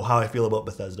don't know how I feel about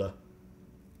Bethesda.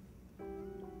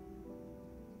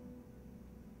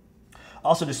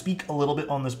 Also, to speak a little bit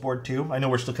on this board too, I know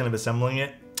we're still kind of assembling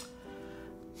it.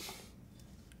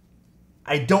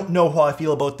 I don't know how I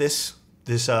feel about this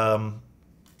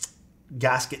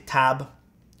gasket tab.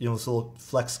 You know, this little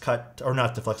flex cut, or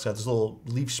not the flex cut, this little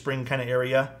leaf spring kind of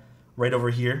area right over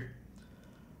here.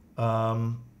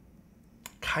 Kind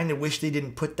of wish they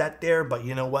didn't put that there, but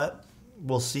you know what?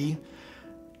 We'll see.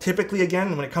 Typically,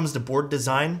 again, when it comes to board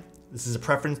design, this is a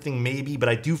preference thing maybe, but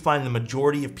I do find the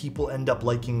majority of people end up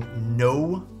liking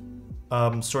no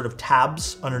sort of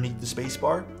tabs underneath the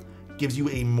spacebar. Gives you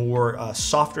a more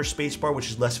softer spacebar, which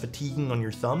is less fatiguing on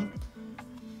your thumb.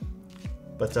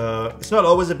 But it's not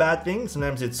always a bad thing.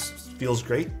 Sometimes it feels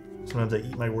great. Sometimes I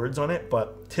eat my words on it,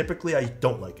 but typically I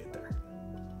don't like it there.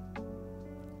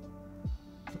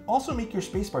 Also make your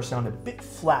spacebar sound a bit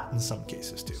flat in some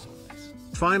cases too.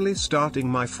 Finally starting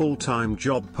my full-time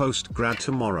job post-grad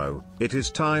tomorrow. It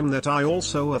is time that I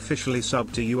also officially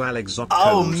sub to you, Alexotos.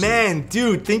 Oh man,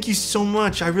 dude, thank you so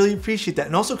much. I really appreciate that.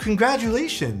 And also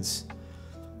congratulations.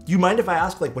 Do you mind if I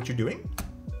ask like what you're doing?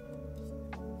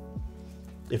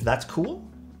 If that's cool?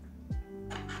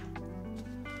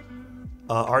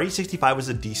 RE65 was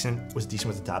decent with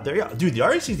the tab there. Yeah, dude, the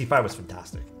RE65 was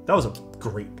fantastic. That was a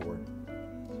great board.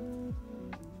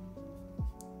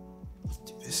 Let's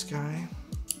do this guy.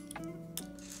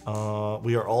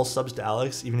 We are all subs to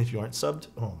Alex, even if you aren't subbed.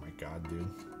 Oh my god, dude.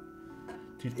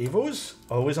 Dude, Avo's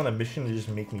always on a mission to just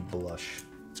make me blush.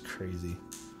 It's crazy.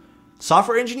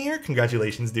 Software engineer?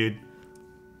 Congratulations, dude.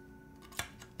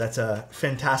 That's a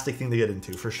fantastic thing to get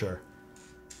into, for sure.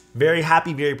 Very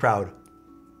happy, very proud.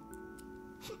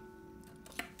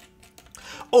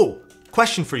 Oh,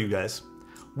 question for you guys.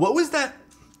 What was that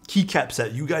keycap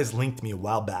set you guys linked me a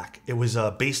while back? It was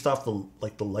based off the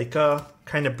Leica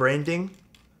kind of branding.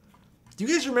 Do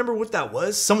you guys remember what that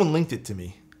was? Someone linked it to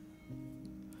me.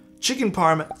 Chicken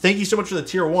Parm, thank you so much for the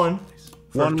tier 1.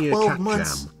 For 1 year 12 cat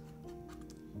months. jam.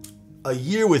 A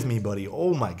year with me, buddy.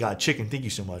 Oh my god, Chicken, thank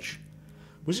you so much.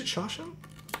 Was it Shawshank?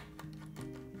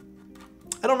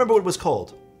 I don't remember what it was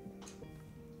called.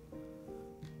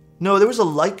 No, there was a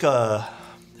Leica.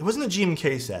 It wasn't a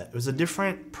GMK set. It was a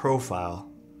different profile.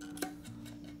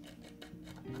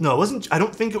 No, it wasn't. I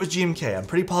don't think it was GMK. I'm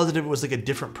pretty positive it was like a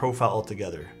different profile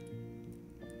altogether.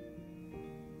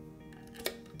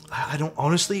 I don't,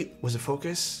 honestly, was it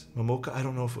Focus? Momoka? I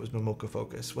don't know if it was Momoka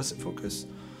Focus. Was it Focus?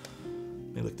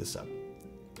 Let me look this up.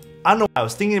 I don't know. I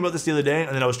was thinking about this the other day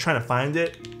and then I was trying to find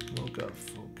it. Momoka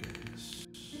Focus.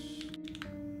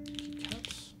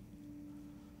 Keycaps.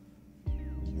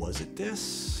 Was it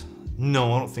this?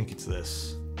 No, I don't think it's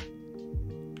this.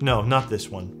 No, not this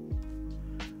one.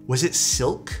 Was it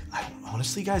Silk?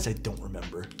 Honestly, guys, I don't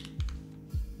remember.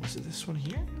 Was it this one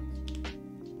here?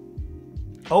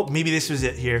 Oh, maybe this was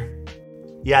it here.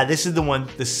 Yeah, this is the one.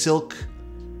 The Silk.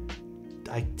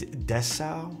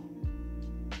 Dessau?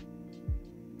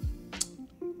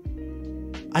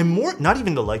 I'm more, not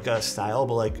even the Leica style,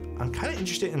 but like, I'm kind of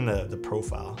interested in the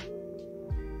profile.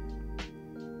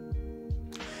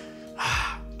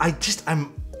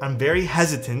 I'm very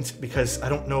hesitant because I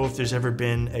don't know if there's ever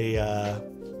been a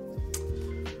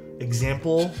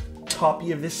example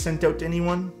copy of this sent out to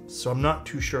anyone, so I'm not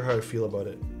too sure how I feel about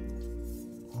it.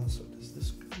 Also, does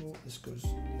this go? This goes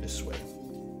this way.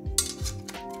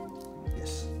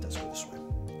 Yes, it does go this way.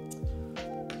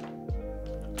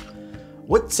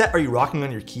 What set are you rocking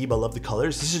on your Keeb? I love the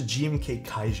colors. This is GMK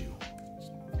Kaiju.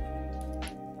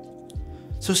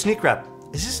 So Sneak Wrap,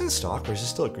 is this in stock or is this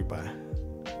still a group buy?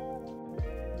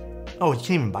 Oh, you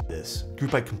can't even buy this.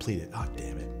 Group buy completed. Oh,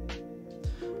 damn it.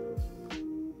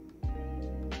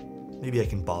 Maybe I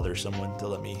can bother someone to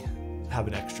let me have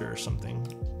an extra or something.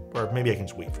 Or maybe I can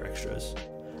just wait for extras.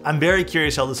 I'm very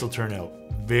curious how this will turn out.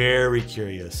 Very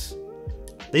curious.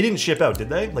 They didn't ship out, did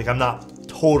they? Like, I'm not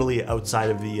totally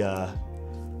outside of the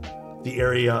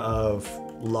area of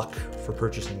luck for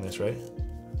purchasing this, right?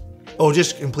 Oh,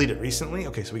 just completed recently?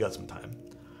 Okay, so we got some time.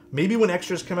 Maybe when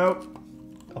extras come out,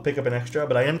 I'll pick up an extra,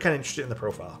 but I am kind of interested in the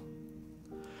profile.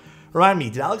 Remind me,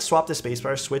 did Alex swap the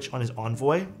spacebar switch on his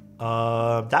Envoy?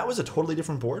 That was a totally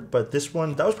different board, but this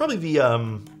one, that was probably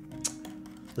the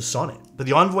Sonnet. But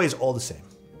the Envoy is all the same.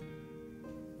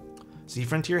 Z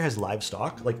Frontier has live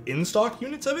stock, like in-stock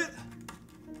units of it?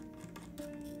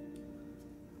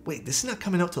 Wait, this is not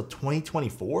coming out till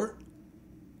 2024?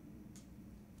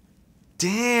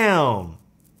 Damn!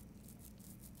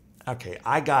 Okay,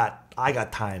 I got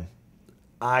time.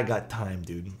 I got time,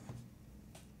 dude.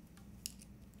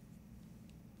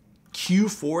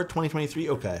 Q4 2023?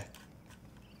 Okay.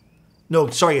 No,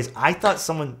 sorry guys. I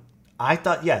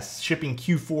thought, yes, shipping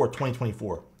Q4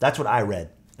 2024. That's what I read.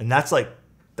 And that's like,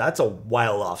 that's a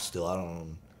while off still. I don't know.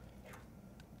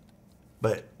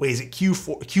 But wait, is it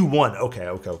Q4? Q1. Okay.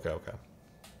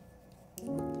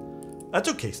 That's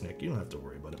okay, Snick. You don't have to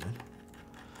worry about it, man.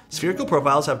 Spherical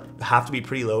profiles have to be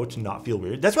pretty low to not feel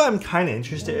weird. That's why I'm kind of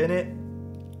interested in it.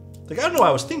 Like, I don't know,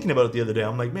 I was thinking about it the other day.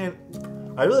 I'm like, man,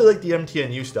 I really like the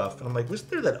MTNU stuff. And I'm like, wasn't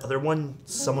there that other one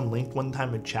someone linked one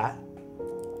time in chat?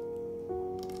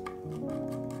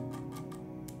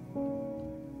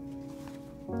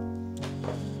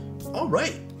 All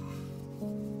right.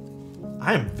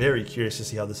 I am very curious to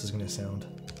see how this is going to sound.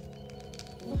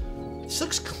 This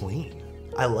looks clean.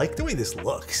 I like the way this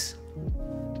looks.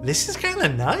 This is kind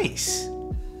of nice.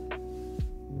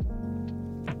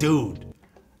 Dude.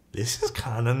 This is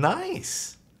kind of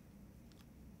nice.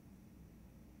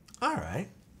 All right.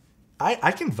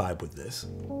 I can vibe with this.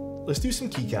 Let's do some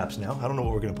keycaps now. I don't know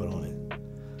what we're going to put on it.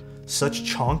 Such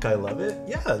chonk, I love it.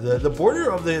 Yeah, the border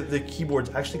of the keyboard's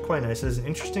actually quite nice. It has an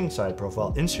interesting side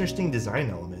profile, interesting design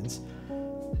elements.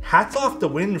 Hats off to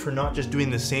Win for not just doing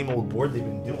the same old board they've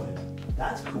been doing.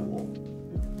 That's cool.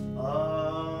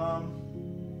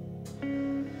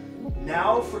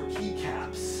 Now for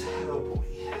keycaps. Oh boy.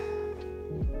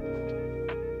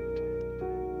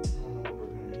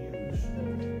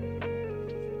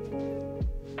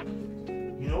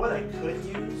 You know what I could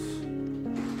use?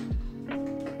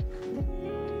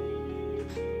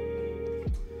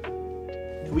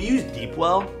 Can we use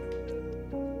Deepwell?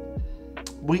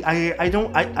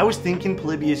 I was thinking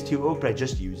Polybius 2 Oak, but I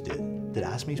just used it. Did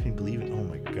Ass makes me believe it? Oh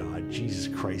my god, Jesus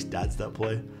Christ, that's that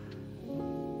play.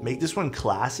 Make this one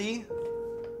classy.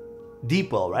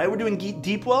 Deepwell, right? We're doing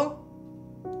Deepwell?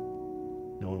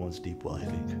 No one wants Deepwell, I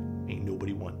think. Ain't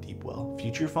nobody want Deepwell.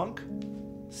 Future Funk?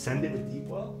 Send it with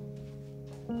Deepwell?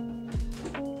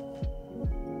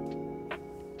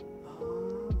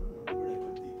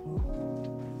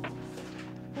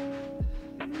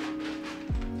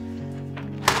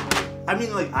 I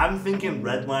mean, like, I'm thinking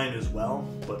Redline as well,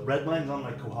 but Redline's on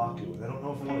my Kohaku, and I don't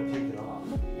know if I want to take it off.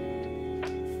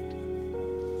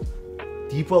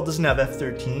 Deepwell doesn't have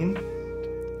F13.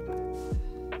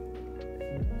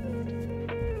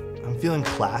 Feeling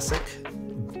classic.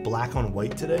 Black on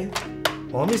white today.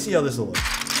 Well, let me see how this will look.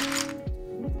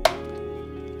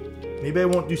 Maybe I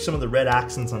won't do some of the red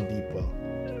accents on deep well.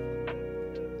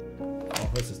 Oh,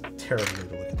 this is a terrible way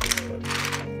to look at this, but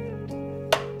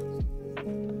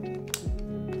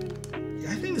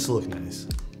yeah, I think this will look nice.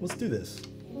 Let's do this.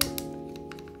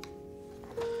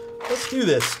 Let's do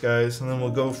this, guys, and then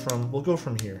we'll go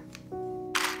from here.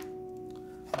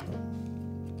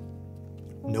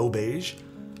 No beige.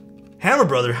 Hammer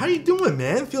Brother, how you doing,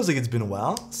 man? Feels like it's been a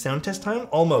while. Sound test time?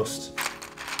 Almost.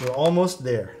 We're almost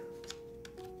there.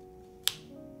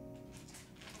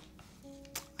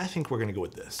 I think we're gonna go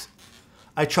with this.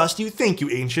 I trust you. Thank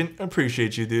you, Ancient. I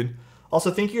appreciate you, dude.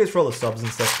 Also, thank you guys for all the subs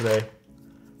and stuff today.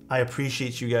 I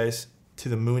appreciate you guys to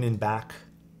the moon and back.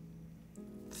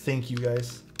 Thank you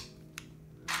guys.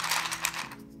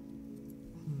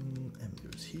 M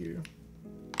goes here.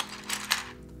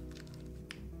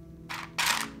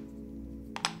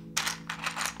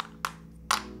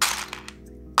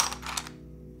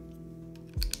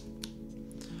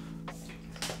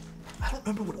 I don't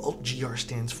remember what Alt-GR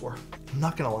stands for. I'm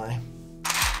not gonna lie.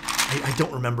 I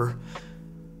don't remember.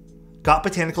 Got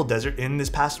Botanical Desert in this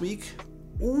past week.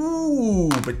 Ooh,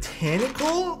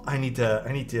 Botanical? I need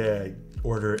to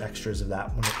order extras of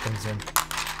that when it comes in.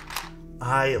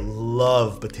 I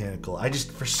love Botanical. I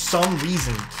just, for some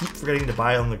reason, keep forgetting to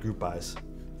buy on the group buys.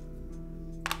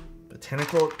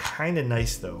 Botanical, kind of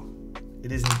nice though.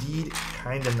 It is indeed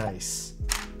kind of nice.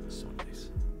 So nice.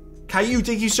 Caillou,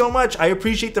 thank you so much. I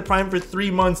appreciate the Prime for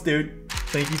 3 months, dude.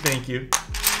 Thank you, thank you.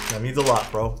 That means a lot,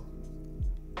 bro.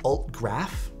 Alt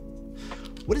graph?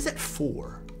 What is that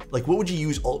for? Like, what would you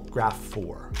use alt graph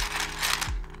for?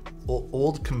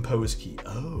 Old compose key.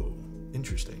 Oh,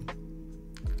 interesting.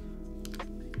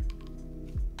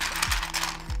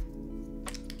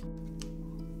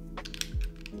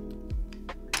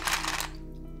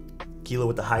 Kilo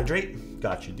with the hydrate?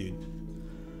 Got you, dude.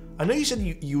 I know you said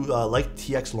you like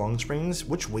TX long springs.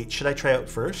 Which weight should I try out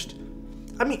first?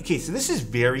 I mean, okay, so this is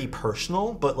very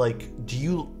personal, but like, do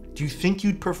you think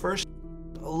you'd prefer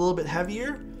a little bit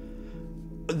heavier?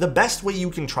 The best way you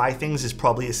can try things is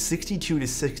probably a 62 to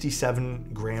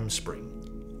 67 gram spring.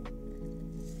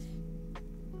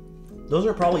 Those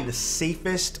are probably the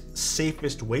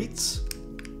safest weights.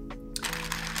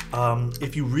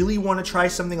 If you really want to try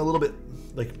something a little bit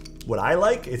like what I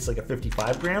like, it's like a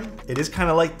 55 gram. It is kind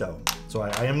of light though, so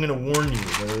I am gonna warn you,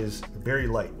 it is very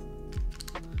light.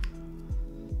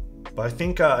 But I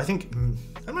think I'm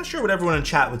not sure what everyone in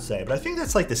chat would say, but I think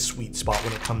that's like the sweet spot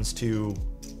when it comes to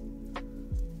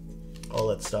all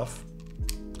that stuff.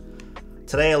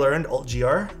 Today I learned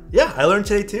Alt-GR. Yeah, I learned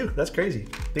today too. That's crazy.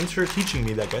 Thanks for teaching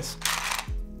me that, guys.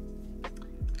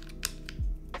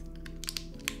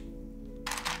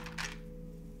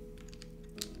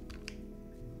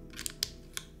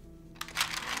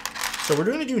 So we're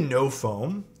going to do no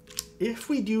foam. If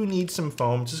we do need some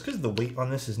foam, just because the weight on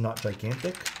this is not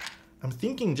gigantic, I'm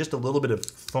thinking just a little bit of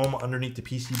foam underneath the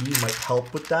PCB might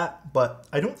help with that, but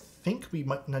I don't think we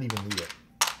might not even need it.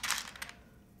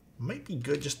 Might be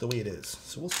good just the way it is,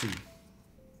 so we'll see.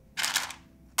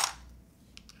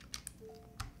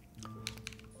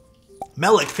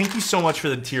 Melik, thank you so much for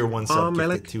the tier 1 sub.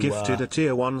 Melik gifted a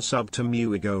tier 1 sub to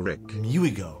Muigo Rick.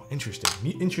 Muigo,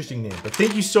 interesting name, but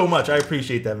thank you so much. I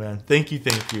appreciate that, man. Thank you.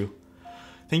 Thank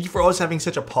you for always having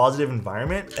such a positive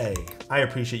environment. Hey, I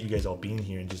appreciate you guys all being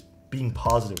here and just being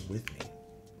positive with me.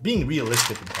 Being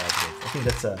realistic and positive. I think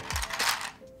that's a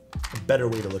better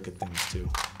way to look at things too.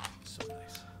 So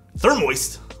nice.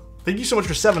 Thermoist, thank you so much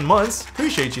for 7 months.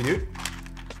 Appreciate you, dude.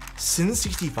 Sin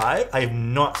 65, I have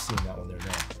not seen that one there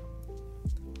now.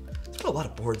 There's been a lot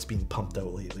of boards being pumped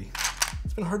out lately.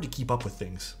 It's been hard to keep up with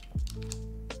things.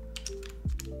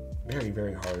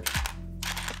 Very hard.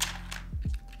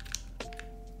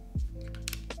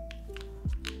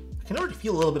 I can already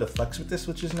feel a little bit of flex with this,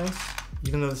 which is nice.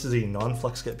 Even though this is a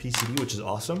non-flex cut PCB, which is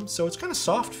awesome. So it's kind of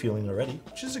soft feeling already,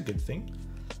 which is a good thing.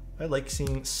 I like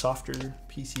seeing softer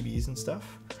PCBs and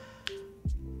stuff.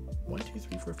 1, 2,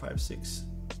 3, 4, 5, 6.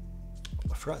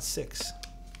 Oh, I forgot 6.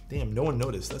 Damn, no one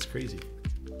noticed. That's crazy.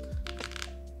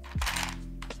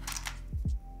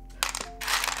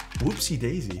 Whoopsie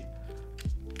daisy.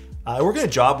 I work in a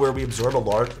job where we absorb a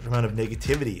large amount of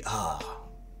negativity.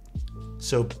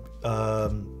 So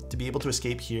to be able to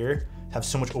escape here, have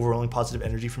so much overwhelming positive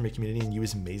energy from your community and you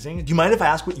is amazing. Do you mind if I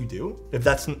ask what you do? If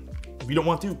you don't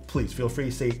want to, please feel free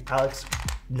to say, Alex,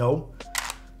 no.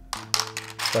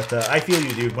 But I feel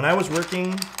you, dude. When I was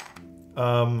working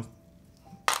at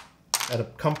a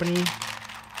company,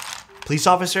 police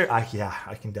officer, I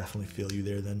can definitely feel you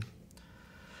there then.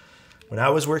 When I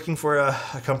was working for a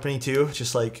company too,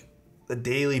 just like the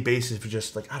daily basis was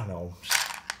just like, I don't know,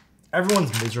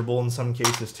 everyone's miserable in some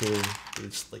cases too. They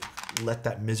just like let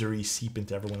that misery seep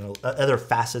into everyone, other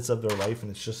facets of their life, and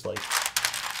it's just like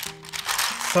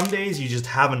some days you just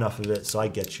have enough of it. So I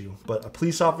get you, but a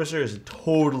police officer is a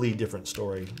totally different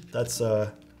story. That's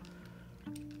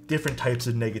different types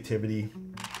of negativity.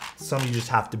 Some you just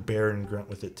have to bear and grunt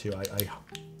with it too. I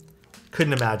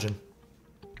couldn't imagine.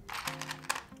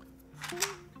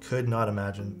 Could not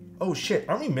imagine. Oh shit,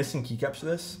 aren't we missing keycaps for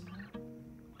this?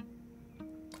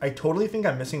 I totally think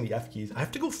I'm missing the F keys. I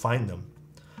have to go find them.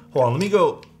 Hold on, let me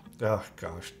go. Oh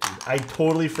gosh, dude. I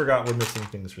totally forgot we're missing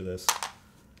things for this.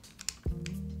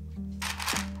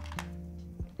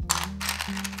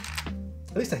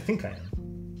 At least I think I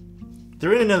am.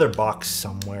 They're in another box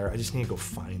somewhere. I just need to go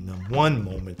find them. One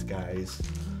moment, guys.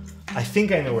 I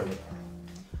think I know where they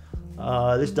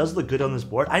are. This does look good on this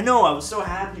board. I know, I was so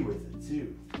happy with it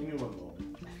too. Give me one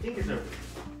moment. I think it's over here.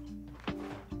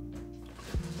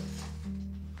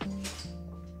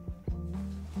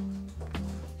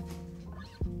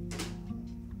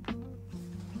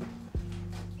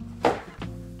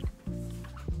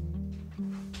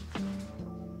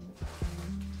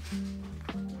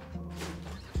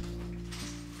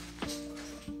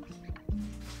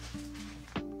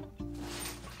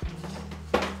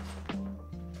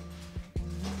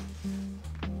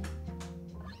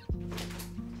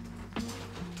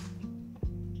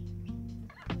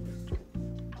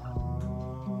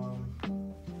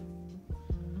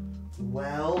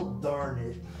 Well, darn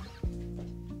it.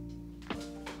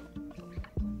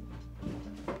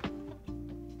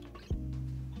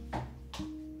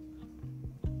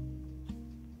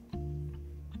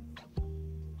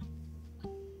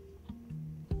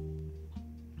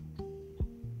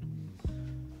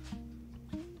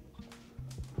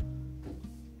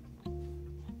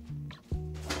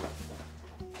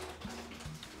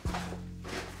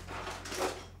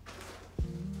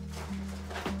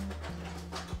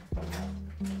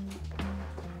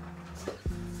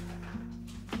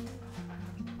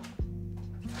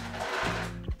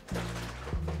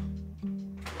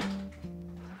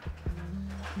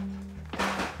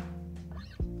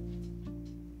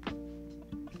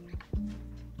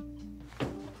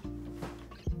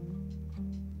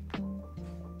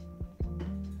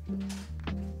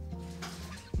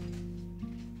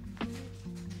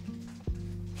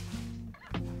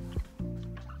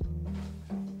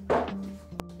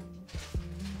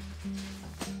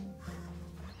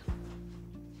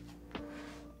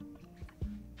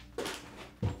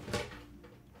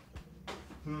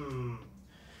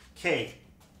 Okay.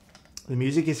 The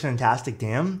music is fantastic.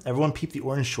 Damn. Everyone peep the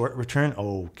orange short return.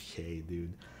 Okay,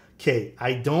 dude. Okay.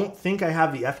 I don't think I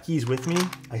have the F keys with me.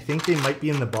 I think they might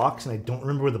be in the box, and I don't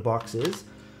remember where the box is.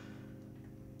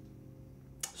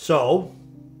 So,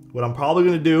 what I'm probably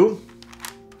going to do,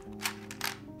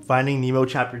 Finding Nemo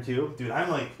Chapter 2. Dude,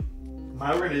 I'm like,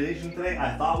 my organization today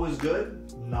I thought was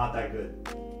good. Not that good.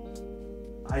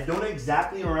 I don't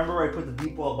exactly remember where I put the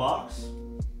deep well box.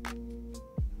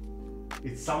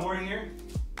 It's somewhere in here.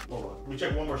 Hold on. Let me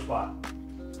check one more spot. Deep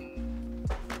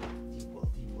well,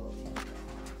 deep well, deep well.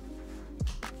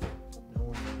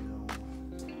 No.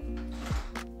 That's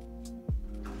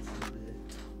a bit.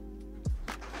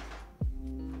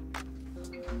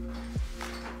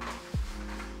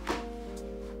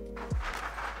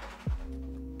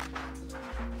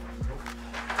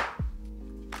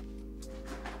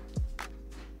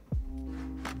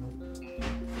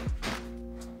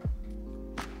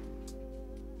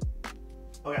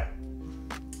 Okay.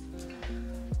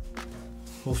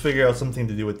 We'll figure out something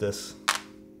to do with this.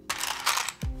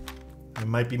 I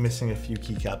might be missing a few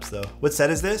keycaps though. What set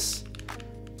is this?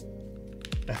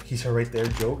 F keys are right there,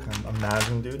 joke. I'm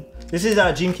imagining, dude. This is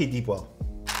GMK Deepwell.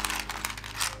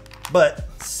 But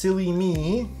silly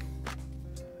me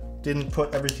didn't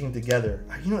put everything together.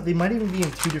 You know, they might even be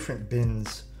in two different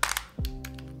bins.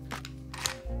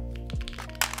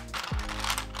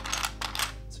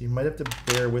 You might have to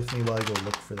bear with me while I go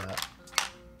look for that.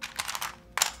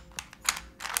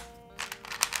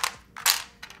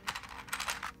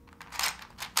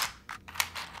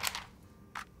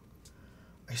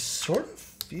 I sort of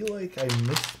feel like I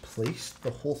misplaced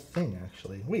the whole thing,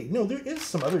 actually. Wait, no, there is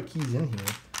some other keys in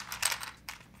here.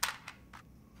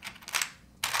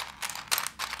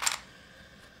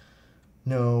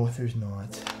 No, there's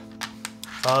not.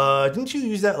 Didn't you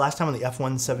use that last time on the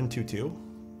F1722?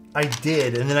 I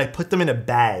did, and then I put them in a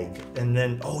bag, and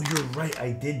then, oh, you're right,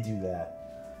 I did do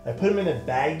that. I put them in a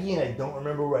baggie, and I don't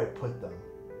remember where I put them.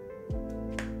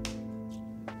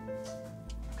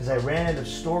 Because I ran out of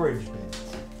storage bins.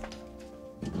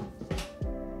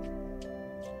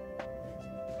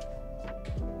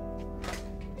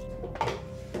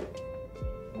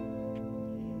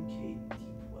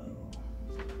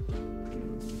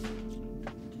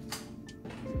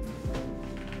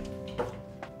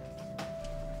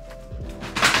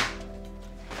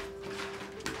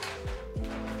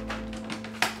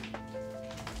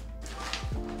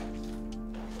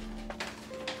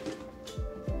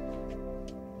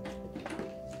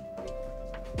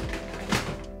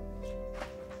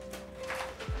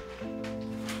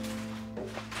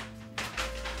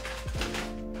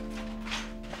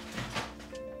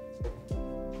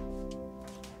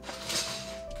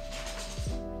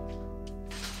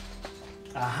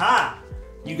 Aha!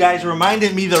 You guys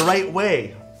reminded me the right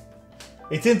way.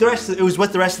 It's in the rest of, it was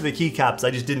with the rest of the keycaps,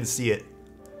 I just didn't see it.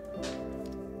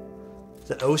 Is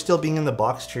that O still being in the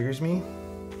box triggers me?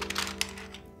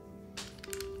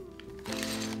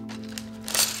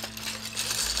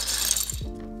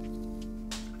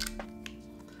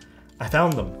 I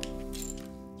found them.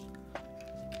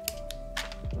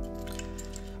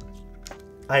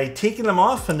 I had taken them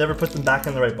off and never put them back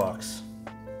in the right box.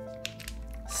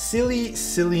 Silly,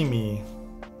 silly me.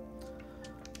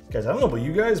 Guys, I don't know about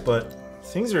you guys, but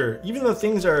things are, even though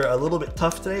things are a little bit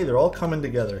tough today, they're all coming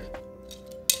together.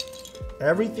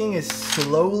 Everything is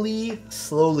slowly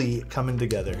coming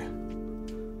together.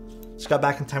 Just got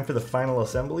back in time for the final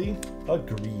assembly.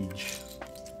 Agreed.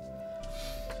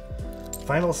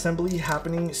 Final assembly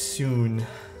happening soon.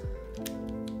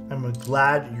 I'm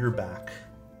glad you're back.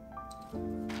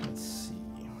 Let's see.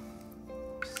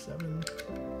 7.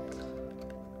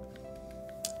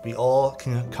 We all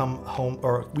can come home,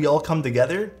 or we all come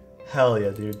together? Hell yeah,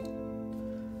 dude.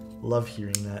 Love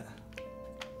hearing that.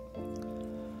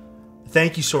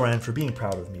 Thank you, Soren, for being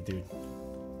proud of me, dude.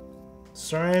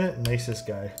 Soren, nicest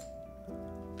guy.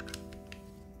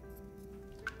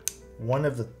 One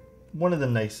of the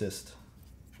nicest.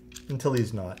 Until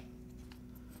he's not.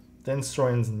 Then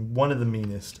Soren's one of the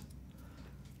meanest.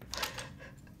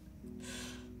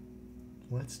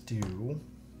 Let's do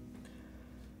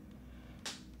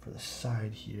for the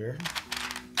side here.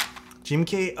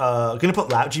 GMK, gonna put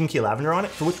GMK Lavender on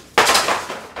it. For which...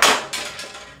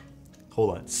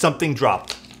 Hold on, something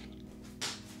dropped.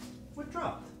 What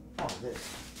dropped? Oh,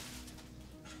 this.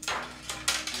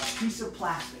 A piece of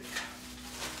plastic.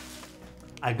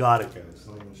 I got it, guys.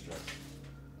 Don't even stress.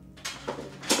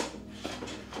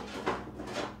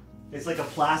 It's like a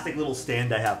plastic little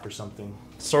stand I have for something.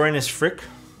 Soren is frick.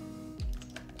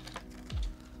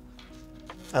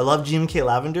 I love GMK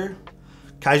Lavender.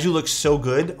 Kaiju looks so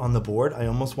good on the board. I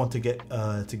almost want to get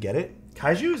it.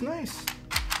 Kaiju is nice.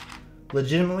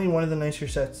 Legitimately one of the nicer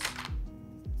sets.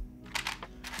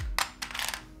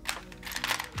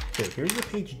 Okay, here's the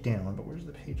page down, but where's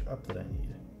the page up that I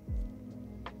need?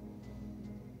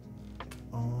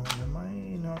 Am I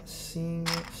not seeing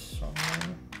it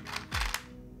somewhere?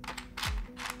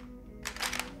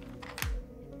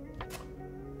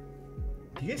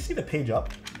 Do you guys see the page up?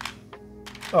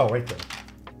 Oh, right there.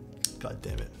 God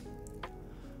damn it.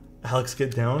 Alex,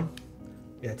 get down.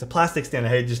 Yeah, it's a plastic stand. I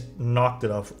had just knocked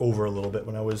it off over a little bit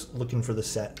when I was looking for the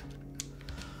set.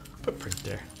 Put print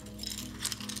there.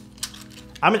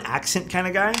 I'm an accent kind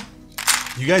of guy.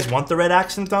 You guys want the red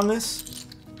accent on this?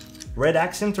 Red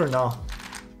accent or no?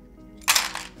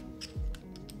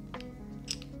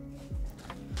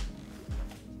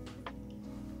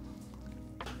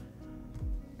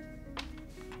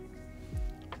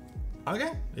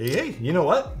 Okay. Hey, you know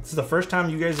what? This is the first time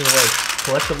you guys have like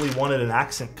collectively wanted an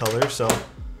accent color, so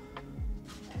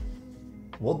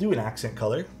we'll do an accent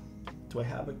color. Do I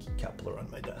have a keycapler on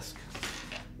my desk?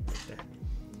 Right there.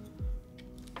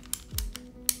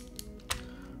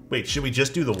 Wait, should we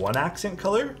just do the one accent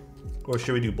color? Or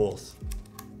should we do both?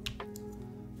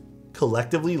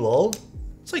 Collectively, lol.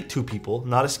 It's like 2 people,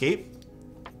 not escape.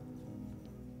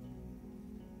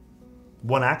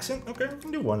 One accent? Okay, we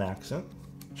can do one accent.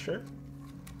 Sure.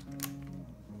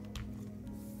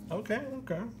 Okay,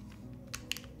 okay.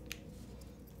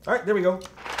 All right, there we go.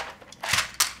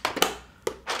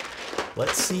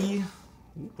 Let's see.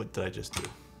 What did I just do?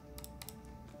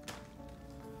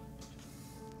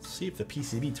 Let's see if the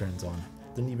PCB turns on.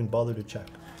 Didn't even bother to check.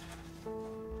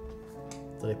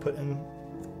 Did I put in?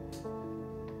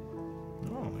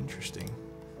 Oh, interesting.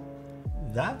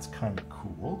 That's kind of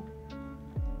cool.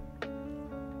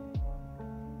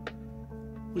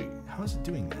 Wait, how is it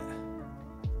doing that?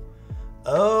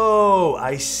 Oh,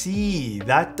 I see.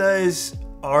 That does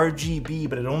RGB,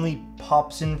 but it only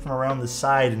pops in from around the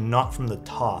side and not from the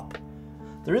top.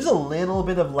 There is a little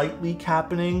bit of light leak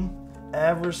happening,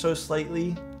 ever so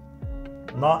slightly.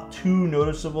 Not too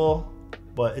noticeable,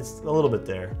 but it's a little bit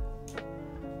there.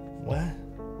 What?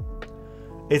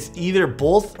 It's either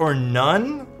both or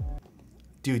none?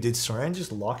 Dude, did Soren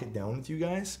just lock it down with you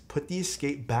guys? Put the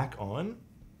escape back on?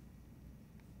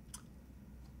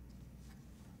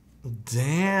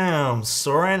 Damn,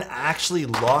 Soren actually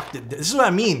locked it. This is what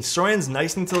I mean. Soren's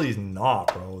nice until he's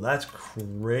not, bro. That's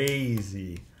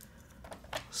crazy.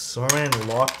 Soren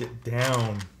locked it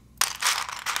down.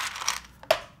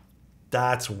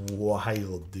 That's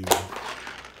wild, dude.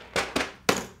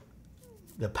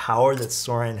 The power that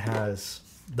Soren has,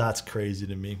 that's crazy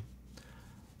to me.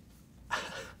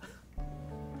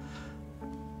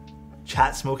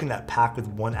 Chat smoking that pack with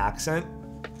one accent.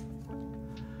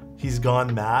 He's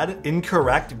gone mad.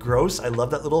 Incorrect. Gross. I love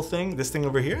that little thing. This thing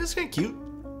over here is kind of cute.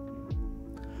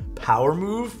 Power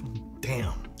move.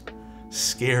 Damn.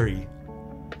 Scary.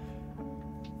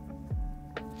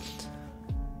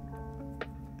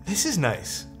 This is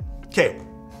nice. Okay.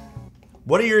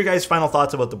 What are your guys' final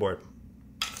thoughts about the board?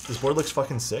 This board looks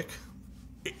fucking sick.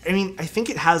 I mean, I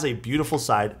think it has a beautiful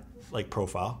side, like,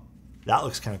 profile. That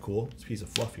looks kind of cool. It's a piece of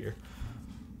fluff here.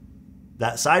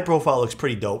 That side profile looks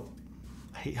pretty dope.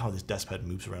 I hate how this desk pad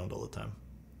moves around all the time.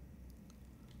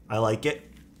 I like it.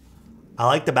 I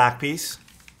like the back piece.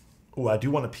 Oh, I do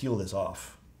want to peel this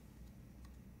off.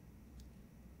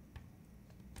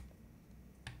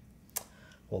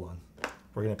 Hold on.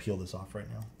 We're going to peel this off right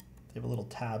now. They have a little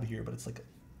tab here, but it's like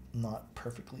not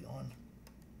perfectly on.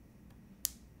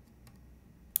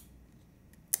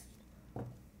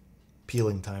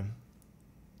 Peeling time.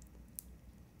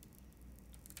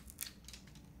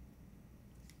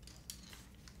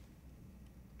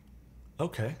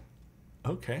 Okay.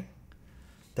 Okay.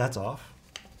 That's off.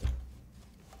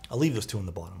 I'll leave those two on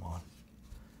the bottom on.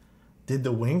 Did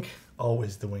the wink?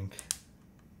 Always the wink.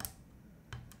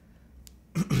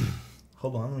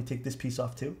 Hold on, let me take this piece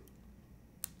off too.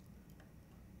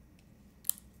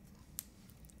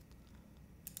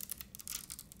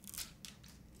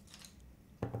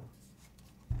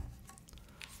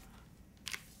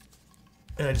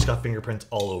 And I just got fingerprints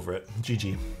all over it.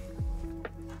 GG.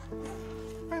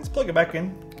 Alright, let's plug it back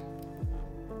in.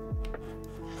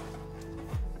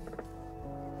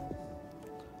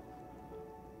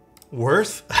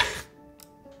 Worth?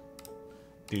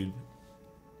 Dude.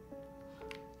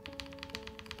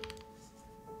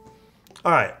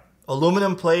 Alright.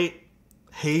 Aluminum plate,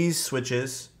 haze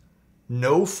switches,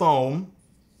 no foam.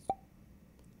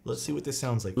 Let's see what this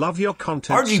sounds like. Love your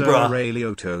content, RG, Sir bruh.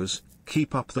 Alexotos.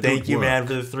 Keep up the good work. Thank you, man,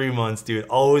 for the 3 months, dude.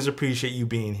 Always appreciate you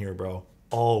being here, bro.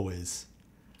 Always.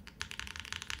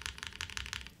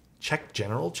 Check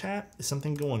general chat. Is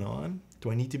something going on? Do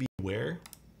I need to be aware?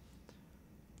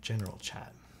 General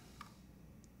chat.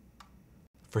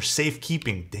 For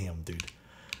safekeeping. Damn, dude.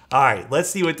 All right, let's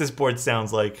see what this board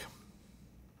sounds like.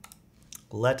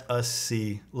 Let us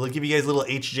see. We'll give you guys a little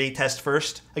HJ test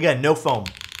first. Again, no foam.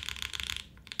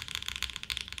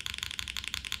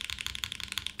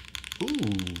 Ooh.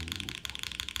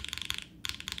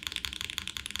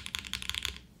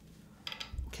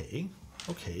 Okay.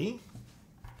 Okay.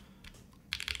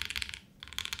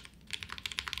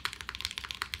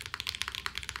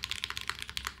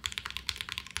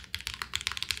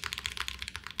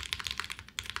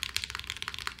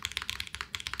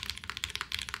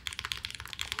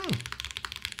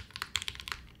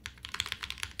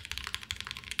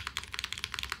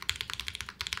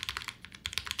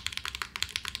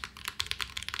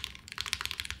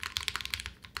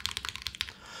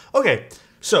 Okay,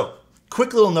 so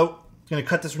quick little note. I'm gonna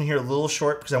cut this one here a little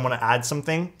short because I want to add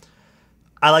something.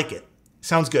 I like it.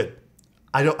 Sounds good.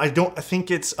 I think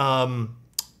it's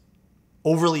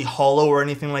overly hollow or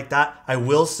anything like that. I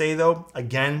will say though,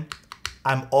 again,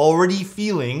 I'm already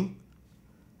feeling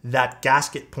that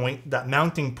gasket point, that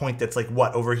mounting point that's like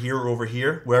what, over here or over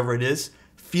here, wherever it is,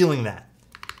 feeling that.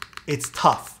 It's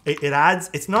tough. It adds,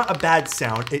 it's not a bad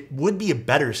sound. It would be a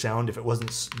better sound if it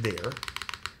wasn't there.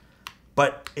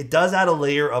 But it does add a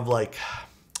layer of like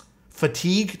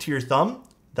fatigue to your thumb.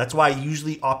 That's why I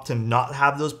usually opt to not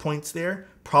have those points there.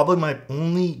 Probably my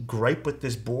only gripe with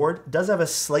this board. It does have a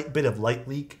slight bit of light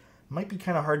leak. Might be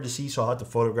kind of hard to see, so I'll have to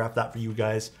photograph that for you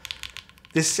guys.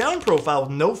 This sound profile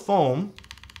with no foam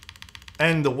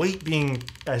and the weight being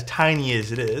as tiny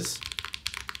as it is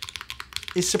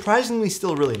surprisingly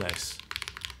still really nice.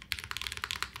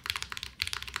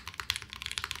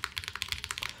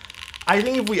 I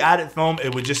think if we added foam,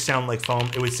 it would just sound like foam.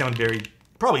 It would sound very,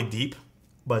 probably deep,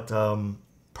 but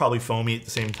probably foamy at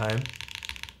the same time.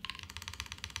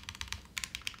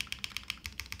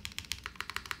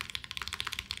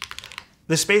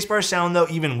 The spacebar sound, though,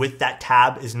 even with that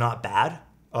tab, is not bad.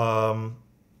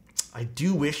 I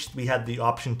do wish we had the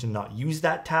option to not use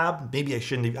that tab. Maybe I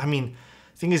shouldn't have. I mean,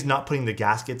 the thing is not putting the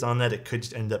gaskets on that. It could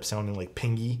just end up sounding like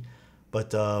pingy.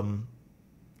 But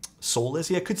soulless.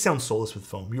 Yeah, it could sound soulless with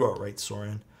foam. You are right,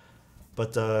 Soren.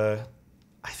 But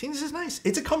I think this is nice.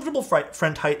 It's a comfortable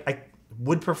front height. I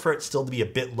would prefer it still to be a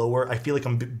bit lower. I feel like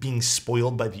I'm being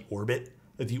spoiled by the Orbit.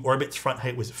 The Orbit's front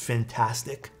height was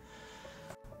fantastic.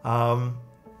 But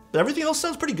everything else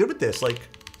sounds pretty good with this. Like,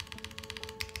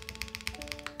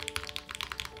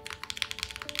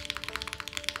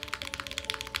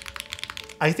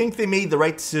 I think they made the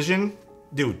right decision.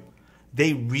 Dude,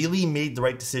 they really made the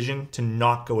right decision to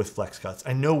not go with flex cuts.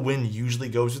 I know Win usually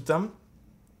goes with them.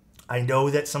 I know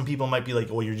that some people might be like,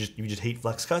 oh, you just hate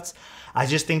flex cuts. I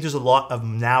just think there's a lot of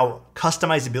now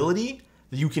customizability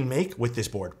that you can make with this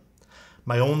board.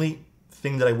 My only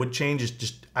thing that I would change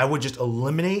is I would just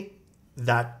eliminate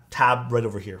that tab right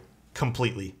over here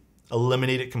completely.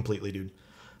 Eliminate it completely, dude.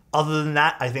 Other than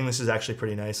that, I think this is actually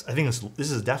pretty nice. I think this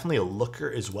is definitely a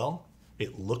looker as well.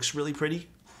 It looks really pretty.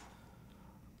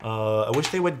 I wish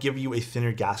they would give you a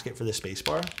thinner gasket for the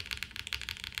spacebar.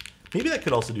 Maybe that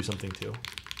could also do something too.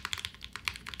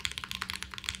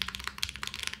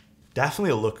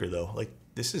 Definitely a looker though. Like,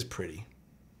 this is pretty.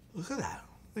 Look at that.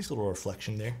 Nice little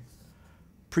reflection there.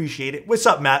 Appreciate it. What's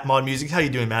up, Matt Mod Music? How you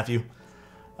doing, Matthew?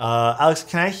 Alex,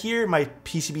 can I hear my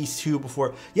PCB 2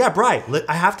 before? Yeah, Bri,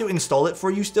 I have to install it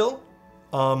for you still.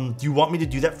 Do you want me to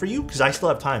do that for you? Because I still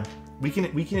have time. We can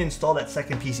install that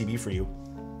second PCB for you.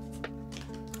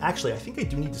 Actually, I think I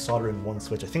do need to solder in one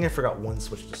switch. I think I forgot one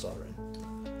switch to solder in.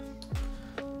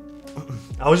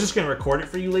 I was just going to record it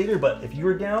for you later, but if you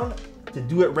were down to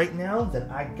do it right now, then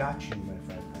I got you, my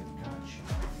friend. I got you.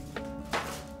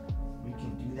 We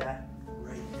can do that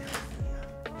right now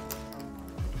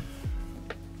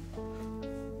for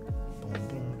you. Boom,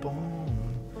 boom,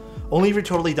 boom. Only if you're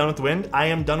totally done with the wind. I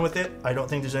am done with it. I don't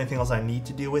think there's anything else I need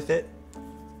to do with it.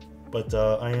 But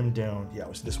I am down. Yeah, it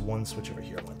was this one switch over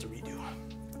here I want to redo.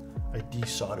 I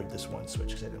desoldered this one switch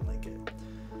because I didn't like it.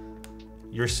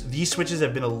 These switches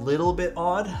have been a little bit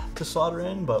odd to solder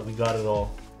in, but we got it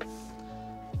all.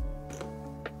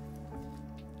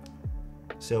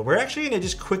 So we're actually gonna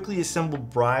just quickly assemble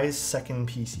Bri's second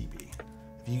PCB.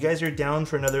 If you guys are down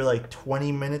for another like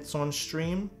 20 minutes on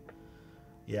stream,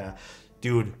 yeah,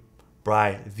 dude,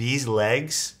 Bri, these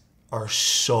legs are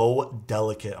so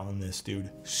delicate on this,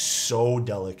 dude. So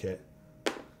delicate.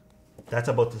 That's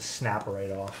about to snap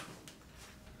right off.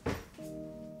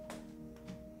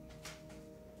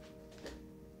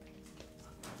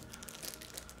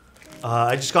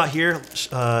 I just got here,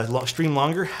 stream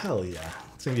longer. Hell yeah,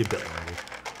 it's gonna be a bit longer.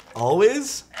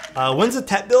 Always. When's the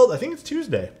TET build? I think it's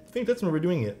Tuesday. I think that's when we're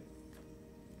doing it.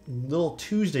 Little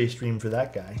Tuesday stream for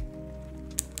that guy.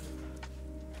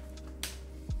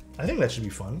 I think that should be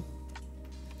fun.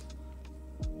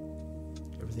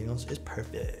 Everything else is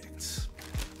perfect.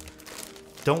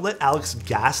 Don't let Alex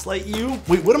gaslight you.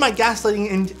 Wait, what am I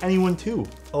gaslighting anyone to?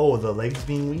 Oh, the legs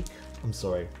being weak? I'm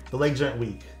sorry. The legs aren't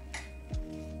weak.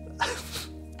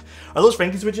 Are those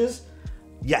Frankie switches?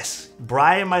 Yes.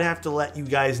 Brian might have to let you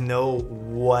guys know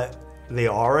what they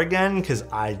are again, because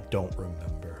I don't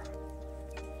remember.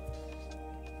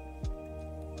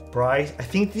 Bri, I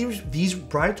think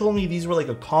Bri told me these were like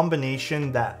a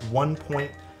combination that one point,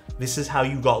 this is how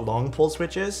you got long pull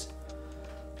switches.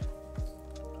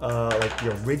 Like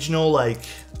the original like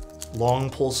long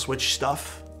pull switch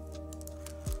stuff.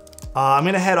 I'm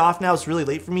gonna head off now. It's really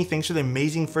late for me. Thanks for the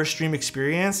amazing first stream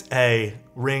experience. Hey,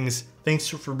 Rings, thanks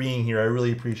for being here. I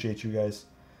really appreciate you guys.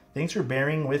 Thanks for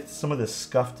bearing with some of the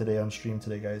scuff today on stream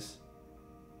today, guys.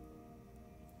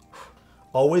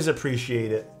 Always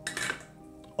appreciate it.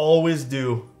 Always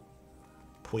do.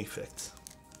 Perfect.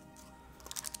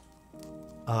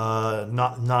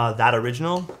 Not that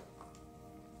original.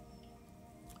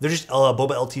 They're just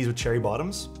boba LTs with cherry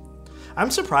bottoms. I'm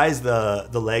surprised the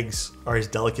legs are as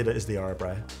delicate as they are,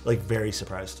 Bri. Like, very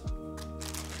surprised.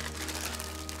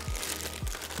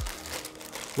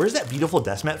 Where's that beautiful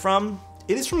desk mat from?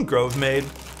 It is from Grove Made.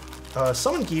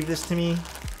 Someone gave this to me.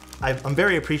 I'm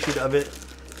very appreciative of it.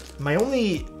 My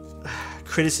only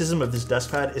criticism of this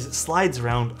desk pad is it slides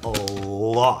around a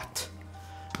lot.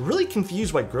 Really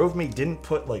confused why Grove Made didn't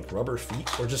put like rubber feet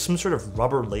or just some sort of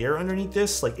rubber layer underneath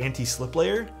this, like anti-slip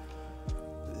layer.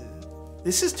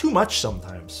 This is too much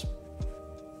sometimes.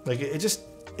 Like it just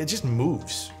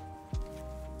moves.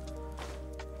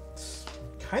 It's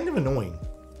kind of annoying.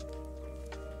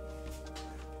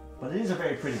 But it is a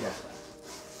very pretty desk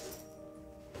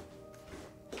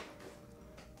pad.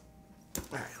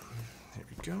 Alright, there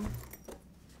we go.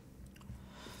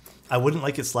 I wouldn't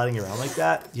like it sliding around like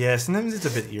that. Yeah, sometimes it's a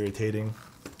bit irritating.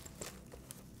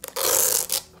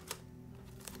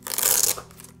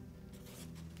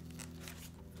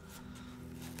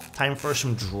 Time for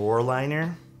some drawer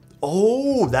liner.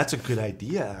 Oh, that's a good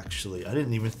idea, actually. I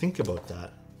didn't even think about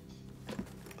that.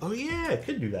 Oh yeah, I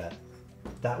could do that.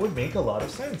 That would make a lot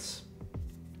of sense.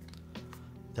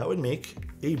 That would make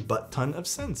a butt ton of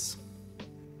sense.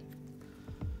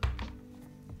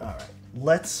 All right,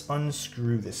 let's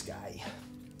unscrew this guy.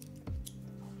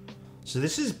 So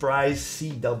this is Bri's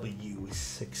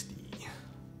CW60.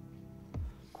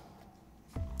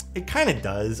 It kind of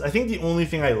does. I think the only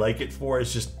thing I like it for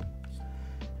is just,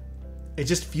 it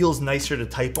just feels nicer to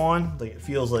type on. Like it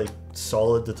feels like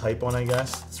solid to type on, I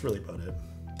guess. That's really about it.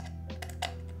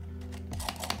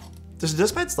 Does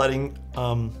dustpan sliding,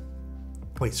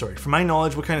 wait, sorry. From my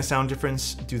knowledge, what kind of sound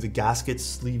difference do the gasket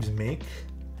sleeves make?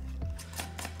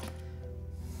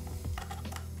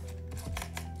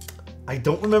 I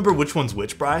don't remember which one's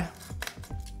which, Bri.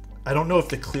 I don't know if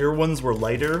the clear ones were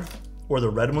lighter or the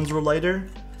red ones were lighter,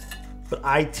 but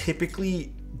I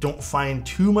typically don't find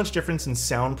too much difference in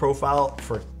sound profile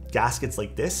for gaskets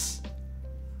like this.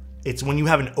 It's when you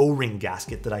have an O-ring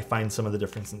gasket that I find some of the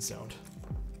difference in sound.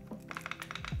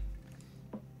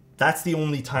 That's the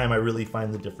only time I really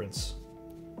find the difference.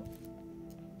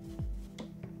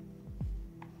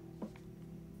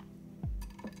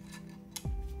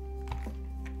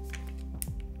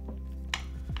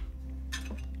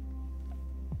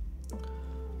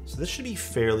 So this should be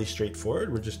fairly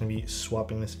straightforward. We're just gonna be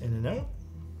swapping this in and out.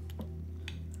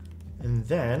 And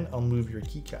then I'll move your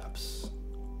keycaps.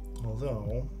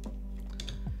 Although,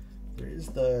 there is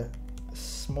the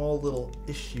small little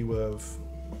issue of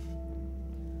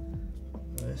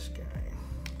this guy,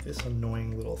 this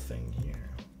annoying little thing here.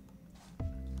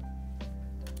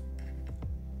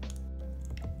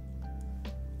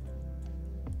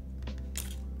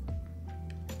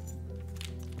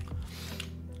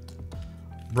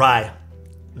 Right,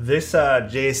 this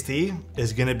JST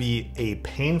is gonna be a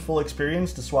painful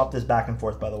experience to swap this back and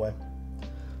forth, by the way.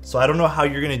 So I don't know how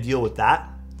you're gonna deal with that.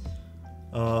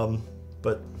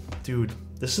 But dude,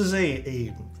 this is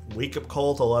a wake-up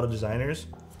call to a lot of designers.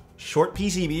 Short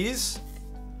PCBs,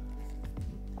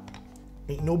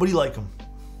 ain't nobody like them.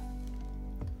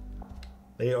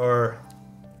 They are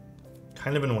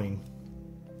kind of annoying.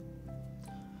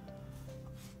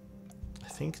 I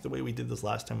think the way we did this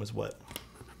last time was what?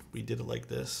 We did it like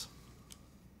this.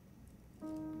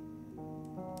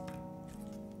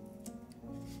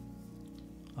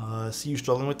 See you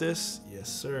struggling with this? Yes,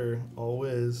 sir,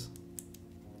 always.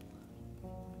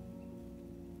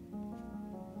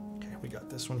 Okay, we got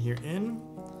this one here in.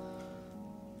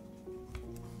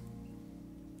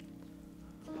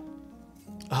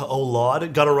 Oh,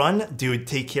 Lord, gotta run? Dude,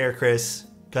 take care, Chris.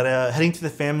 Heading to the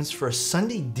fams for a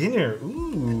Sunday dinner.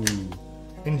 Ooh,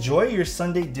 enjoy your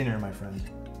Sunday dinner, my friend.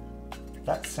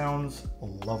 That sounds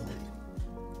lovely.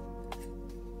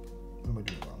 What am I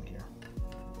doing wrong here?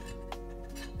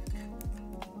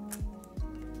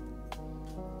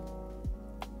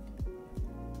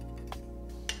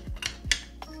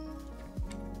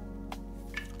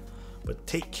 But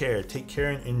take care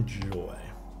and enjoy.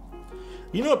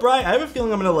 You know what, Bri? I have a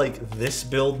feeling I'm gonna like this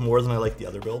build more than I like the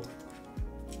other build.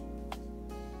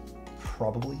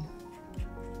 Probably.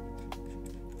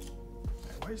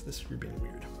 Why is this screw being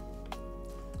weird?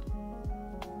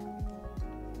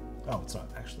 Oh, it's not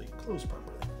actually closed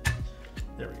properly.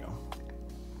 There we go.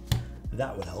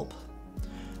 That would help.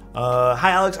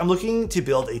 Hi, Alex. I'm looking to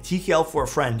build a TKL for a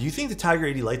friend. Do you think the Tiger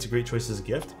 80 Lite's a great choice as a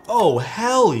gift? Oh,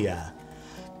 hell yeah.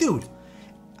 Dude,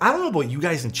 I don't know about you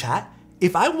guys in chat.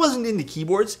 If I wasn't into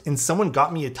keyboards and someone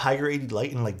got me a Tiger 80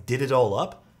 Lite and like did it all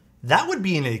up, that would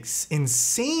be an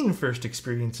insane first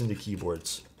experience into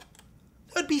keyboards.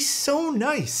 That would be so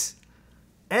nice.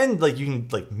 And like you can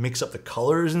like mix up the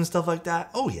colors and stuff like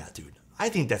that. Oh yeah, dude. I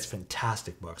think that's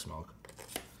fantastic, Buck Smoke.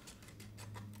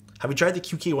 Have you tried the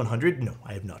QK100? No,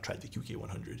 I have not tried the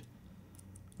QK100.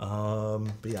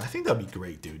 But yeah, I think that'd be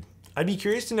great, dude. I'd be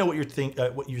curious to know what you're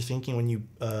thinking when you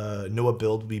know a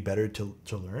build would be better to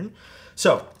learn.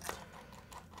 So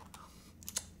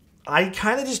I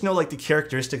kind of just know like the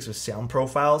characteristics of sound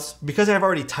profiles because I've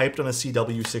already typed on a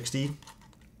CW60.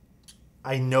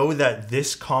 I know that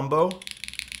this combo,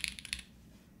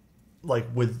 like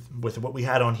with what we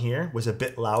had on here, was a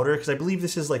bit louder because I believe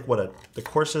this is like what the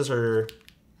courses are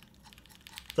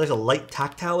like a light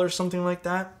tactile or something like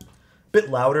that. Bit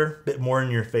louder, bit more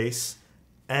in your face.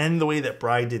 And the way that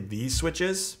Bri did these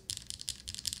switches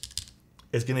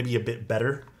is going to be a bit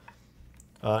better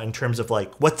in terms of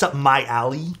like what's up my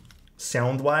alley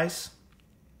sound wise.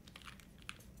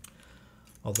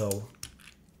 Although,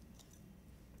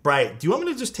 Bri, do you want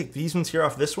me to just take these ones here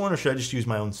off this one or should I just use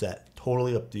my own set?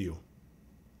 Totally up to you.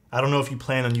 I don't know if you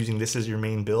plan on using this as your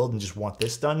main build and just want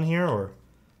this done here or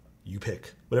you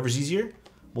pick. Whatever's easier,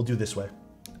 we'll do this way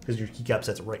because your keycap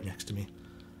set's right next to me.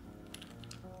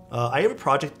 I have a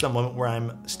project at the moment where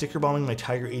I'm sticker bombing my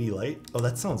Tiger 80 Lite. Oh,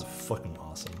 that sounds fucking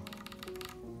awesome.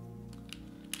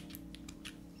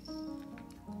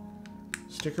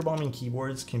 Sticker bombing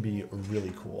keyboards can be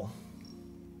really cool.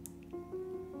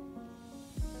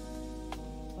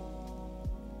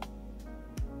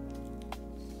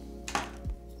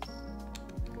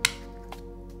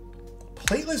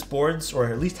 Plateless boards, or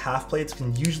at least half plates,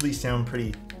 can usually sound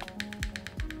pretty,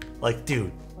 like,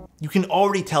 dude, you can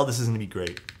already tell this is gonna be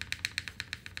great.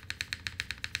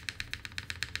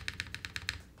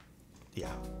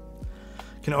 Yeah.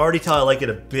 Can already tell I like it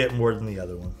a bit more than the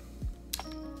other one.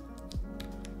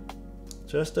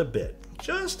 Just a bit.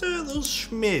 Just a little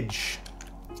smidge.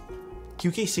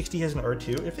 QK60 has an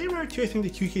R2. If they were R2, I think the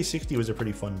QK60 was a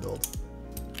pretty fun build.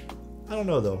 I don't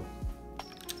know though.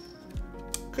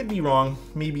 Could be wrong.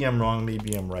 Maybe I'm wrong.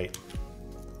 Maybe I'm right.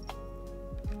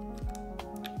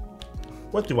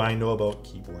 What do I know about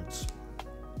keyboards?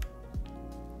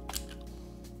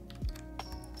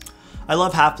 I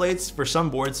love half plates. For some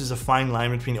boards, there's a fine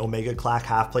line between Omega Clack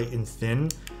half plate and thin.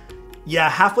 Yeah,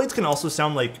 half plates can also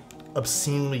sound like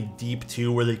obscenely deep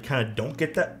too, where they kind of don't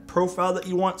get that profile that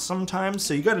you want sometimes.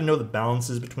 So you got to know the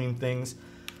balances between things.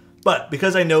 But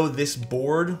because I know this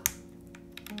board,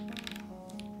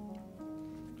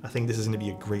 I think this is going to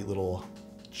be a great little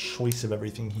choice of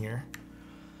everything here.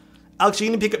 Alex, you're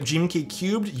going to pick up GMK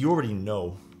Cubed? You already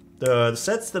know. The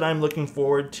sets that I'm looking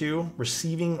forward to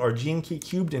receiving are GMK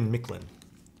Cubed and Micklin.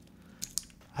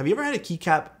 Have you ever had a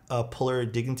keycap puller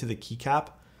dig into the keycap?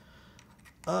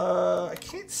 I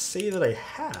can't say that I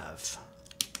have.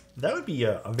 That would be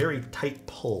a very tight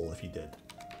pull if you did.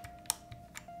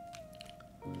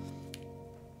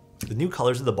 The new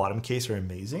colors of the bottom case are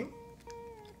amazing.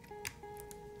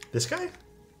 This guy?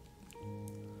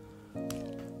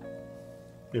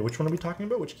 Wait, which one are we talking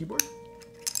about? Which keyboard?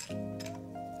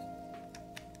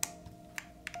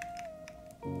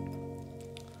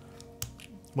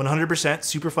 "100%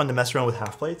 super fun to mess around with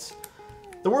half plates."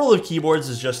 The world of keyboards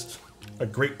is just a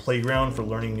great playground for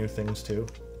learning new things too.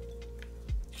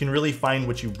 You can really find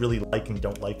what you really like and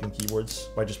don't like in keyboards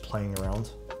by just playing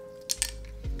around.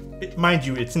 Mind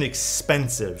you, it's an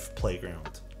expensive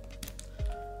playground.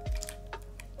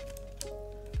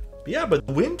 But yeah, but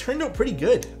the win turned out pretty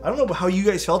good. I don't know how you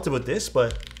guys felt about this,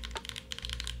 but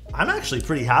I'm actually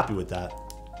pretty happy with that.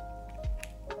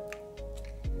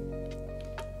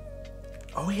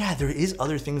 Oh yeah, there is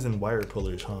other things than wire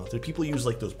pullers, huh? There people use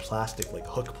like those plastic like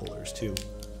hook pullers too.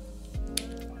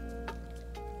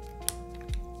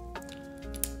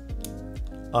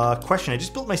 Question, I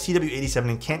just built my CW87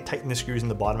 and can't tighten the screws in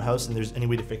the bottom house, and there's any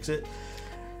way to fix it?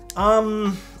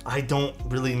 I don't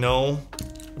really know.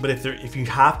 But if you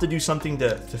have to do something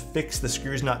to fix the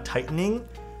screws not tightening,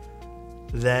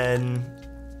 then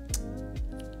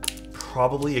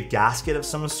probably a gasket of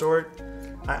some sort.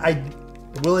 I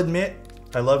will admit,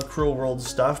 I love Cruel World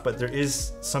stuff, but there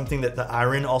is something that the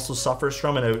iron also suffers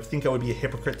from, and I think I would be a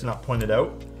hypocrite to not point it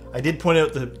out. I did point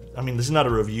out I mean, this is not a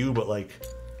review, but like,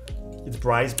 it's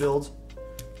Bry's build.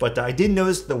 But I did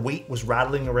notice the weight was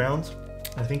rattling around.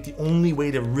 I think the only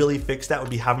way to really fix that would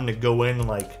be having to go in and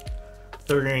like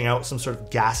figuring out some sort of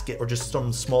gasket or just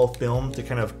some small film to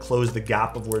kind of close the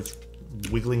gap of where it's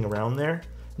wiggling around there.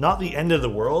 Not the end of the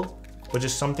world, but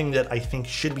just something that I think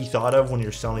should be thought of when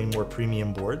you're selling more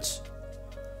premium boards.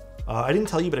 I didn't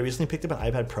tell you, but I recently picked up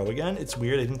an iPad Pro again. It's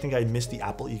weird. I didn't think I missed the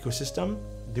Apple ecosystem.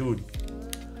 Dude,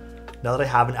 now that I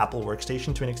have an Apple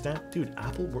workstation to an extent, dude,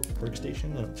 Apple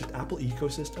workstation, no, just Apple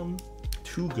ecosystem,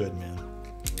 too good, man.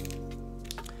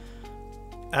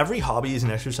 Every hobby is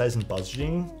an exercise in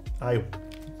budgeting. I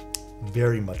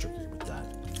very much agree with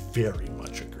that. Very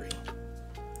much agree.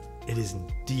 It is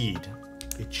indeed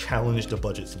a challenge to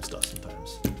budget some stuff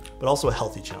sometimes, but also a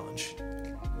healthy challenge.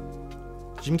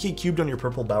 GMK Cubed on your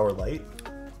purple Bauer light?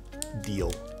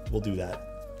 Deal. We'll do that.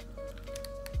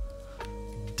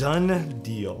 Done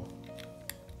deal.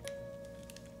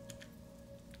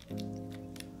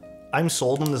 I'm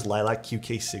sold on this Lilac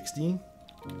QK60.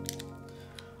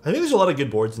 I think there's a lot of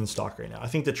good boards in stock right now. I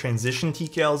think the Transition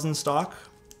TKL is in stock.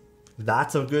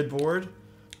 That's a good board.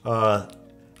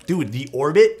 Dude, the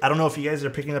Orbit. I don't know if you guys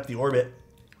are picking up the Orbit.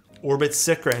 Orbit's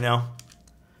sick right now.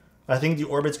 I think the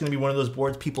Orbit's going to be one of those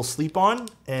boards people sleep on,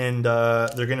 and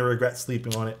they're going to regret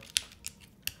sleeping on it.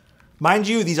 Mind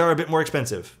you, these are a bit more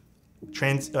expensive.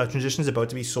 Transition is about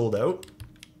to be sold out.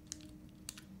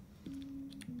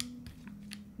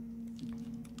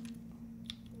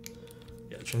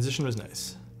 Yeah, Transition was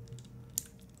nice.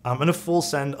 I'm going to full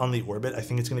send on the Orbit. I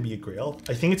think it's going to be a grail.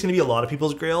 I think it's going to be a lot of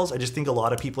people's grails. I just think a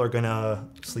lot of people are going to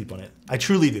sleep on it. I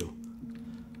truly do.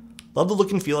 Love the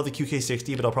look and feel of the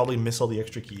QK60, but I'll probably miss all the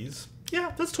extra keys.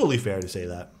 Yeah, that's totally fair to say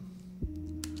that.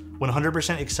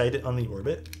 100% excited on the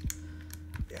Orbit.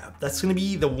 Yeah, that's going to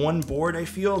be the one board I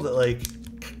feel that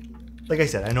like I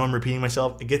said, I know I'm repeating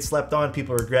myself. It gets slept on,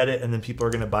 people regret it, and then people are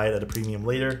going to buy it at a premium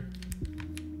later.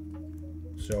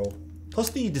 So, plus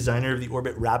the designer of the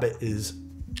Orbit, Rabbit, is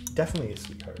definitely a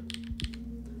sweetheart.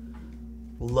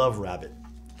 Love Rabbit.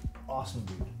 awesome,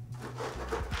 dude.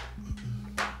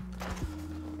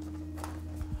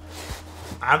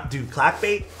 Dude,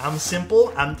 clackbait, I'm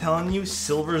simple. I'm telling you,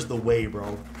 silver's the way,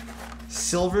 bro.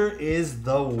 Silver is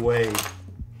the way.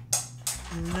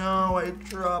 No, I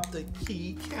dropped the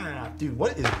keycap. Dude,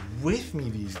 what is with me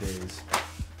these days?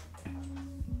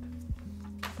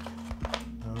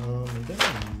 I'm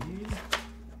gonna need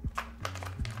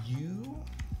you.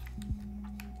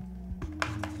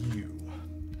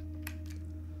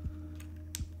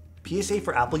 PSA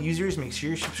for Apple users, make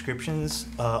sure your subscriptions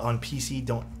on PC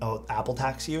don't Apple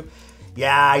tax you.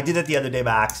 Yeah, I did that the other day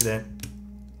by accident.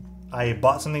 I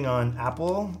bought something on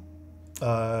Apple.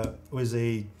 It was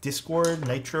a Discord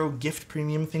Nitro gift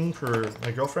premium thing for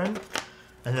my girlfriend.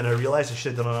 And then I realized I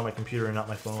should have done it on my computer and not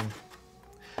my phone.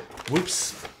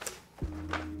 Whoops.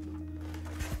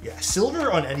 Yeah,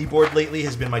 silver on any board lately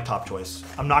has been my top choice.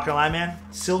 I'm not gonna lie, man.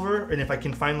 Silver, and if I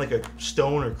can find like a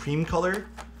stone or cream color,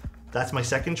 that's my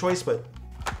second choice, but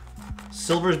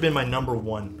silver's been my number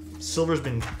one. Silver's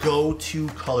been go-to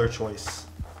color choice.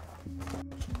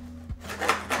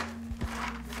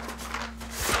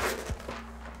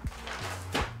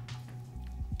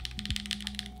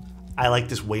 I like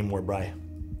this way more, Bri.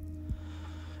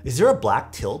 Is there a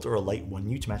black tilt or a light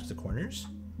 1U to match the corners?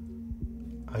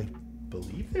 I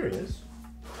believe there is.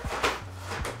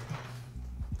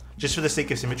 Just for the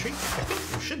sake of symmetry? I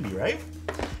think there should be, right?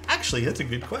 Actually, that's a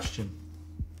good question.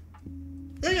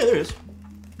 Yeah, there is.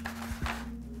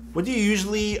 What do you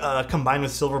usually combine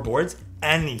with silver boards?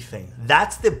 Anything.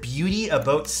 That's the beauty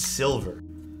about silver.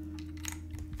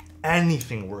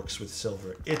 Anything works with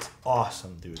silver. It's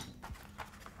awesome, dude.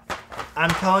 I'm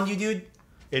telling you, dude,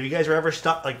 if you guys are ever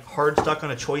stuck, like hard stuck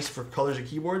on a choice for colors of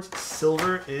keyboards,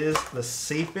 silver is the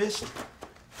safest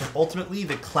and ultimately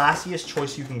the classiest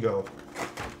choice you can go.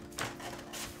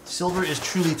 Silver is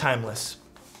truly timeless.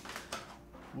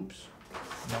 Oops,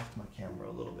 knocked my camera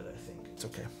a little bit, I think. It's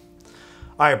okay.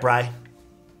 All right, Bri.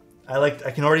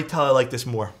 I can already tell I like this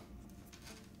more.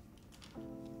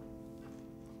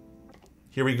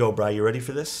 Here we go, Bri. You ready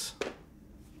for this?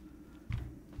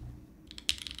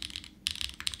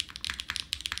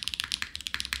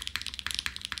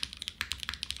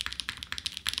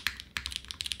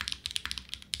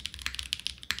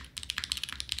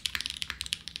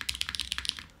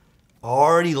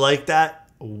 Already like that.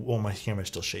 Oh, my camera's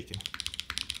still shaking.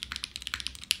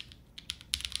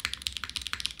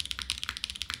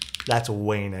 That's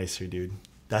way nicer, dude.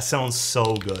 That sounds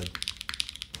so good.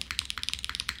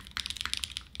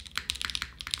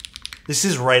 This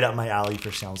is right up my alley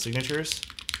for sound signatures.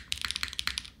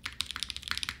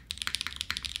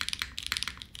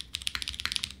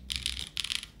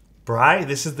 Bri,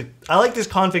 this is I like this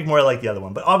config more. I like the other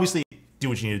one, but obviously do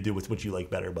what you need to do with what you like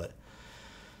better, but.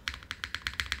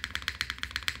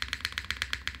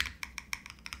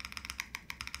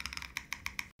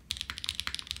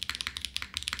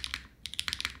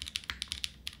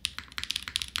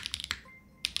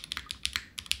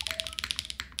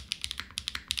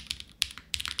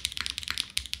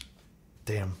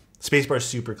 Damn, spacebar is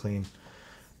super clean.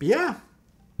 But yeah,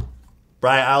 Bri,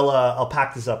 I'll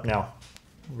pack this up now.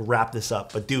 We'll wrap this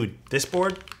up. But dude, this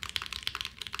board,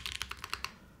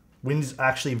 Wind's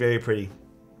actually very pretty.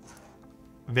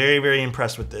 Very, very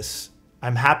impressed with this.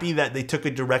 I'm happy that they took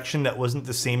a direction that wasn't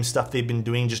the same stuff they've been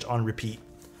doing just on repeat.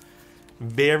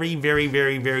 Very, very,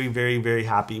 very, very, very, very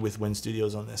happy with Wind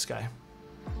Studios on this guy.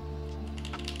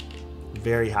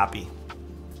 Very happy.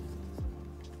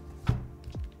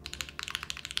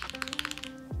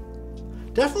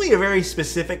 Definitely a very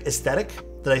specific aesthetic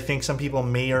that I think some people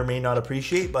may or may not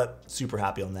appreciate, but super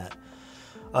happy on that.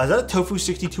 Is that a Tofu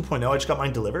 62.0? I just got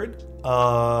mine delivered.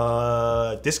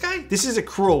 This guy? This is a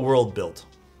Cruel World build.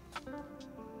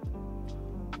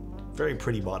 Very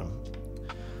pretty bottom.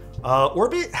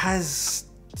 Orbit has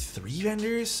 3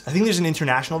 vendors. I think there's an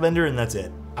international vendor and that's it.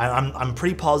 I'm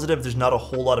pretty positive there's not a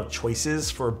whole lot of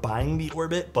choices for buying the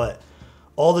Orbit, but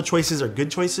all the choices are good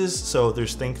choices, so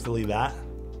there's thankfully that.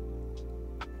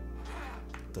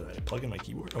 Did I plug in my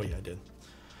keyboard? Oh yeah, I did.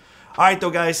 All right though,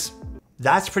 guys,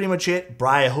 that's pretty much it. Bri,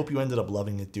 I hope you ended up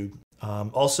loving it, dude.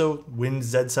 Also, Wind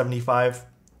Z75,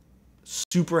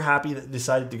 super happy that they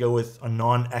decided to go with a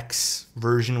non-X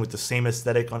version with the same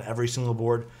aesthetic on every single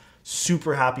board.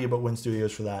 Super happy about Wind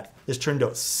Studios for that. This turned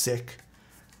out sick.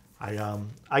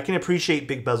 I can appreciate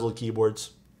big bezel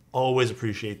keyboards. Always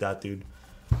appreciate that, dude.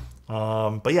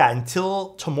 But yeah,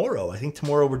 until tomorrow. I think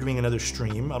tomorrow we're doing another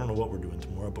stream. I don't know what we're doing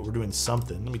tomorrow, but we're doing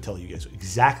something. Let me tell you guys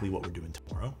exactly what we're doing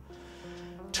tomorrow.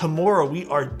 Tomorrow we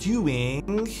are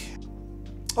doing...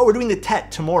 Oh, we're doing the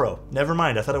TET tomorrow. Never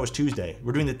mind, I thought it was Tuesday.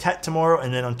 We're doing the TET tomorrow,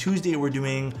 and then on Tuesday we're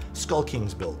doing Skull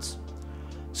Kings builds.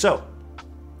 So,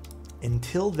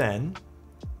 until then,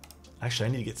 actually,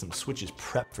 I need to get some switches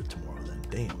prepped for tomorrow then.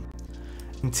 Damn.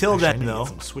 Until then, though,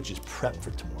 some switches prepped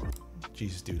for tomorrow.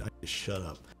 Jesus, dude, I need to shut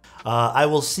up. I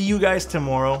will see you guys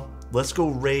tomorrow. Let's go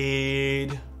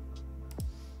raid.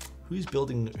 Who's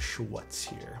building Schwartz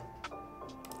here?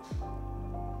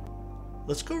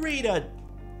 Let's go raid.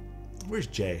 Where's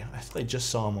Jay? I thought I just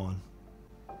saw him on.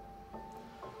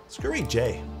 Let's go raid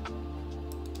Jay.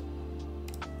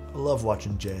 I love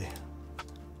watching Jay.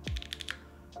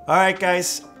 All right,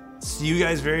 guys. See you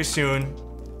guys very soon.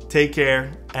 Take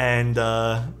care. And,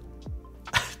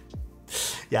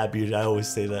 yeah, dude, I always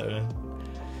say that, man.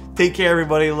 Take care,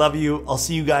 everybody. Love you. I'll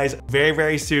see you guys very,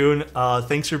 very soon.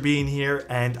 Thanks for being here,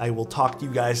 and I will talk to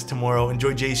you guys tomorrow.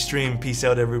 Enjoy Jay's stream. Peace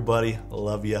out, everybody.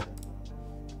 Love ya.